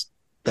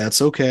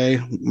 That's okay.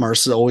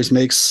 Marcia always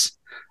makes,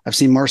 I've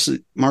seen Marcia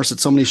at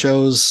so many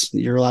shows.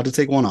 You're allowed to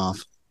take one off.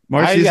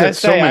 Marcy's at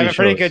so many I have a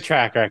pretty shows. good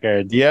track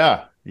record.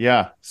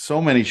 Yeah. So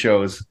many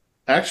shows.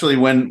 Actually,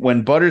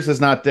 when Butters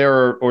is not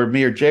there or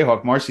me or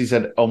Jayhawk, Marcy's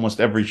at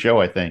almost every show,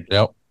 I think.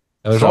 Yep.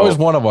 And there's always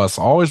one of us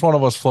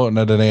floating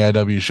at an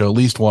AIW show, at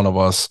least one of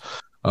us.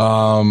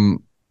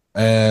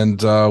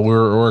 And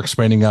we're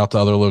expanding out to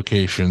other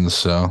locations.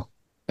 So,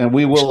 and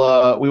we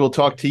will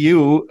talk to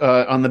you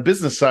on the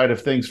business side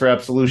of things for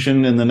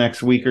Absolution in the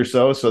next week or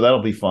so. So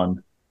that'll be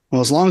fun.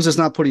 Well, as long as it's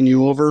not putting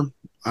you over,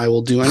 I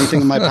will do anything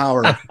in my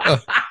power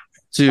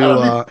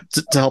to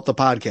help the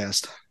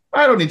podcast.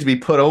 I don't need to be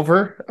put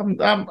over.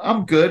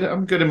 I'm good.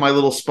 I'm good in my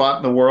little spot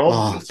in the world.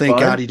 Oh, thank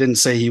God he didn't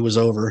say he was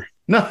over.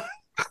 No.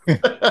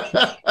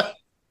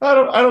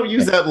 I don't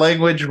use that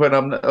language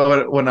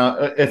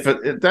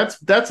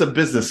that's a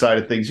business side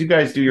of things. You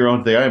guys do your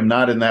own thing. I am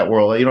not in that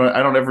world. I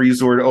don't ever use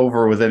the word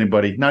over with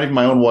anybody, not even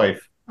my own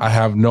wife. I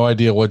have no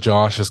idea what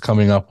Josh is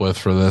coming up with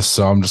for this,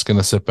 so I'm just going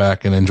to sit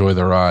back and enjoy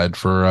the ride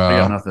for I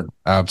got nothing.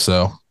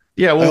 Abso.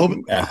 Yeah, well,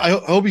 I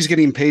hope he's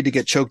getting paid to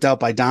get choked out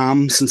by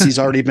Dom, since he's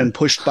already been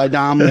pushed by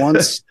Dom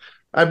once.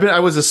 I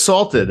was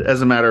assaulted,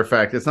 as a matter of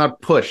fact. It's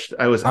not pushed.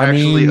 I was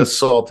actually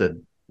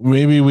assaulted.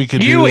 Maybe we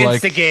could You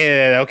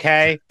instigated it,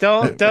 okay?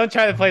 Don't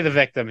try to play the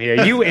victim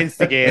here. You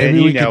instigated.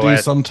 Maybe we could do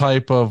some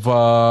type of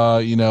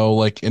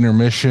like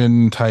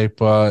intermission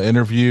type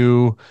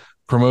interview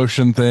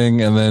promotion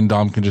thing, and then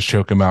Dom can just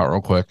choke him out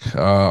real quick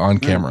on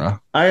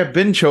camera. I have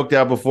been choked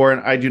out before,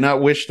 and I do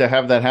not wish to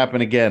have that happen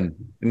again,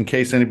 in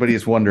case anybody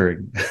is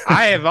wondering.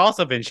 I have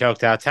also been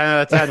choked out. 10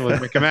 out of 10 would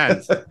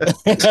recommend.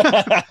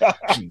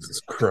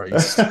 Jesus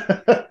Christ.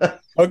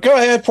 Well, go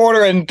ahead,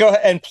 Porter, and go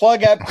ahead and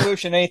plug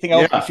Absolution. Anything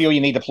else you feel you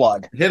need to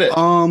plug? Hit it.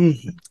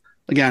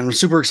 Again, we're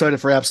super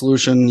excited for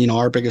Absolution,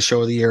 our biggest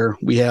show of the year.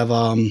 We have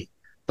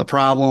The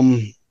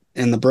Problem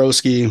and the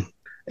Broski,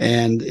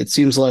 and it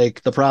seems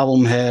like The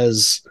Problem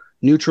has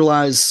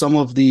neutralized some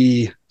of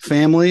the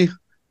family,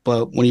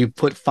 but when you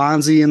put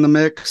Fonzie in the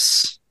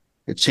mix,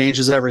 it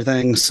changes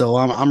everything. So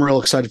I'm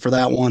real excited for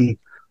that one.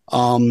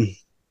 And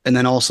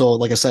then also,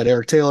 like I said,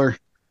 Eric Taylor,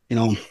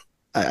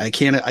 I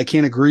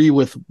can't agree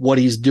with what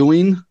he's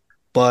doing,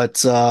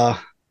 but I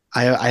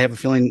have a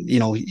feeling,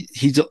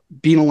 he's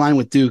being aligned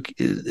with Duke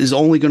is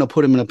only going to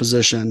put him in a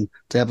position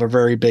to have a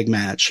very big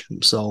match.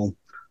 So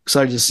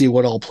excited to see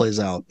what all plays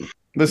out.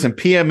 Listen,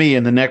 PME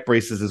and the neck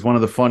braces is one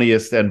of the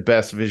funniest and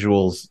best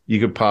visuals you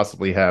could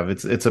possibly have.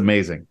 It's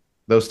amazing.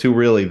 Those two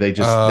really,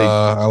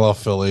 I love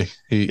Philly.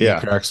 He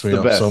cracks me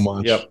up so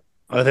much. Yep.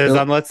 With his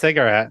unlit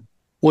cigarette.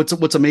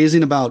 What's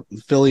amazing about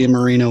Philly and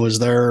Marino is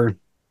their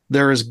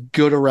they're as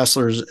good a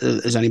wrestlers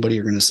as anybody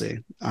you're going to see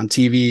on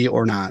TV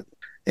or not.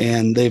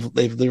 And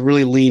they've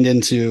really leaned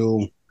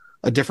into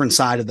a different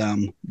side of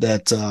them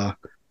that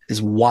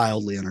is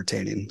wildly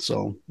entertaining.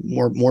 So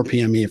more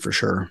PME for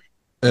sure.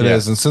 It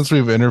is, and since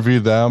we've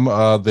interviewed them,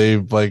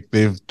 they've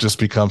just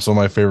become some of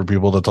my favorite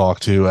people to talk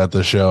to at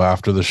the show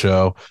after the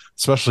show,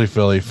 especially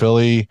Philly.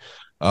 Philly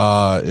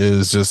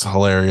is just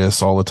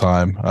hilarious all the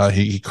time.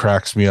 He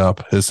cracks me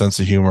up. His sense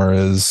of humor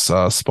is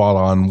spot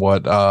on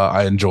what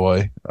I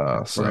enjoy.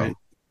 Right.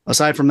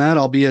 Aside from that,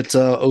 I'll be at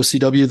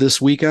OCW this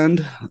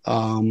weekend.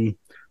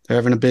 They're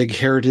having a big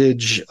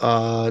Heritage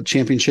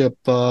Championship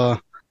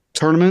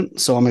tournament,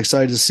 so I'm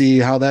excited to see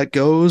how that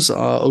goes.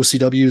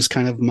 OCW is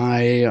kind of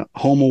my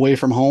home away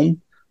from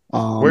home.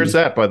 Where's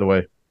that, by the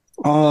way?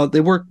 They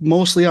work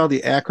mostly out of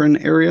the Akron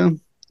area.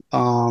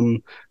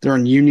 They're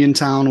in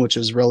Uniontown, which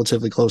is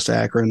relatively close to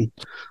Akron.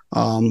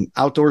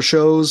 Outdoor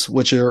shows,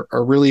 which are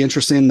really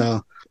interesting.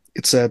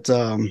 It's at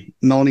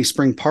Melanie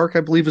Spring Park,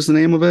 I believe is the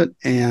name of it,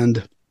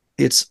 and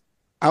it's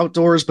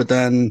outdoors, but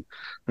then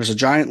there's a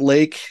giant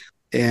lake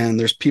and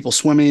there's people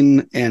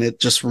swimming, and it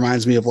just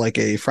reminds me of like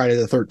a Friday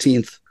the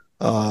 13th.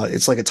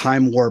 It's like a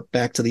time warp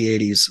back to the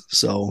 80s.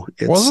 So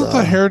wasn't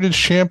the Heritage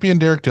champion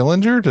Derek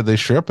Dillinger? Did they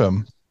strip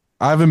him?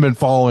 I haven't been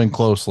following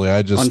closely.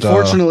 I just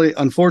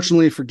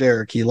unfortunately for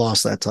Derek, he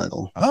lost that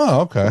title.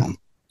 Oh, okay.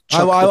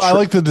 I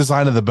like the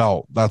design of the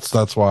belt.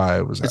 That's why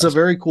I was. It's a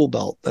very cool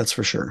belt, that's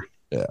for sure.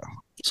 Yeah.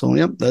 So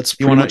yep, that's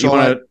you want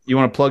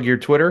to plug your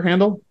Twitter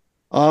handle?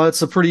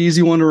 It's a pretty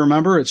easy one to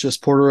remember. It's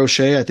just Porter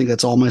O'Shea. I think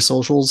that's all my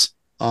socials.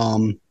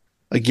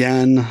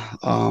 Again,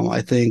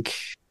 I think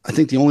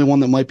the only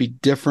one that might be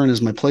different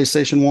is my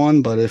PlayStation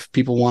one, but if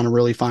people want to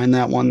really find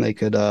that one, they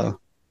could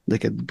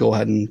go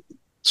ahead and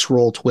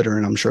scroll Twitter,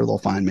 and I'm sure they'll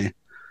find me.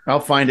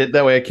 I'll find it.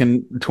 That way I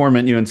can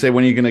torment you and say,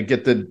 when are you going to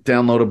get the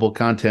downloadable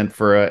content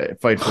for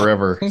Fight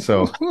Forever?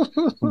 So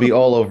I'll be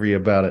all over you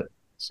about it.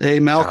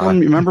 Hey, Malcolm,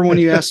 you remember when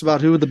you asked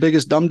about who the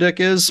biggest dumb dick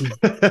is?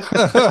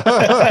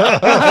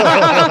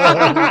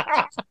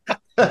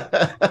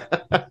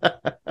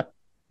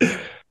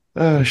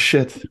 Oh,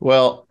 shit.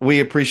 Well, we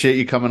appreciate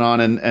you coming on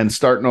and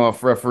starting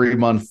off referee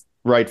month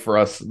right for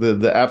us,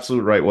 the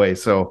absolute right way.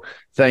 So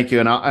thank you.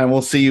 And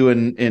we'll see you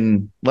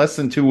in less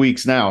than 2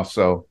 weeks now.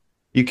 So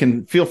you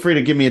can feel free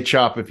to give me a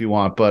chop if you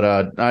want, but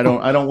I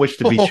don't wish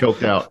to be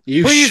choked out.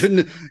 You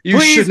shouldn't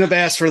have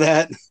asked for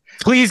that.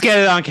 Please get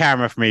it on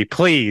camera for me.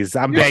 Please.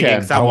 I'm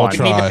begging someone. We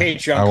need the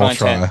Patreon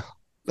content.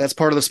 That's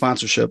part of the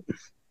sponsorship.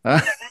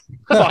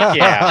 Fuck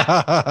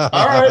yeah.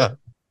 All right.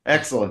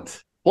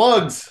 Excellent.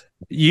 Plugs.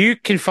 You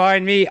can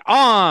find me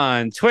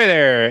on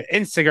Twitter,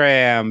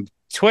 Instagram,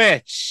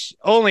 Twitch,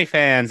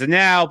 OnlyFans, and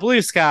now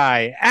Blue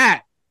Sky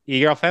at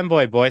eGirl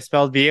Femboy, boy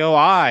spelled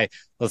BOI.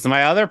 Listen to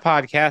my other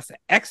podcast,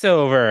 X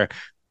Over.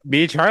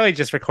 Me and Charlie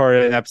just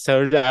recorded an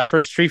episode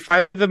for Street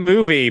Fighter the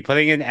movie,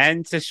 putting an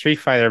end to Street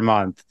Fighter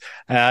month.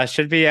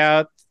 Should be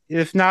out,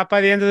 if not by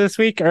the end of this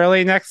week,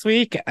 early next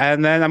week.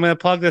 And then I'm going to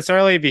plug this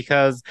early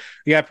because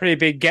we got a pretty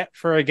big get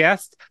for a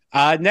guest.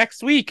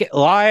 Next week,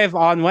 live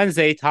on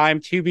Wednesday, time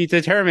to be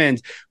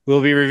determined,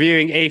 we'll be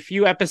reviewing a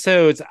few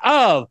episodes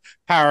of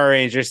Power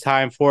Rangers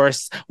Time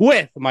Force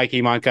with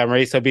Mikey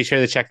Montgomery. So be sure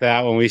to check that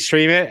out when we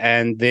stream it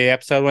and the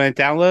episode when it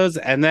downloads.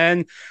 And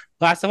then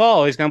last of all,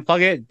 always going to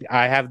plug it.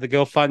 I have the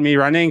GoFundMe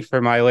running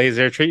for my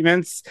laser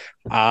treatments.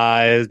 It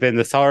has been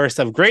the source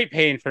of great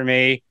pain for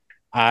me.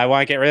 I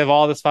want to get rid of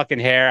all this fucking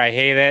hair. I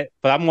hate it,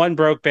 but I'm one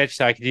broke bitch,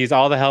 so I could use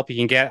all the help you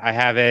can get. I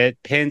have it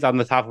pinned on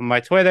the top of my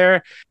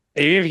Twitter.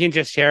 Even if you can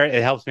just share it,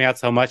 it helps me out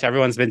so much.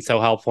 Everyone's been so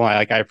helpful.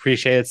 I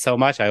appreciate it so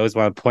much. I always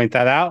want to point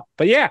that out.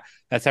 But yeah,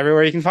 that's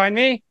everywhere you can find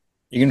me.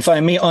 You can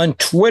find me on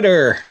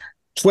Twitter,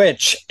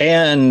 Twitch,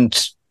 and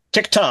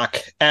TikTok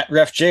at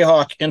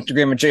RefJayhawk,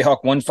 Instagram at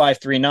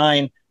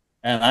Jayhawk1539.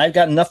 And I've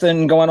got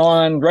nothing going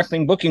on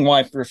wrestling booking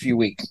wise for a few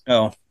weeks.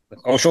 So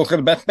Oshul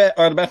the best bet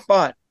or the best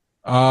spot.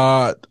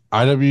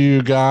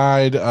 IW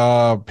Guide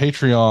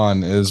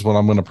Patreon is what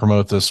I'm going to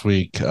promote this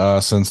week,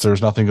 since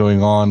there's nothing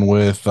going on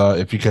with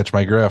If You Catch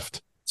My Grift.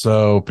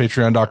 So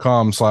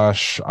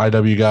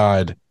patreon.com/IW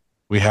Guide.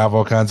 We have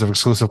all kinds of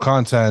exclusive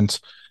content.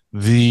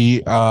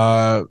 The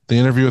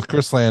interview with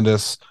Chris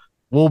Landis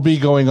will be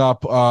going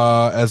up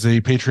as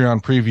a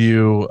Patreon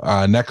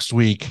preview next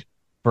week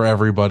for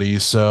everybody.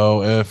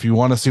 So if you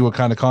want to see what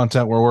kind of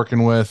content we're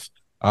working with,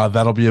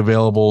 that'll be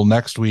available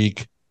next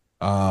week.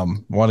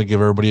 Want to give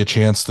everybody a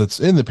chance that's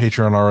in the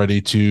Patreon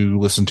already to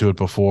listen to it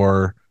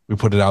before we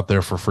put it out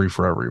there for free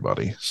for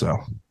everybody. So,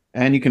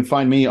 and you can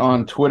find me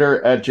on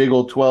Twitter at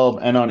jgold12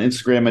 and on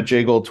Instagram at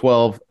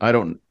jgold12. I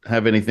don't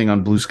have anything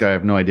on Blue Sky. I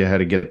have no idea how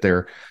to get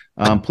there.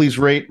 Please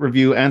rate,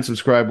 review, and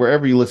subscribe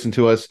wherever you listen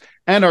to us.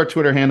 And our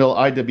Twitter handle,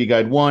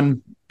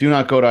 IWGuide1. Do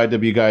not go to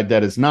IWGuide.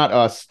 That is not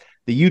us.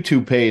 The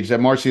YouTube page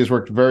that Marcy has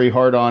worked very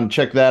hard on.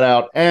 Check that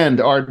out.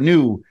 And our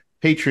new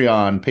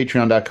Patreon,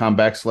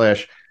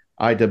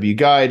 patreon.com/IW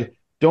Guide.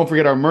 Don't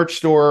forget our merch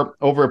store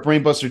over at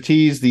Brainbuster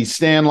Tees, the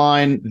Stan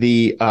line,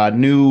 the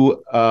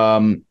new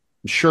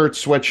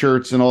shirts,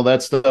 sweatshirts, and all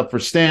that stuff for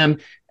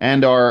Stan,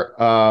 and our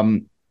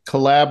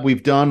collab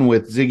we've done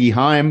with Ziggy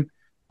Heim.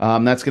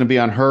 That's going to be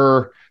on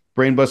her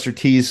Brainbuster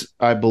Tees,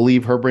 I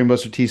believe, her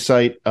Brainbuster Tees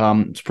site.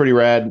 It's pretty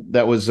rad.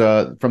 That was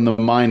from the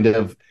mind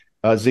of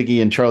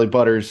Ziggy and Charlie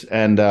Butters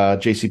and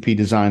JCP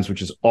Designs,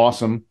 which is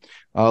awesome.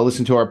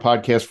 Listen to our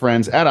podcast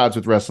friends at Odds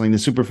with Wrestling, the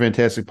super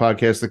fantastic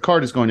podcast. The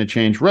card is going to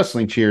change.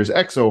 Wrestling Cheers,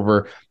 X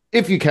Over,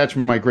 If You Catch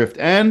My Grift,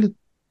 and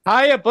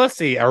Hiya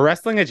Bussy, a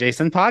wrestling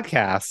adjacent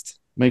podcast.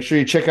 Make sure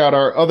you check out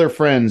our other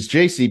friends,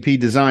 JCP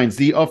Designs,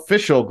 the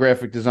official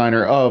graphic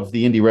designer of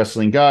the Indie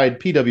Wrestling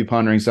Guide,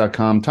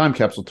 pwponderings.com, Time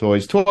Capsule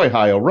Toys, Toy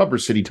Hio, Rubber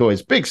City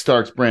Toys, Big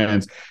Starks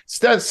Brands,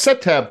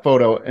 Set Tab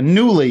Photo, and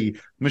newly,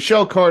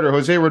 Michelle Carter,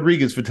 Jose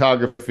Rodriguez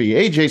Photography,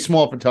 AJ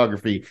Small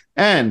Photography,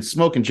 and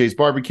Smoke and Chase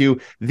Barbecue,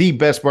 the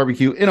best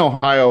barbecue in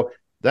Ohio.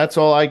 That's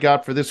all I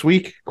got for this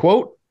week.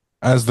 Quote,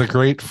 as the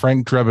great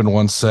Frank Drebin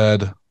once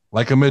said,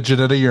 like a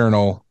midget at a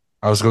urinal,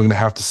 I was going to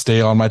have to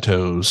stay on my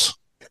toes.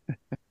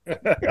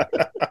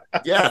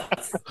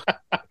 Yes.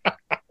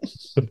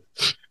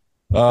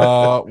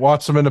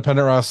 Watch some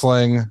independent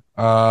wrestling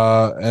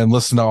and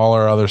listen to all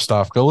our other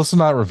stuff. Go listen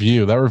to that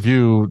review. That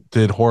review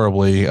did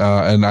horribly,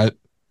 and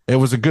it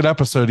was a good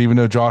episode even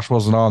though Josh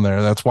wasn't on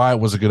there. That's why it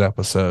was a good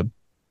episode.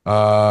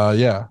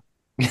 Yeah.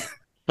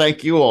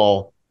 Thank you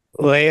all.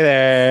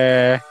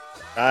 Later.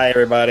 Bye,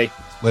 everybody.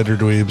 Later,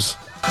 dweebs.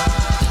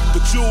 The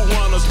Jewel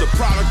Runners, the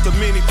product of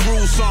many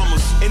cruel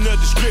summers. And the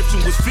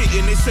description was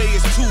fitting, they say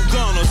it's two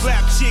gunners.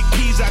 Slap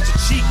chickpeas out your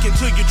cheek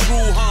until you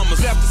drool hummers.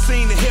 Left the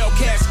scene, the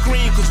Hellcat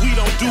scream, cause we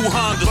don't do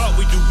Hondas. But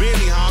we do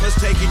Benny Hondas,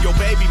 taking your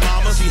baby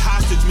mama. She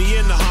hostage me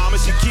in the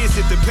homage, she kiss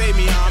it to pay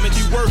me homage.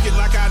 You work it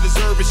like I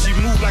deserve it, she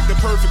move like the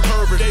perfect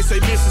pervert. They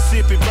say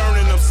Mississippi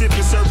burning, I'm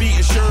sipping, serve,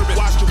 eating sherbet.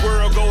 Watch the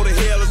world go to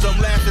hell as I'm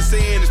laughing,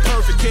 saying it's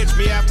perfect. Catch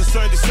me after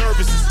Sunday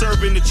service,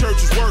 disturbing the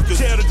church's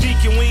workers. Tell the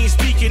deacon we ain't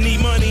speaking,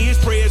 need money, his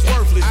prayer's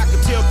worthless. I can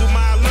tell through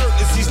my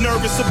alertness, he's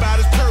nervous about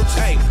his purchase.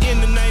 Hey,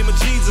 in the name of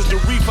Jesus, the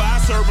reaper, I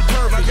serve him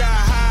perfect. My guy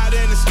higher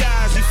than the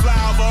skies, he fly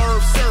over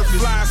Earth's surface.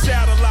 Flying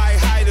satellite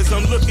height as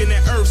I'm looking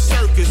at Earth's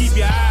circus. Keep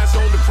your eyes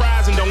on the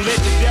prize and don't let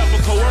the devil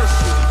coerce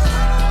you.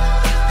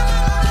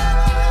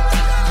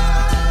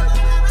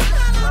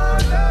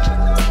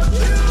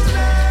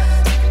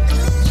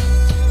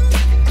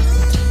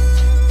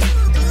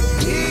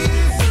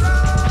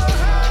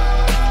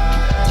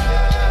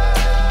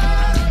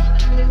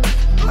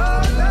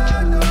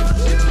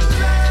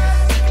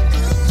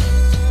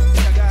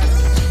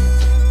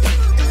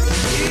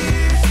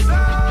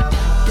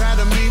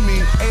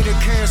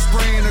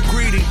 Spraying a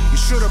greedy, you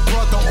should have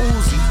brought the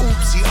Uzi.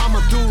 Oopsie, I'm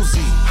a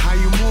doozy. How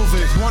you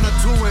moving? Wanna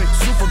do it?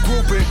 Super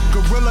grouping,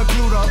 gorilla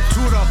glued up,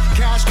 toot up.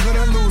 Cash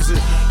couldn't lose it.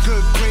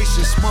 Good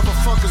gracious,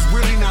 motherfuckers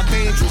really not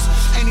dangerous.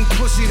 Any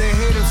pussy that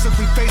hit him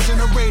simply facing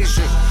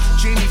erasure.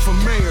 Genie for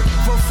mayor,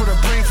 vote for the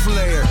brain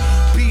flayer.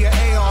 Be an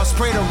AR,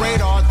 spray the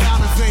radar,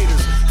 down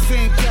invaders.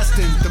 Thing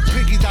destined, the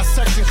piggy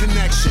dissection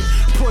connection.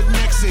 Put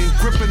necks in,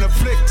 grip and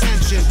afflict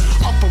tension.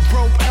 Upper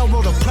rope,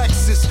 elbow to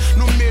plexus.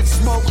 No mid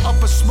smoke,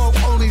 upper smoke,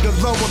 only the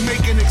lower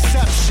make an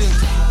exception.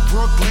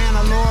 Brooklyn,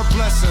 our Lord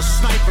bless us.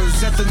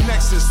 Snipers at the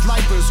nexus,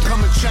 lifers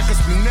come and check us,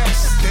 be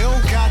next. They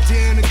don't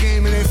goddamn the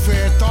game and they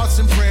fair. Thoughts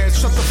and prayers,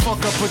 shut the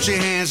fuck up, put your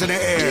hands in the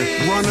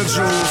air. Run the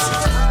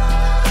jewels.